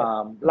ยุโรป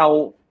เรา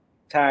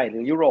ใช่หรื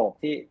อยุโรป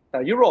ที่แต่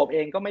ยุโรปเอ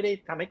งก็ไม่ได้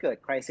ทำให้เกิด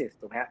crisis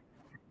ถูกไหมฮะ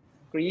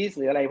กรีซ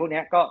หรืออะไรพวก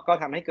นี้ก็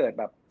ทำให้เกิด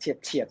แบบ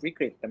เฉียดวิก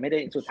ฤตแต่ไม่ได้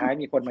สุดท้าย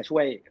มีคนมาช่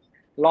วย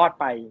รอด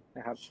ไปน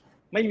ะครับ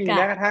ไม่มีแ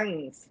ม้กระทั่ง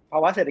ภา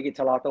วะเศรษฐกิจ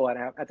ชะลอตัวน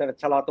ะครับอาจจะ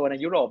ชะลอตัวใน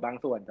ยุโรปบาง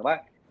ส่วนแต่ว่า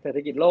เศรษฐ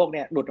กิจโลกเ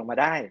นี่ยหลุดออกมา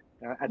ได้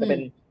นะอาจจะเป็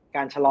นก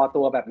ารชะลอ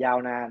ตัวแบบยาว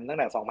นานตั้ง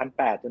แต่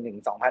2008จนถึง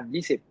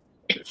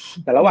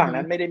2020แต่ระหว่าง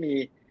นั้นไม่ได้มี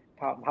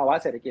ภาวะ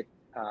เศรษฐกิจ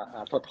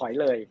ถดถอย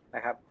เลยน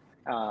ะครับ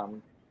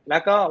แล้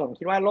วก็ผม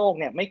คิดว่าโลก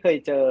เนี่ยไม่เคย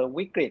เจอ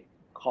วิกฤต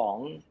ของ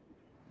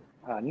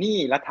หนี้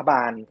รัฐบ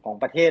าลของ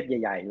ประเทศใ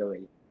หญ่ๆเลย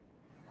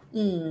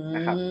น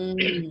ะครับ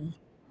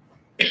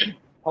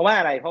เพราะว่า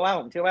อะไรเพราะว่าผ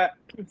มเชื่อว่า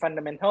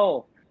fundamental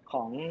ข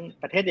อง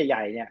ประเทศให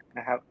ญ่ๆเนี่ยน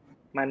ะครับ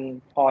มัน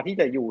พอที่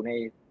จะอยู่ใน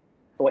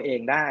ตัวเอง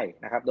ได้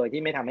นะครับโดย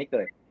ที่ไม่ทำให้เ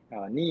กิด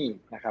หนี้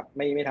นะครับ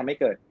ไม่ทำให้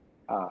เกิด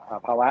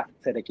ภาวะ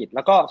เศรษฐกิจแ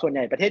ล้วก็ส่วนให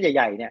ญ่ประเทศใ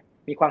หญ่ๆเนี่ย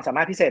มีความสาม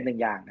ารถพิเศษหนึ่ง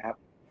อย่างนะครับ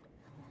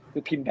คื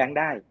อพิมพ์แบงค์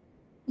ได้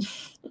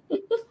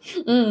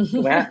ถู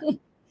กไหมฮะ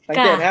สัง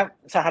เกตนะครับ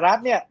สหรัฐ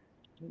เนี่ย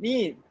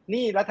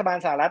นี่รัฐบาล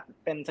สหรัฐ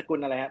เป็นสกุล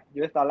อะไรครับ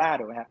US ดอลลาร์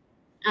ถูกไหมครับ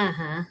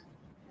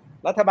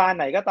รัฐบาล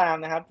ไหนก็ตาม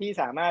นะครับที่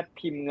สามารถ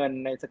พิมพ์เงิน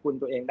ในสกุล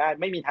ตัวเองได้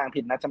ไม่มีทาง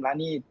ผิดนัดชำระ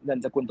หนี้เงิน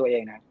สกุลตัวเอ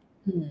งนะ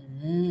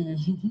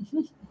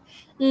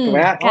ถูกไห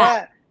มฮะเพราะว่า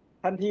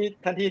ทัน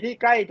ทีที่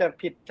ใกล้จะ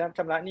ผิดช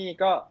ำระหนี้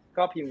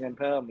ก็พิมพ์เงิน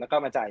เพิ่มแล้วก็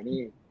มาจ่ายหนี้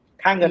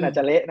ค่าเงินอาจจ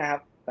ะเละนะครับ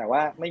แต่ว่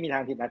าไม่มีทา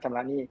งผิดนัดชำร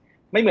ะหนี้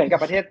ไม่เหมือนกับ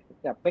ประเทศ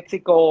แบบเม็กซิ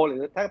โกหรื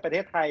อถ้าประเท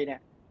ศไทยเนี่ย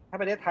ถ้า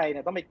ประเทศไทยเ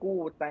นี่ยต้องไปกู้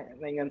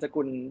ในเงินส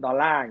กุลดอล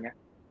ลาร์อย่างเงี้ย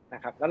น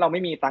ะครับแล้วเราไ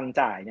ม่มีตังค์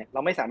จ่ายเนี่ยเร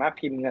าไม่สามารถ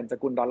พิมพ์เงินส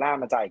กุลดอลลาร์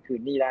มาจ่ายคื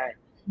นหนี้ได้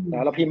แล้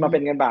วเราพิมพ์มาเป็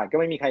นเงินบาทก็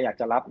ไม่มีใครอยาก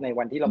จะรับใน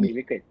วันที่เรามี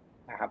วิกฤต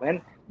นะครับเพราะฉะนั้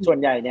นส่วน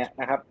ใหญ่เนี่ย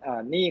นะครับ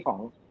หนี้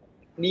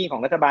ของ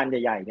รัฐบาล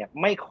ใหญ่ๆเนี่ย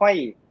ไม่ค่อย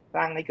ส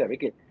ร้างให้เกิดวิ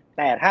กฤตแ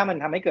ต่ถ้ามัน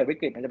ทำให้เกิดวิ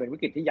กฤตมันจะเป็นวิ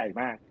กฤตที่ใหญ่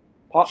มาก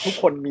เพราะทุก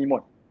คนมีหม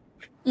ด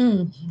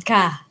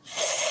ค่ะ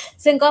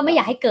ซึ่งก็ไม่อ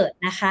ยากให้เกิด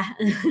นะคะ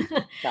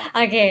โอ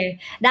เค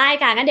ได้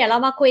ค่ะงั้นเดี๋ยวเรา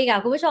มาคุยกับ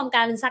คุณผู้ชม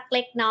กันสักเ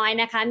ล็กน้อย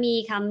นะคะมี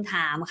คำถ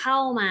ามเข้า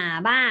มา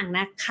บ้าง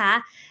นะคะ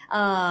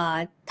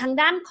ทาง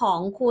ด้านของ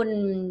คุณ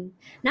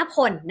ณพ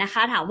ลนะค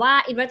ะถามว่า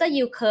inverted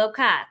yield curve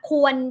ค่ะค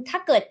วรถ้า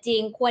เกิดจริ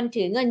งควร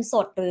ถือเงินส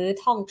ดหรือ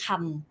ทองค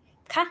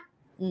ำคะ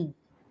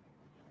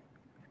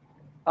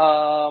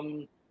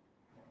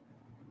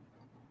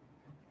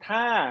ถ้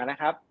านะ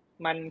ครับ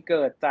มันเ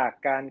กิดจาก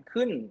การ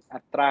ขึ้นอั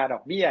ตราดอ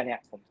กเบี้ยเนี่ย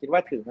ผมคิดว่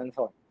าถือเงิน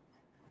สด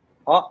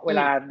เพราะเว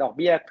ลาดอกเ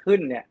บี้ยขึ้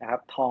นเนี่ยนะครั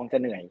บทองจะ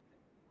เหนื่อย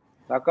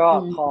แล้วก็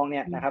ทองเ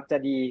นี่ยนะครับจะ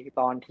ดี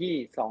ตอนที่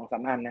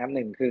2-3 อันนะครับ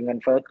1คือเงิน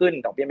เฟ้อขึ้น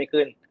ดอกเบี้ยไม่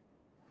ขึ้น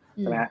ใ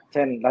ช่ไหมฮะเ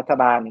ช่นรัฐ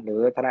บาลหรื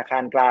อธนาคา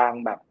รกลาง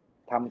แบบ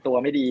ทำตัว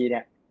ไม่ดีเ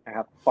นี่ยนะค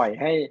รับปล่อย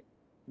ให้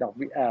ดอก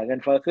เงิน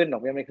เฟ้อขึ้นดอ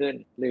กเบี้ยไม่ขึ้น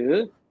หรือ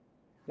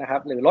นะครั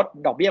บหรือลด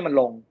ดอกเบี้ยมัน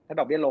ลงถ้า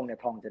ดอกเบี้ยลงเนี่ย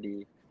ทองจะดี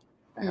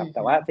นะครับแ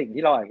ต่ว่าสิ่ง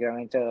ที่เรากำ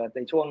ลังเจอใน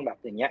ช่วงแบบ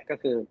อย่างเงี้ยก็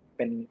คือเ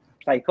ป็น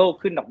ไซเคิล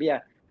ขึ้นดอกเบี้ย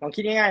ลอง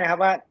คิดง่ายๆนะครั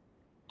บว่า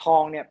ทอ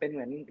งเนี่ยเป็นเห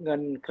มือนเงิ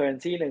น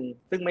currency นึง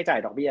ซึ่งไม่จ่าย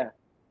ดอกเบี้ย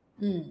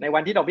ในวั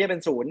นที่ดอกเบี้ยเป็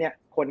น0เนี่ย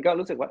คนก็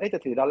รู้สึกว่าจะ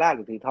ถือดอลลาร์ห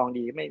รือถือทอง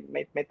ดี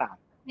ไม่ต่าง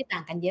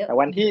กันเยอะแต่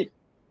วันที่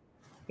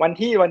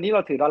เร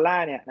าถือดอลลา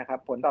ร์เนี่ยนะครับ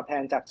ผลตอบแท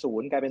นจาก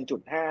0กลายเป็น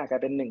 0.5 กลา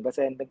ยเป็น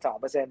 1% เป็น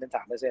 2% เป็น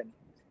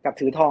 3% กับ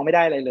ถือทองไม่ไ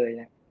ด้เลย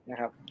นะ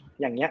ครับ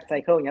อย่างเงี้ยไซ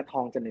เคิลเงี้ยท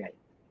องจะเหนื่อย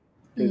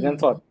ถือเงิน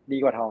สดดี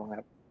กว่าทองค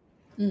รับ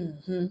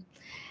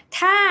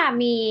ถ้า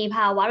มีภ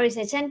าวะ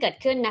recession เกิด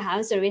ขึ้นนะคะ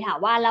สุรวิทย์ถาม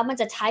ว่าแล้วมัน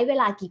จะใช้เว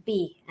ลากี่ปี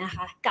นะค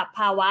ะกับ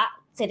ภาวะ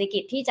เศรษฐกิ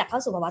จที่จะเข้า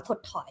สู่ภาวะถด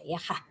ถอยอ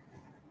ะค่ะ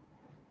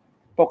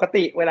ปก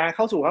ติเวลาเ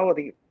ข้าสู่ภาวะ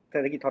เศร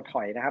ษฐกิจถดถ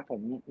อยนะครับผ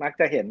มมัก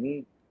จะเห็น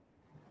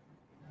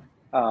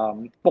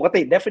ปก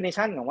ติ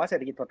definition ของว่าเศรษ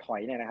ฐกิจถดถอ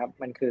ยเนี่ยนะครับ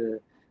มันคือ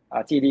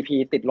GDP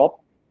ติดลบ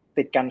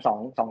ติดกัน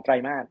สองไตร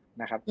มาส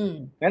นะครับ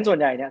งั้นส่วน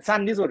ใหญ่เนี่ยสั้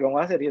นที่สุดของภ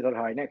าวะเศรษฐกิจถด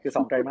ถอยเนี่ยคือ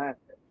2ไตรมาส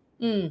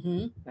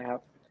นะครับ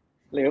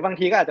หรือบาง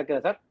ทีก็อาจจะเกิ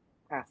ดสัก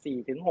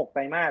4 ถึง 6ไต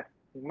รมาส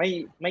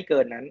ไม่เกิ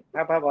นนั้นถ้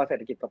าภาวะเศรษ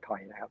ฐกิจถดถอ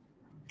ยนะครับ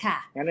ค่ะ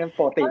งั้น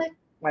ปกติ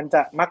มัน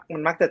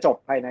มักจะจบ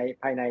ภาย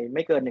ในไ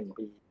ม่เกิน1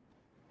ปี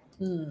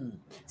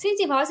ซึ่ง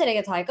จริงภาวะเศรษฐ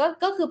กิจถดถอย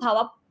ก็คือภาว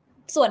ะ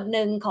ส่วนห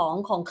นึ่งข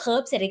องเคอ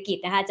ร์ฟเศรษฐกิจ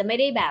นะคะจะไม่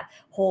ได้แบบ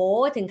โห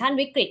ถึงขั้น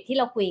วิกฤตที่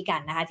เราคุยกัน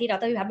นะคะที่ด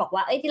ร.พิพัฒน์บอกว่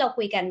าที่เรา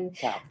คุยกัน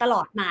ตล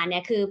อดมาเนี่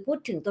ยคือพูด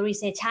ถึงตัว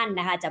recession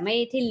นะคะจะไม่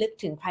ที่ลึก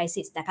ถึง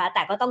crisis นะคะแ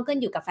ต่ก็ต้องขึ้น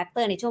อยู่กับแฟกเต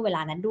อร์ในช่วงเวล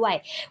านั้นด้วย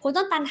คุณ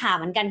ต้นตันถาม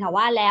เหมือนกันค่ะ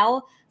ว่าแล้ว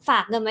ฝา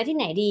กเงินไว้ที่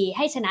ไหนดีใ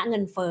ห้ชนะเงิ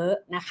นเฟ้อ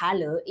นะคะห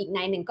รืออีกใน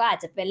หนึ่งก็อาจ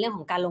จะเป็นเรื่องข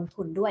องการลง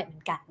ทุนด้วยเหมื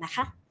อนกันนะค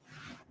ะ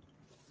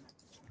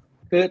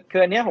คื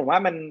ออันนี้ผมว่า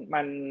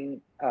มัน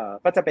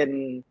ก็จะเป็น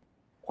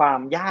ความ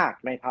ยาก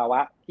ในภาวะ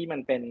ที่มั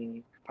นเป็น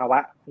ภาวะ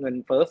เงิน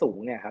เฟ้อสูง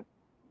เนี่ยครับ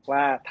ว่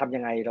าทำยั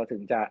งไงเราถึ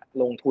งจะ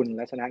ลงทุนแ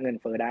ละชนะเงิน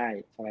เฟ้อได้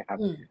ใช่ไหมครับ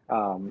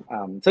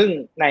ซึ่ง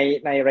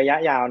ในระยะ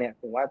ยาวเนี่ย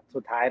ผมว่า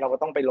สุดท้ายเราก็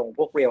ต้องไปลงพ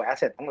วก real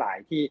asset ทั้งหลาย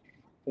ที่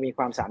มีค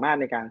วามสามารถ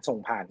ในการส่ง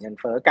ผ่านเงิน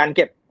เฟ้อการเ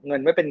ก็บเงิ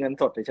นไว้เป็นเงิน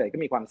สดเฉยๆก็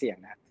มีความเสี่ยง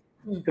นะ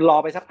คือรอ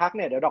ไปสักพักเ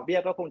นี่ยเดี๋ยวดอกเบี้ย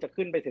ก็คงจะ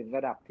ขึ้นไปถึงร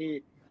ะดับที่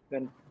เงิ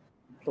น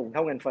สูงเท่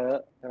าเงินเฟ้อ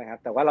ใช่ไหมครับ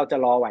แต่ว่าเราจะ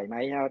รอไหวไหม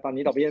ตอน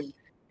นี้ดอกเบี้ย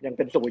ยังเ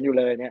ป็นศูนย์อยู่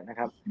เลยเนี่ยนะ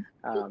ครับ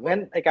งั้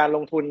นการล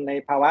งทุนใน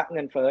ภาวะเ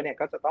งินเฟ้อเนี่ย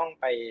ก็จะต้อง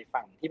ไป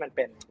ฝั่งที่มันเ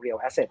ป็น real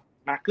asset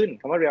มากขึ้น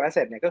คำว่า real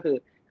asset เนี่ยก็คือ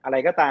อะไร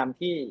ก็ตาม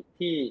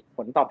ที่ผ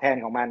ลตอบแทน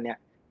ของมันเนี่ย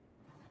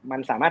มัน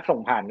สามารถส่ง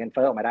ผ่านเงินเ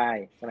ฟ้อออกมาได้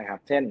ใช่ไหมครับ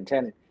เช่น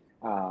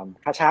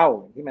ค่าเช่า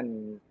ที่มัน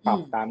ปรับ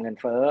ตามเงิน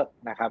เฟ้อ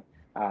นะครับ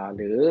ห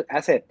รือ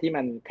asset ที่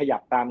มันขยั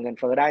บตามเงิน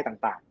เฟ้อได้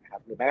ต่างๆนะครั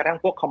บหรือแม้กระทั่ง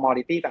พวก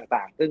commodity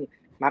ต่างๆซึ่ง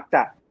มักจ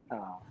ะ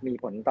มี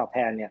ผลตอบแท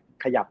นเนี่ย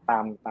ขยับต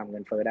ามเงิ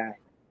นเฟ้อได้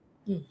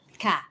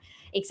ค่ะ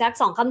อีกสัก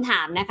2คำถ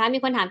ามนะคะมี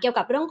คนถามเกี่ยว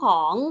กับเรื่องขอ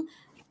ง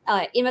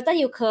inverted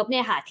yield curve เ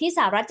นี่ยค่ะที่ส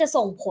หรัฐจะ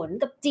ส่งผล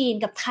กับจีน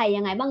กับไทย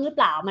ยังไงบ้างหรือเ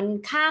ปล่ามัน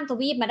ข้ามท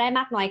วีปมาได้ม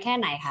ากน้อยแค่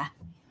ไหนคะ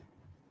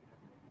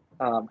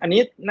อัน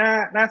นี้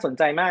น่าสนใ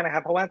จมากนะครั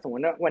บเพราะว่าสมม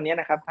ติว่าวันนี้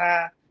นะครับถ้า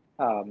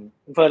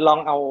เฟิร์นลอง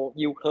เอา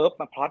yield curve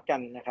มาพลอตกั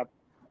นนะครับ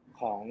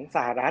ของส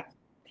หรัฐ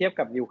เทียบ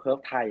กับ yield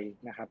curve ไทย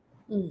นะครับ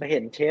จะเห็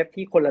นเชฟ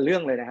ที่คนละเรื่อ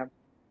งเลยนะครับ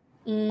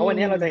เพราะวัน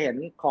นี้เราจะเห็น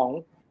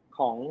ข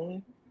อง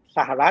ส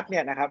หรัฐเ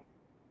นี่ยนะครับ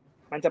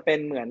มันจะเป็น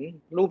เหมือน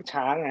รูป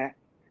ช้างนะ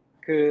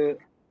คือ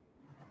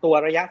ตัว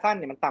ระยะสั้น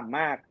เนี่ยมันต่ำ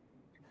มาก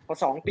พอ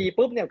2ปี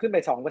ปุ๊บเนี่ยขึ้นไป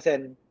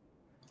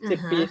 2%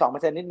 10 ปี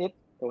 2% นิด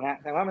ๆถูกไหม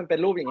แต่ว่ามันเป็น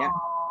รูปอย่างเงี้ย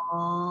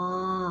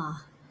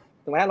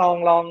ถูกไหมลอ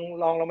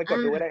งไปกด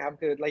ดูก็ได้ครับ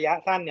คือระยะ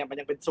สั้นเนี่ยมัน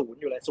ยังเป็น0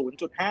อยู่เลย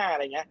 0.5 อะไ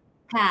รเงี้ย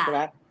ใช่ไห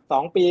ม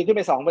2ปีขึ้นไ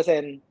ป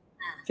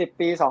 2% 10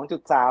 ปี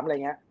 2.3 อะไร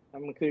เงี้ย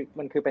มัน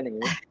คือเป็นอย่าง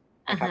นี้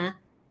นะครับ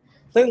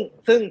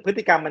ซึ่งพฤ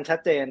ติกรรมมันชัด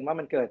เจนว่า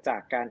มันเกิดจา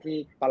กการที่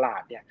ตลา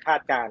ดเนี่ยคา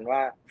ดการณ์ว่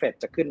าเฟด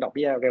จะขึ้นดอกเ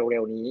บี้ยเร็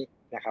วๆนี้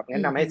นะครับงั้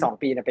นทำให้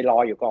2ปีเนี่ยไปรอ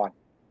อยู่ก่อน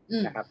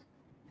นะครับ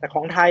แต่ข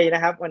องไทยน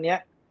ะครับวันนี้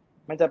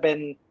มันจะเป็น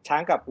ช้า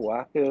งกับหัว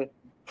คือ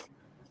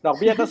ดอก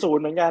เบี้ยก็0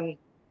เหมือนกัน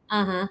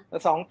แต่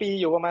2ปี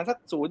อยู่ประมาณสัก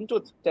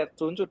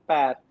 0.7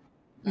 0.8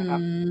 นะครับ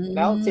แ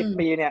ล้ว10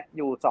ปีเนี่ยอ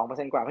ยู่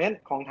 2% กว่าเพราะฉะนั้น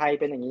ของไทย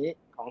เป็นอย่างนี้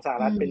ของสห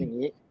รัฐเป็นอย่าง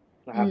นี้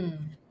นะครับ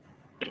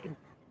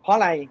เพราะอ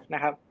ะไรน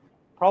ะครับ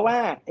เพราะว่า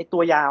ไอ้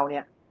ตัวยาวเ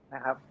นี่ยน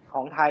ะครับข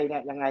องไทยเนี่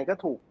ยยังไงก็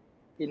ถูก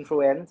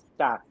influence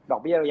จากดอ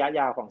กเบี้ยระยะ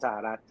ยาวของสห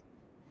รัฐ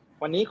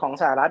วันนี้ของ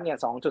สหรัฐเนี่ย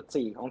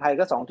 2.4 ของไทย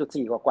ก็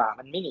 2.4 กว่า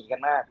มันไม่หนีกัน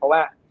มากเพราะว่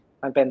า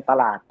มันเป็นต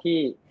ลาดที่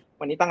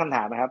วันนี้ตั้งคำถ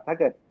ามนะครับถ้า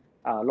เกิด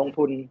ลง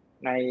ทุน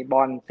ในบ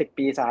อนด์10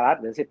 ปีสหรัฐ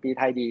หรือ10 ปี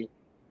ไทยดี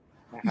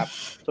นะครับ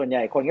ส่วนให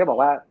ญ่คนก็บอก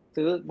ว่า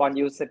ซื้อบอนด์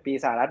ยิลด์10 ปี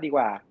สหรัฐดีก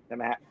ว่าใช่ไ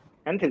หมฮะ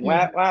งั้นถึง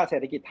ว่าเศร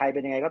ษฐกิจไทยเป็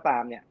นยังไงก็ตา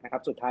มเนี่ยนะครั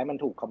บสุดท้ายมัน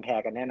ถูกคอมแพ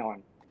ร์กันแน่นอน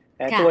แ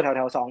ต่ตัวแ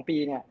ถวๆ2 ปี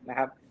เนี่ยนะ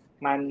ครับ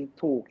มัน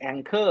ถูกแอง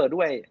เกอร์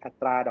ด้วยอั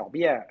ตราดอกเ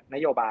บี้ยน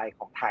โยบายข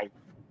องไทย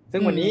ซึ่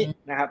งวันนี้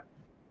นะครับ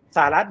ส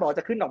หรัฐบอก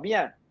จะขึ้นดอกเบี้ย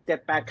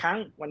 7-8 ครั้ง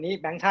วันนี้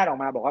แบงก์ชาติออก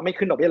มาบอกว่าไม่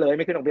ขึ้นดอกเบี้ยเลย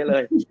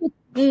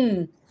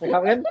นะครั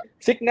บงั้น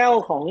สัญญาณ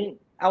ของ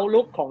เอา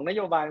ลุกของนโ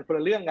ยบายคนล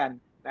ะเรื่องกัน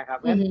นะครับ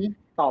งั้น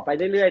ต่อไป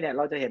เรื่อยๆเนี่ยเ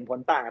ราจะเห็นผล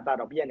ต่างอัตรา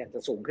ดอกเบี้ยเนี่ยจะ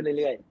สูงขึ้น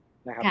เรื่อย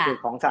ๆนะครับคือ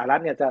ของสหรั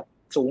ฐเนี่ยจะ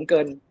สูงเ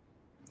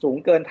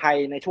กินไทย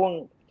ในช่วง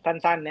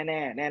สั้นๆ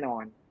แน่นอ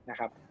นนะ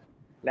ครับ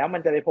แล้วมั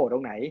นจะไปโผล่ตร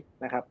งไหน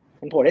นะครับ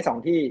มันโผล่ได้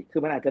2ที่คื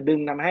อมันอาจจะดึง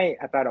นำให้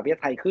อัตราดอกเบี้ย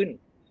ไทยขึ้น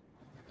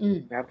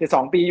นะครับคือ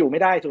2ปีอยู่ไม่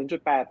ได้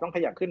 0.8 ต้องข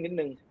ยับขึ้นนิด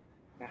นึง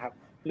นะครับ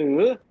หรือ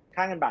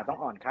ค่าเงินบาทต้อง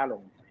อ่อนค่าล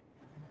ง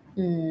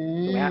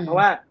ถูกไหมเพราะ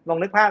ว่าลอง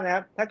นึกภาพนะค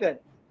รับถ้าเกิด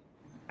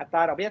อัตร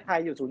าดอกเบี้ยไทย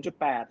อยู่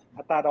 0.8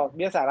 อัตราดอกเ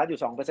บี้ยสหรัฐอ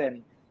ยู่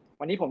 2%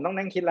 วันนี้ผมต้อง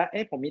นั่งคิดแล้ว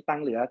ผมมีตัง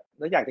ค์เหลือ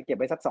แล้วอยากจะเก็บ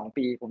ไว้สัก2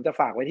ปีผมจะ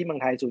ฝากไว้ที่เมือ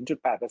งไทย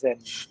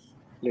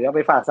 0.8% หรือเอาไ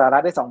ปฝากสหรั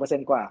ฐได้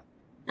 2% กว่า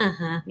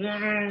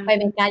ไป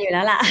เป็นการอยู่แ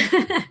ล้วล่ะ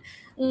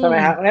ใช่ไหม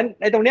ครับงั้น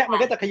ไอ้ตรงเนี้ยมัน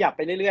ก็จะขยับไ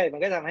ปเรื่อยๆมั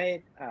นก็ทำให้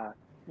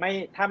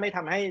ถ้าไม่ท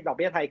ำให้ดอกเ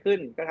บี้ยไทยขึ้น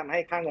ก็ทำให้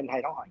ค่าเงินไทย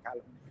ต้องอ่อนค่า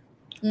ลง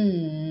อื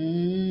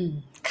ม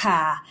ค่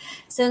ะ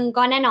ซึ่ง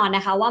ก็แน่นอนน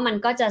ะคะว่ามัน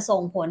ก็จะส่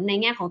งผลใน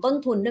แง่ของต้น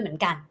ทุนด้วยเหมือน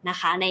กันนะ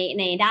คะ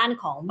ในด้าน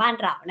ของบ้าน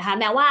เรานะคะ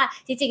แม้ว่า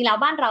จริงๆแล้ว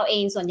บ้านเราเอ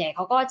งส่วนใหญ่เข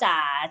าก็จะ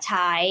ใ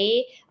ช้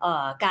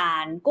กา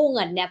รกู้เ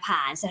งินเนี่ยผ่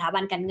านสถาบั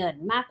นการเงิน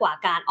มากกว่า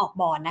การออก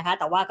บอนด์นะคะ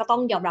แต่ว่าก็ต้อ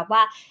งยอมรับว่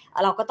า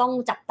เราก็ต้อง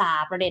จับตา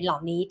ประเด็นเหล่า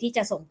นี้ที่จ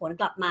ะส่งผล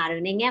กลับมาหรื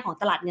อในแง่ของ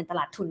ตลาดเงินต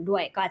ลาดทุนด้ว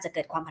ยก็อาจจะเ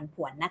กิดความผันผ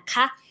วนนะค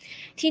ะ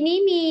ทีนี้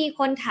มี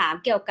คนถาม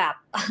เกี่ยวกับ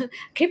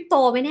คริปโต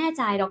ไม่แน่ใ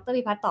จดร.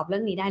พิพัฒน์ตอบเรื่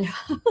องนี้ได้หรือ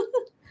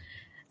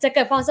จะเ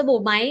กิดฟองสบู่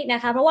ไหมนะ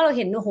คะเพราะว่าเราเ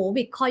ห็นโอ้โห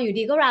บิตคอยอยู่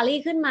ดีก็ราลี่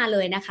ขึ้นมาเล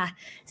ยนะคะ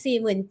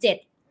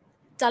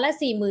 47,000 จอละ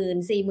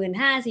40,000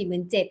 45,000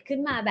 47,000ขึ้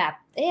นมาแบบ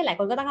หลาย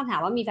คนก็ตั้งคำถา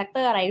มว่ามีแฟกเต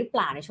อร์อะไรหรือเป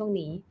ล่าในช่วง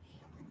นี้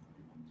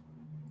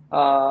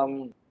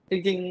จ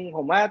ริงๆผ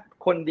มว่า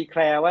คนดีแค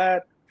ลร์ว่า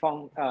ฟอง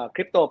ค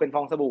ริปโตเป็นฟ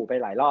องสบู่ไป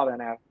หลายรอบแล้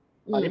วนะครับ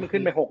ตอนที่มันขึ้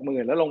นไป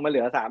 60,000 แล้วลงมาเห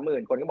ลือ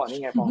 30,000 คนก็บอก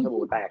นี่ไงฟองส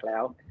บู่แตกแล้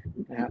ว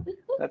นะครับ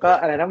แล้วก็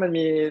อะไรนะมัน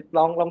มีล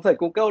องเสิร์ช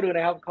Google ดูน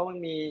ะครับเขามัน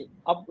มี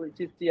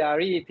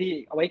obituary ที่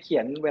เอาไว้เขี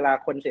ยนเวลา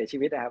คนเสียชี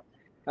วิตนะครับ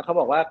แล้วเขา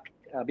บอกว่า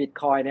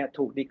Bitcoin เนี่ย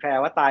ถูกดีแคล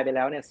ร์ว่าตายไปแ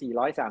ล้วเนี่ย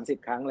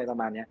430 ครั้งอะไรประ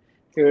มาณเนี้ย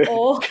คือ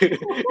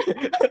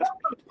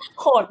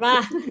โหดมา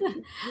ก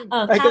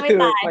ฆ่าไม่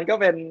ตายมันก็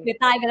เป็นหรือ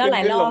ตายไปแล้วหล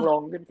ายรอบ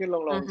ขึ้นล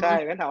งใช่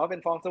งั้นถามว่าเป็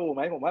นฟองสบู่ไห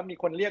มผมว่ามี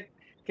คนเรียก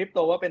คริปโต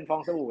ว่าเป็นฟอ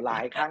งสบู่หลา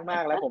ยครั้งมา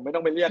กแล้วผมไม่ต้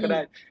องไปเรียกก็ไ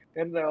ด้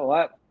งั้นบอกว่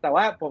าแต่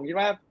ว่าผมคิด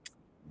ว่า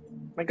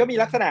มันก็มี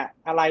ลักษณะ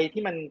อะไร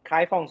ที่มันคล้า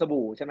ยฟองส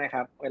บู่ใช่ไหมค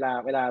รับเว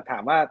ลาถา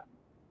มว่า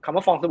คำว่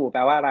าฟองสบู่แป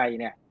ลว่าอะไร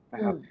เนี่ยน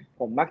ะครับ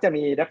ผมมักจะ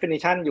มี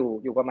definition อ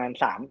ยู่ประมาณ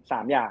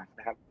3อย่าง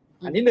นะครับ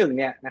อันที่1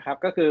เนี่ยนะครับ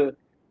ก็คือ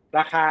ร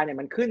าคาเนี่ย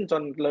มันขึ้นจ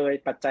นเลย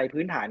ปัจจัย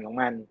พื้นฐานของ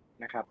มัน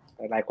นะครับ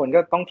หลายคนก็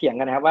ต้องเถียง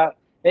กันนะครับว่า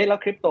แล้ว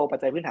คริปโตปัจ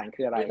จัยพื้นฐาน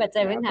คืออะไรปัจ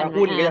จัยพื้นฐาน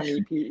หุ้นก็จะมี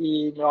PE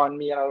นอน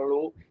มีเรา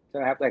รู้ใช่ไ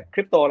หมครับแต่ค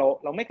ริปโต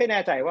เราไม่ค่อยแน่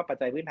ใจว่าปัจ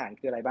จัยพื้นฐาน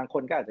คืออะไรบางค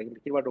นก็อาจจะ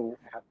คิดว่ารู้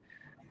นะครับ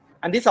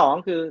อันที่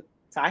2คือ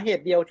สาเห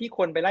ตุเดียวที่ค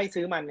นไปไล่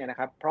ซื้อมันเนี่ยนะ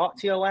ครับเพราะ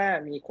เชื่อว่า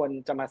มีคน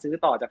จะมาซื้อ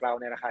ต่อจากเรา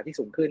ในราคาที่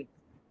สูงขึ้น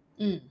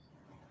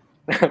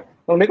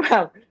ตรงนี้ว่า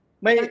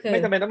ไม่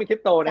จำเป็นต้องมีคริ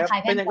ปโตนะครับ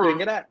เป็นอย่างอื่น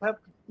ก็ได้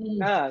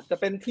ถ้าจะ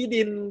เป็นที่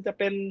ดินจะ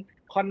เป็น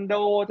คอนโด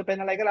จะเป็น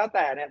อะไรก็แล้วแ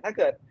ต่เนี่ยถ้า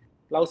เกิด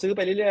เราซื้อไป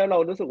เรื่อยๆเรา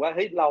รู้สึกว่าเ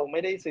ฮ้ยเราไ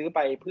ม่ได้ซื้อไป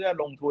เพื่อ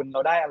ลงทุนเร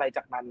าได้อะไรจ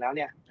ากมันแล้วเ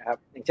นี่ยนะครับ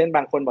อย่างเช่นบ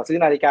างคนบอกซื้อ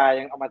นาฬิกา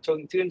ยังเอามา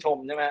ชื่นชม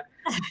ใช่ไหม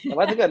แต่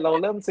ว่าถ้าเกิดเรา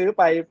เริ่มซื้อ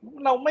ไป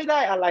เราไม่ได้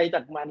อะไรจ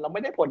ากมันเราไ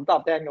ม่ได้ผลตอ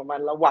บแทนของมั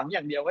นเราหวังอ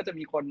ย่างเดียวว่าจะ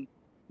มีคน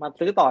มา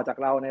ซื้อต่อจาก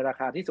เราในรา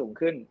คาที่สูง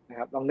ขึ้นนะค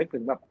รับลองนึกถึ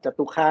งแบบจ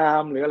ตุคา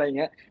มหรืออะไรเ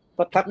งี้ย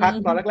สักพัก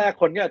ตอนแรก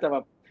ๆคนก็อาจจะแบ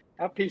บ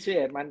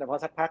appreciate มันแต่พอ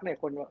สักพักเนี่ย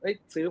คนว่า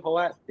ซื้อเพราะ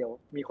ว่าเดี๋ยว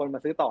มีคนมา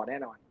ซื้อต่อแน่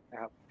นอนนะ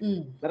ครับ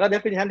แล้วก็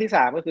definition ที่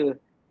3ก็คือ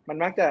มัน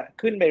มักจะ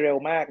ขึ้นไปเร็ว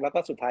มากแล้วก็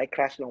สุดท้าย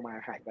crash ลงมา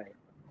หายไป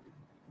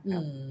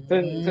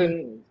ซึ่ง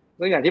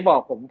อย่างที่บอ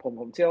ก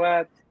ผมเชื่อว่า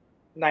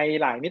ใน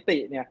หลายมิติ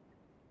เนี่ย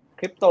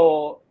คริปโต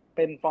เ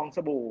ป็นฟองส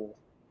บู่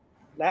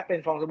และเป็น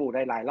ฟองสบู่ใน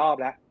หลายรอบ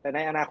แล้วแต่ใน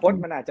อนาคต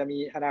มันอาจจะมี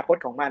อนาคต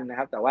ของมันนะ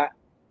ครับแต่ว่า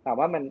ถาม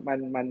ว่า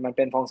มันเ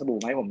ป็นฟองสบู่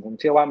ไหมผม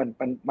เชื่อว่า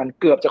มัน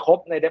เกือบจะครบ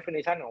ใน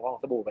definition ของฟอง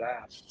สบู่ไปแล้ว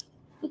ครับ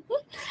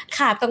ข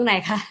าดตรงไหน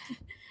คะ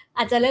อ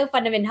าจจะเรื่อง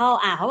fundamental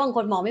เพราะบางค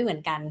นมองไม่เหมือ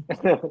นกัน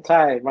ใ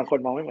ช่บางคน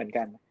มองไม่เหมือน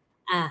กัน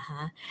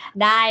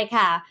ได้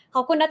ค่ะข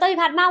อบคุณดร.พิ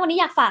พัฒน์มากวันนี้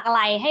อยากฝากอะไ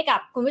รให้กับ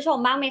คุณผู้ชม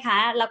บ้างไหมคะ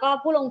แล้วก็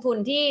ผู้ลงทุน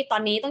ที่ตอ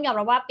นนี้ต้องยอม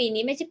รับว่าปี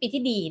นี้ไม่ใช่ปี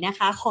ที่ดีนะค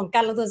ะของก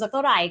ารลงทุนสักเท่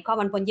าไหร่ความ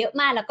ผันผวนเยอะ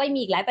มากแล้วก็มี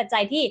อีกหลายปัจจั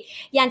ยที่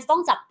ยังจะต้อ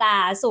งจับตา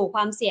สู่คว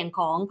ามเสี่ยงข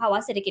องภาวะ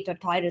เศรษฐกิจถด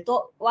ถอยหรือ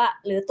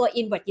ตัว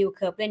inward yield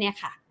curve ด้วยเนี่ย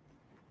ค่ะ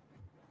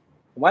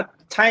ผมว่า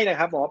ใช่เลย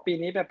ครับบอกว่าปี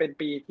นี้เป็น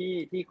ปี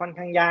ที่ค่อน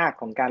ข้างยาก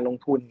ของการลง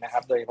ทุนนะครั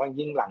บโดยเฉพาะ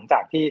ยิ่งหลังจ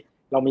ากที่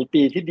เรามี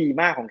ปีที่ดี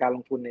มากของการล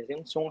งทุนใน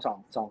ช่วง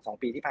สอง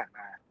ปีที่ผ่านม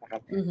านะครั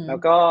บแล้ว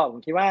ก็ผม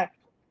คิดว่า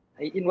ไ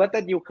อ้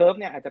inverted yield curve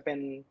เนี่ยอาจจะเป็น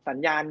สัญ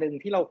ญาณนึง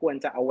ที่เราควร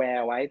จะ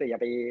aware ไว้แต่อย่า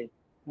ไป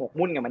หมก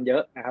มุ่นกับมันเยอ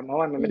ะนะครับเพราะ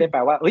ว่ามันไม่ได้แปล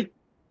ว่า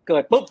เกิ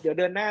ดปุ๊บเดี๋ยวเ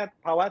ดือนหน้า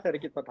ภาวะเศรษฐ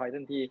กิจถดถอยทั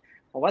นที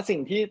ผมว่าสิ่ง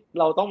ที่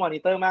เราต้องมอนิ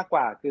เตอร์มากก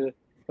ว่าคือ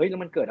แล้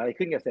วมันเกิดอะไร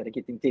ขึ้นกับเศรษฐกิ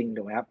จจริงๆ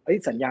ถูกไหมครับ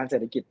สัญญาณเศร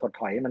ษฐกิจถด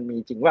ถอยมันมี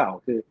จริงเปล่า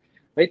คือ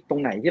ตร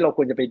งไหนที่เราค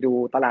วรจะไปดู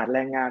ตลาดแร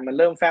งงานมัน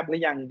เริ่มแฟบหรื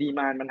อยังดีม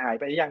านด์มันหาย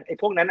ไปหรือยัง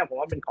พวกนั้นผม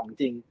ว่าเป็นของ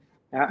จริง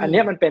นะอัน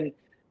นี้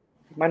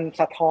มัน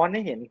สะท้อนใ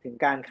ห้เห็นถึง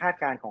การคาด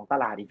การณ์ของต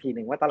ลาดอีกทีห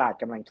นึ่งว่าตลาด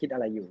กำลังคิดอะ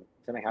ไรอยู่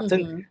ใช่ไหมครับซึ่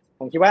ง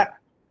ผมคิดว่า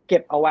เก็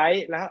บเอาไว้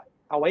แล้ว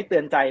เอาไว้เตื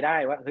อนใจได้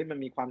ว่ามัน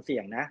มีความเสี่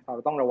ยงนะเรา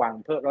ต้องระวัง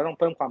เราต้อง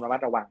เพิ่มความระมัด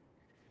ระวัง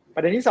ปร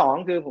ะเด็นที่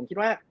2คือผมคิด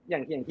ว่าอย่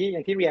าง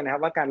ที่เรียนนะครั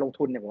บว่าการลง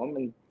ทุนเนี่ยผมว่า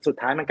มันสุด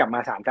ท้ายมันกลับมา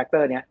3แฟกเตอ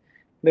ร์เนี้ย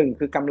1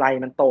คือกำไร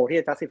มันโตที่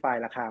จะ justify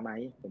ราคาไหม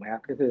ถูกไหมครั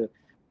บคือ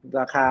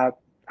ราคา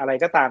อะไร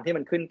ก็ตามที่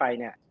มันขึ้นไป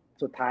เนี่ย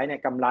สุดท้ายเนี่ย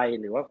กำไร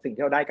หรือว่าสิ่ง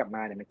ที่เราได้กลับม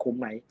าเนี่ยมันคุ้ม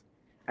ไหม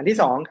อันที่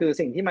2คือ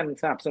สิ่งที่มัน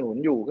สนับสนุน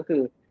อยู่ก็คื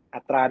ออั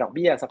ตราดอกเ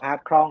บี้ยสภาพ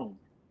คล่อง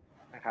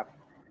นะครับ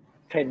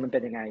เทรนด์มันเป็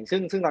นยังไง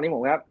ซึ่งตอนนี้ผ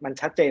มว่ามัน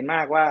ชัดเจนม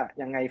ากว่า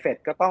ยังไงเฟด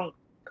ก็ต้อง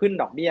ขึ้น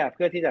ดอกเบี้ยเ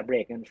พื่อที่จะเบร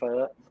กเงินเฟ้อ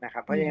นะครั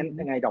บเพราะฉะนั้น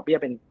ยังไงดอกเบี้ย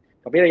เป็น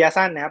ดอกเบี้ยระยะ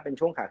สั้นนะครับเป็น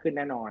ช่วงขาขึ้นแ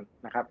น่นอน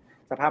นะครับ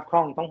สภาพคล่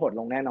องต้องหด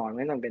ลงแน่นอนไ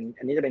ม่ต้องเป็น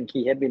อันนี้จะเป็น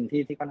key headwind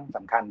ที่ค่อนข้างส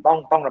ำคัญ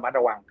ต้องระมัด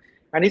ระวัง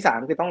อันที่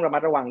3คือต้องระมั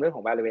ดระวังเรื่องข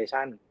อง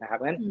valuation นะครับเ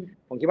พราะฉะนั้น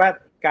ผมคิดว่า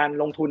การ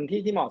ลงทุน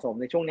ที่เหมาะสม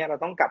ในช่วงนี้เรา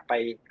ต้องกลับไป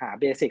หา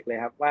เบสิกเลย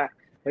ครับว่า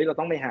เฮ้ยเรา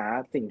ต้องไปหา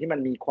สิ่งที่มัน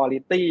มี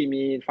quality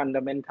มี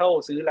fundamental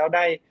ซื้อแล้วไ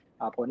ด้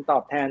ผลตอ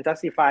บแทน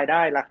justify ไ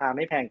ด้ราคาไ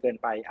ม่แพงเกิน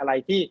ไปอะไร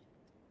ที่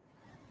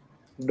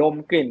ดม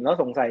กลิ่นแล้ว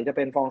สงสัยจะเ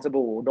ป็นฟองส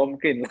บู่ดม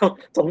กลิ่นแล้ว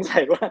สงสั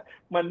ยว่า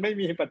มันไม่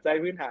มีปัจจัย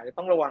พื้นฐาน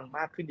ต้องระวังม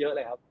ากขึ้นเยอะเ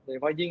ลยครับโดยเฉ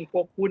พาะยิ่งพ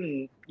วกหุ้น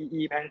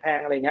PE แพง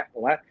ๆอะไรเงี้ยผ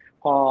มว่า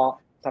พอ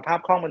สภาพ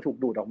คล่องมันถูก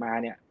ดูดออกมา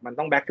เนี่ยมัน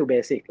ต้อง back to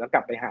basic แล้วก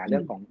ลับไปหาเรื่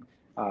องของ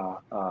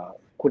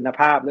คุณภ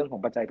าพเรื่องขอ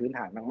งปัจจัยพื้นฐ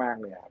านมาก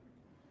ๆเลยครับ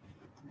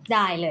ไ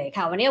ด้เลย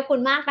ค่ะวันนี้ขอบคุ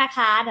ณมากนะค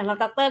ะสำหรับ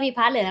ดร.พิ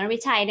พัฒน์เหลืองนวิ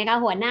ชัยนะคะ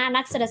หัวหน้า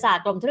นักเศรษฐศาสต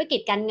ร์กรมธุรกิจ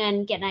การเงิน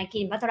เกียรตินา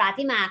คินภัทรา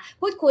ที่มา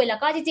พูดคุยแล้ว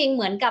ก็จริงๆเ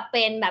หมือนกับเ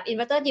ป็นแบบ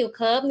Inverted Yield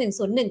Curve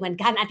 101เหมือน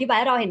กันอธิบาย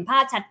ให้เราเห็นภา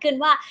พชัดขึ้น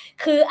ว่า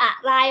คืออะ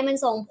ไรมัน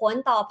ส่งผล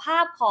ต่อภา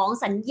พของ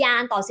สัญญา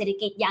ณต่อเศรษฐ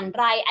กิจอย่าง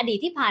ไรอดีต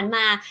ที่ผ่านม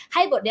าใ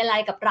ห้บทเรียนอะไร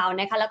กับเรา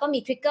นะคะแล้วก็มี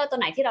ทริกเกอร์ตัว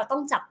ไหนที่เราต้อ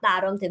งจับตา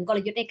รวมถึงกล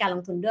ยุทธ์ในการล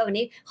งทุนด้วยวัน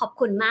นี้ขอบ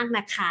คุณมากน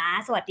ะคะ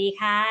สวัสดี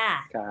ค่ะ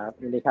ครับ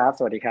ยินดีครับ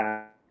สวัสดีครั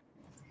บ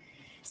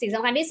สิ่งส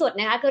ำคัญที่สุด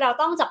นะคะคือเรา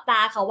ต้องจับตา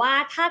ค่ะว่า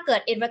ถ้าเกิ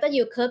ด Inverted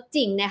Yield Curve จ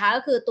ริงนะคะ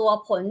ก็คือตัว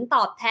ผลต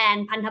อบแทน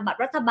พันธบัตร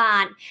รัฐบา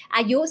ลอ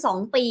ายุ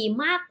2ปี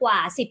มากกว่า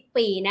10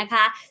ปีนะค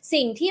ะ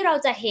สิ่งที่เรา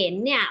จะเห็น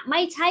เนี่ยไ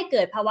ม่ใช่เ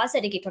กิดภาวะเศร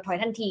ษฐกิจถดถอย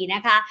ทันทีน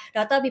ะคะด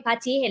ร.พิพัฒ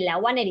น์ชี้เห็นแล้ว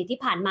ว่าในอดีต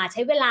ที่ผ่านมาใ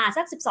ช้เวลา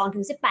สัก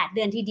 12-18 เ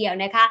ดือนทีเดียว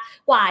นะคะ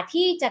กว่า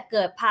ที่จะเ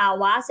กิดภา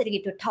วะเศรษฐกิ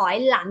จถดถอย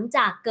หลังจ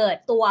ากเกิด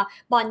ตัว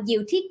บอนด์ยิ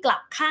ลด์ที่กลั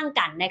บข้าง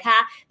กันนะคะ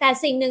แต่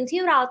สิ่งหนึ่ง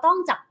ที่เราต้อง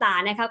จับตา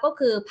นะคะก็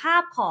คือภา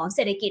พของเศ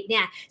รษฐกิจเ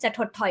นี่ยจะ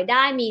ถดถอยไ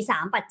ด้มี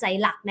3ปัจจัย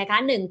หลักนะคะ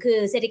1คือ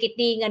เศรษฐกิจ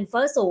ดีเงินเ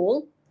ฟ้อสูง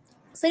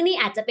ซึ่งนี่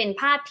อาจจะเป็น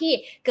ภาพที่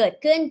เกิด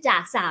ขึ้นจา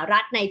กสหรั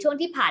ฐในช่วง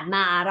ที่ผ่านม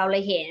าเราเล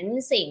ยเห็น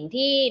สิ่ง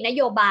ที่นโ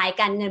ยบาย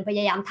การเงินพย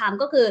ายามท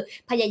ำก็คือ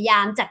พยายา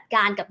มจัดก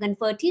ารกับเงินเ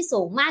ฟ้อที่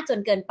สูงมากจน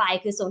เกินไป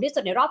คือสูงที่สุ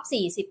ดในรอบ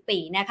40ปี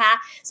นะคะ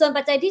ส่วน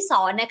ปัจจัยที่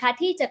2นะคะ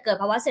ที่จะเกิด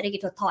ภาวะเศรษฐกิจ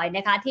ถดถอยน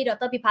ะคะที่ด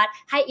ร.พิพัฒน์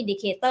ให้อินดิ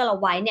เคเตอร์เรา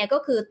ไว้เนี่ยก็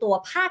คือตัว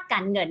ภาคกา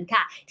รเงิน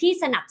ค่ะที่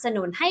สนับส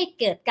นุนให้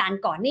เกิดการ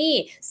ก่อหนี้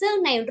ซึ่ง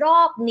ในร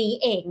อบนี้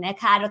เองนะ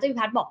คะดร.พิ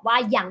พัฒน์บอกว่า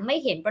ยังไม่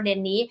เห็นประเด็น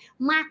นี้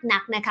มากนั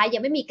กนะคะยั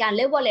งไม่มีการ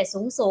leverage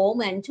สูงๆ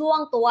เหมือนช่วง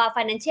ตัว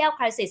financial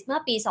crisis เมื่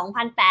อปี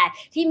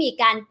 2008 ที่มี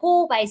การกู้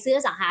ไปซื้อ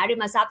อสังหาริ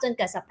มทรัพย์จนเ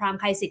กิด subprime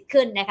crisis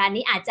ขึ้นนะคะ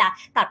นี่อาจจะ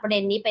ตัดประเด็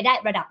นนี้ไปได้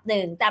ระดับห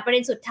นึ่งแต่ประเด็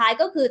นสุดท้าย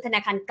ก็คือธน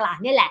าคารกลาง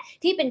นี่แหละ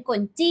ที่เป็นคน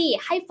จี้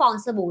ให้ฟอง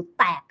สบู่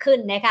แตกขึ้น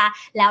นะคะ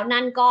แล้ว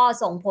นั่นก็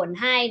ส่งผล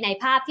ให้ใน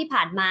ภาพที่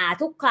ผ่านมา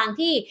ทุกครั้ง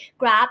ที่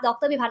กราฟด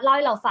ร.พิพัฒน์เล่าใ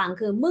ห้เราฟัง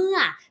คือเมื่อ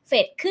เฟ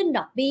ดขึ้นด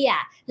อกเบี้ย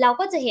เรา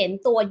ก็จะเห็น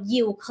ตัว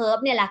yield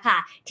curve เนี่ยแหละค่ะ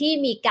ที่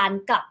มีการ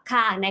กลับ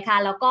ข้างนะคะ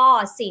แล้วก็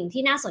สิ่ง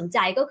ที่น่าสนใจ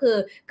ก็คือ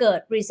เกิด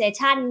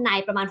recession ใน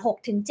ประมาณ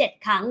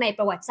 6-7 ครั้งในป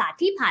ระวัติศาสตร์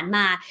ที่ผ่านม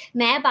าแ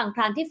ม้บางค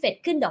รั้งที่เฟด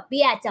ขึ้นดอกเ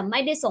บี้ยจะไม่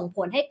ได้ส่งผ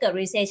ลให้เกิด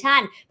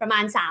recession ประมา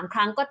ณ3ค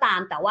รั้งก็ตาม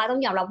แต่ว่าต้อ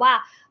งยอมรับว่า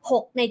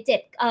6ใน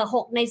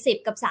6ใน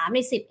10กับ3ใน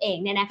10เอง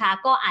เนี่ยนะคะ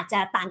ก็อาจจะ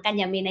ต่างกัน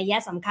อย่างมีนัย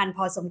สำคัญพ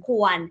อสมค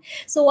วร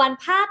ส่วน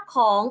ภาพข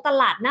องต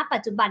ลาดณปั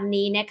จจุบัน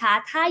นี้นะคะ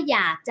ถ้าอย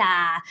ากจะ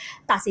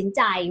ตัดสินใ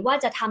จว่า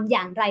จะทำอ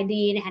ย่างไร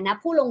ดีในฐานะ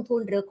ผู้ลงทุ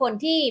นหรือคน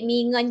ที่มี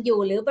เงินอยู่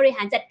หรือบริห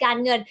ารจัดการ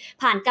เงิน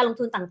ผ่านการลง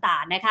ทุนต่า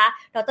งๆนะคะ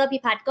ดร.พิ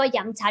พัฒน์ก็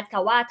ย้ำชัดค่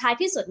ะว่าท้าย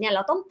ที่สุดเนี่ยเร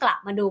าต้องกลับ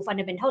มาดู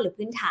fundamental หรือ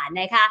พื้นฐาน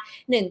นะคะ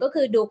1ก็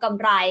คือดูกำ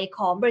ไรข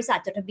องบริษัท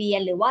จดทะเบียน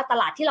หรือว่าต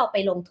ลาดที่เราไป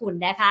ลงทุน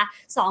นะคะ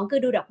2คือ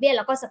ดูดอกเบี้ยแ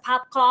ล้วก็สภา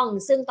พคล่อง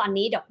ซึ่งตอน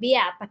นี้ดอกเบี้ย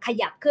ข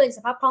ยับขึ้นส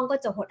ภาพคล่องก็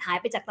จะหดหาย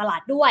ไปจากตลา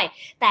ดด้วย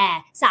แต่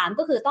3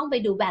ก็คือต้องไป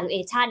ดู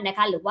valuation นะค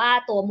ะหรือว่า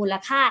ตัวมูล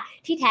ค่า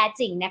ที่แท้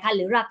จริงนะคะห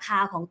รือราคา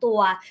ของตัว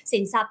สิ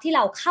นทรัพย์ที่เร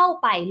าเข้า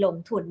ไปลง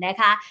ทุนนะ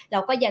คะแล้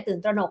วก็อย่าตื่น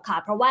ตระหนกค่ะ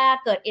เพราะว่า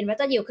เกิด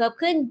Inverted Yield Curve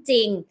ขึ้นจ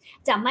ริง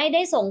จะไม่ไ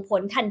ด้ส่งผ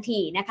ลทันที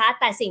นะคะ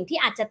แต่สิ่งที่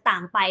อาจจะต่า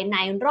งไปใน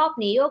รอบ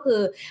นี้ก็คื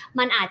อ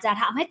มันอาจจะ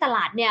ทำให้ตล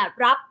าดเนี่ย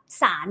รับ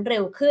สารเร็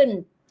วขึ้น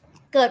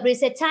เกิด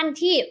recession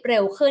ที่เร็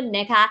วขึ้น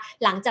นะคะ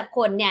หลังจากค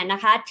นเนี่ยน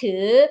ะคะถื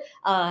อ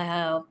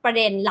ประเ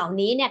ด็นเหล่า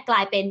นี้เนี่ยกล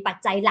ายเป็นปัจ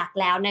จัยหลัก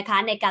แล้วนะคะ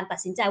ในการตัด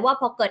สินใจว่า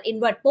พอเกิด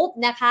invert ปุ๊บ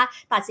นะคะ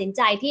ตัดสินใ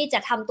จที่จะ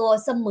ทำตัว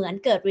เสมือน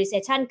เกิด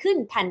recession ขึ้น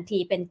ทันที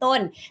เป็นต้น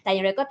แต่อย่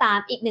างไรก็ตาม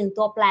อีกหนึ่ง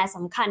ตัวแปรส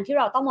ำคัญที่เ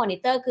ราต้องมอนิ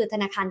เตอร์คือธ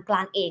นาคารกล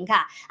างเองค่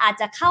ะอาจ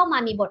จะเข้ามา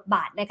มีบทบ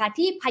าทนะคะ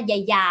ที่พย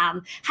ายาม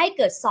ให้เ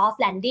กิด soft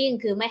landing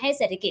คือไม่ให้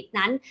เศรษฐกิจ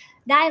นั้น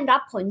ได้รั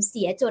บผลเ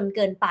สียจนเ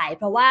กินไปเ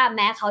พราะว่าแ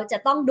ม้เขาจะ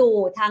ต้องดู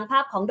ทางภา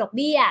พของดอกเ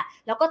บี้ย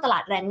แล้วก็ตลา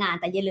ดแรงงาน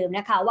แต่อย่าลืม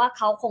นะคะว่าเ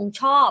ขาคง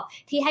ชอบ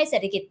ที่ให้เศร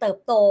ษฐกิจเติบ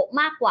โต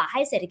มากกว่าใ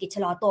ห้เศรษฐกิจช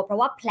ะลอตัวเพราะ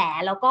ว่าแผล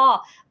แล้วก็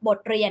บท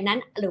เรียนนั้น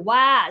หรือว่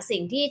าสิ่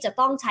งที่จะ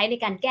ต้องใช้ใน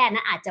การแก้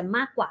นั้นอาจจะม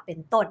ากกว่าเป็น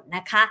ต้นน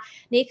ะคะ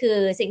นี่คือ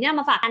สิ่งที่นำ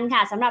มาฝากกันค่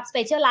ะสำหรับ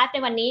Special Live ใน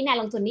วันนี้ใน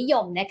ลงทุนนิย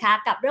มนะคะ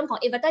กับเรื่องของ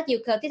Inverted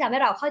Yield Curve ที่ทำให้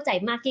เราเข้าใจ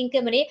มากยิ่งขึ้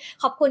นวันนี้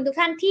ขอบคุณทุก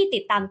ท่านที่ติ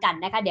ดตามกัน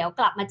นะคะเดี๋ยว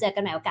กลับมาเจอกั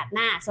นใหม่โอกาสห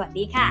น้าสวัส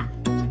ดีค่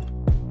ะ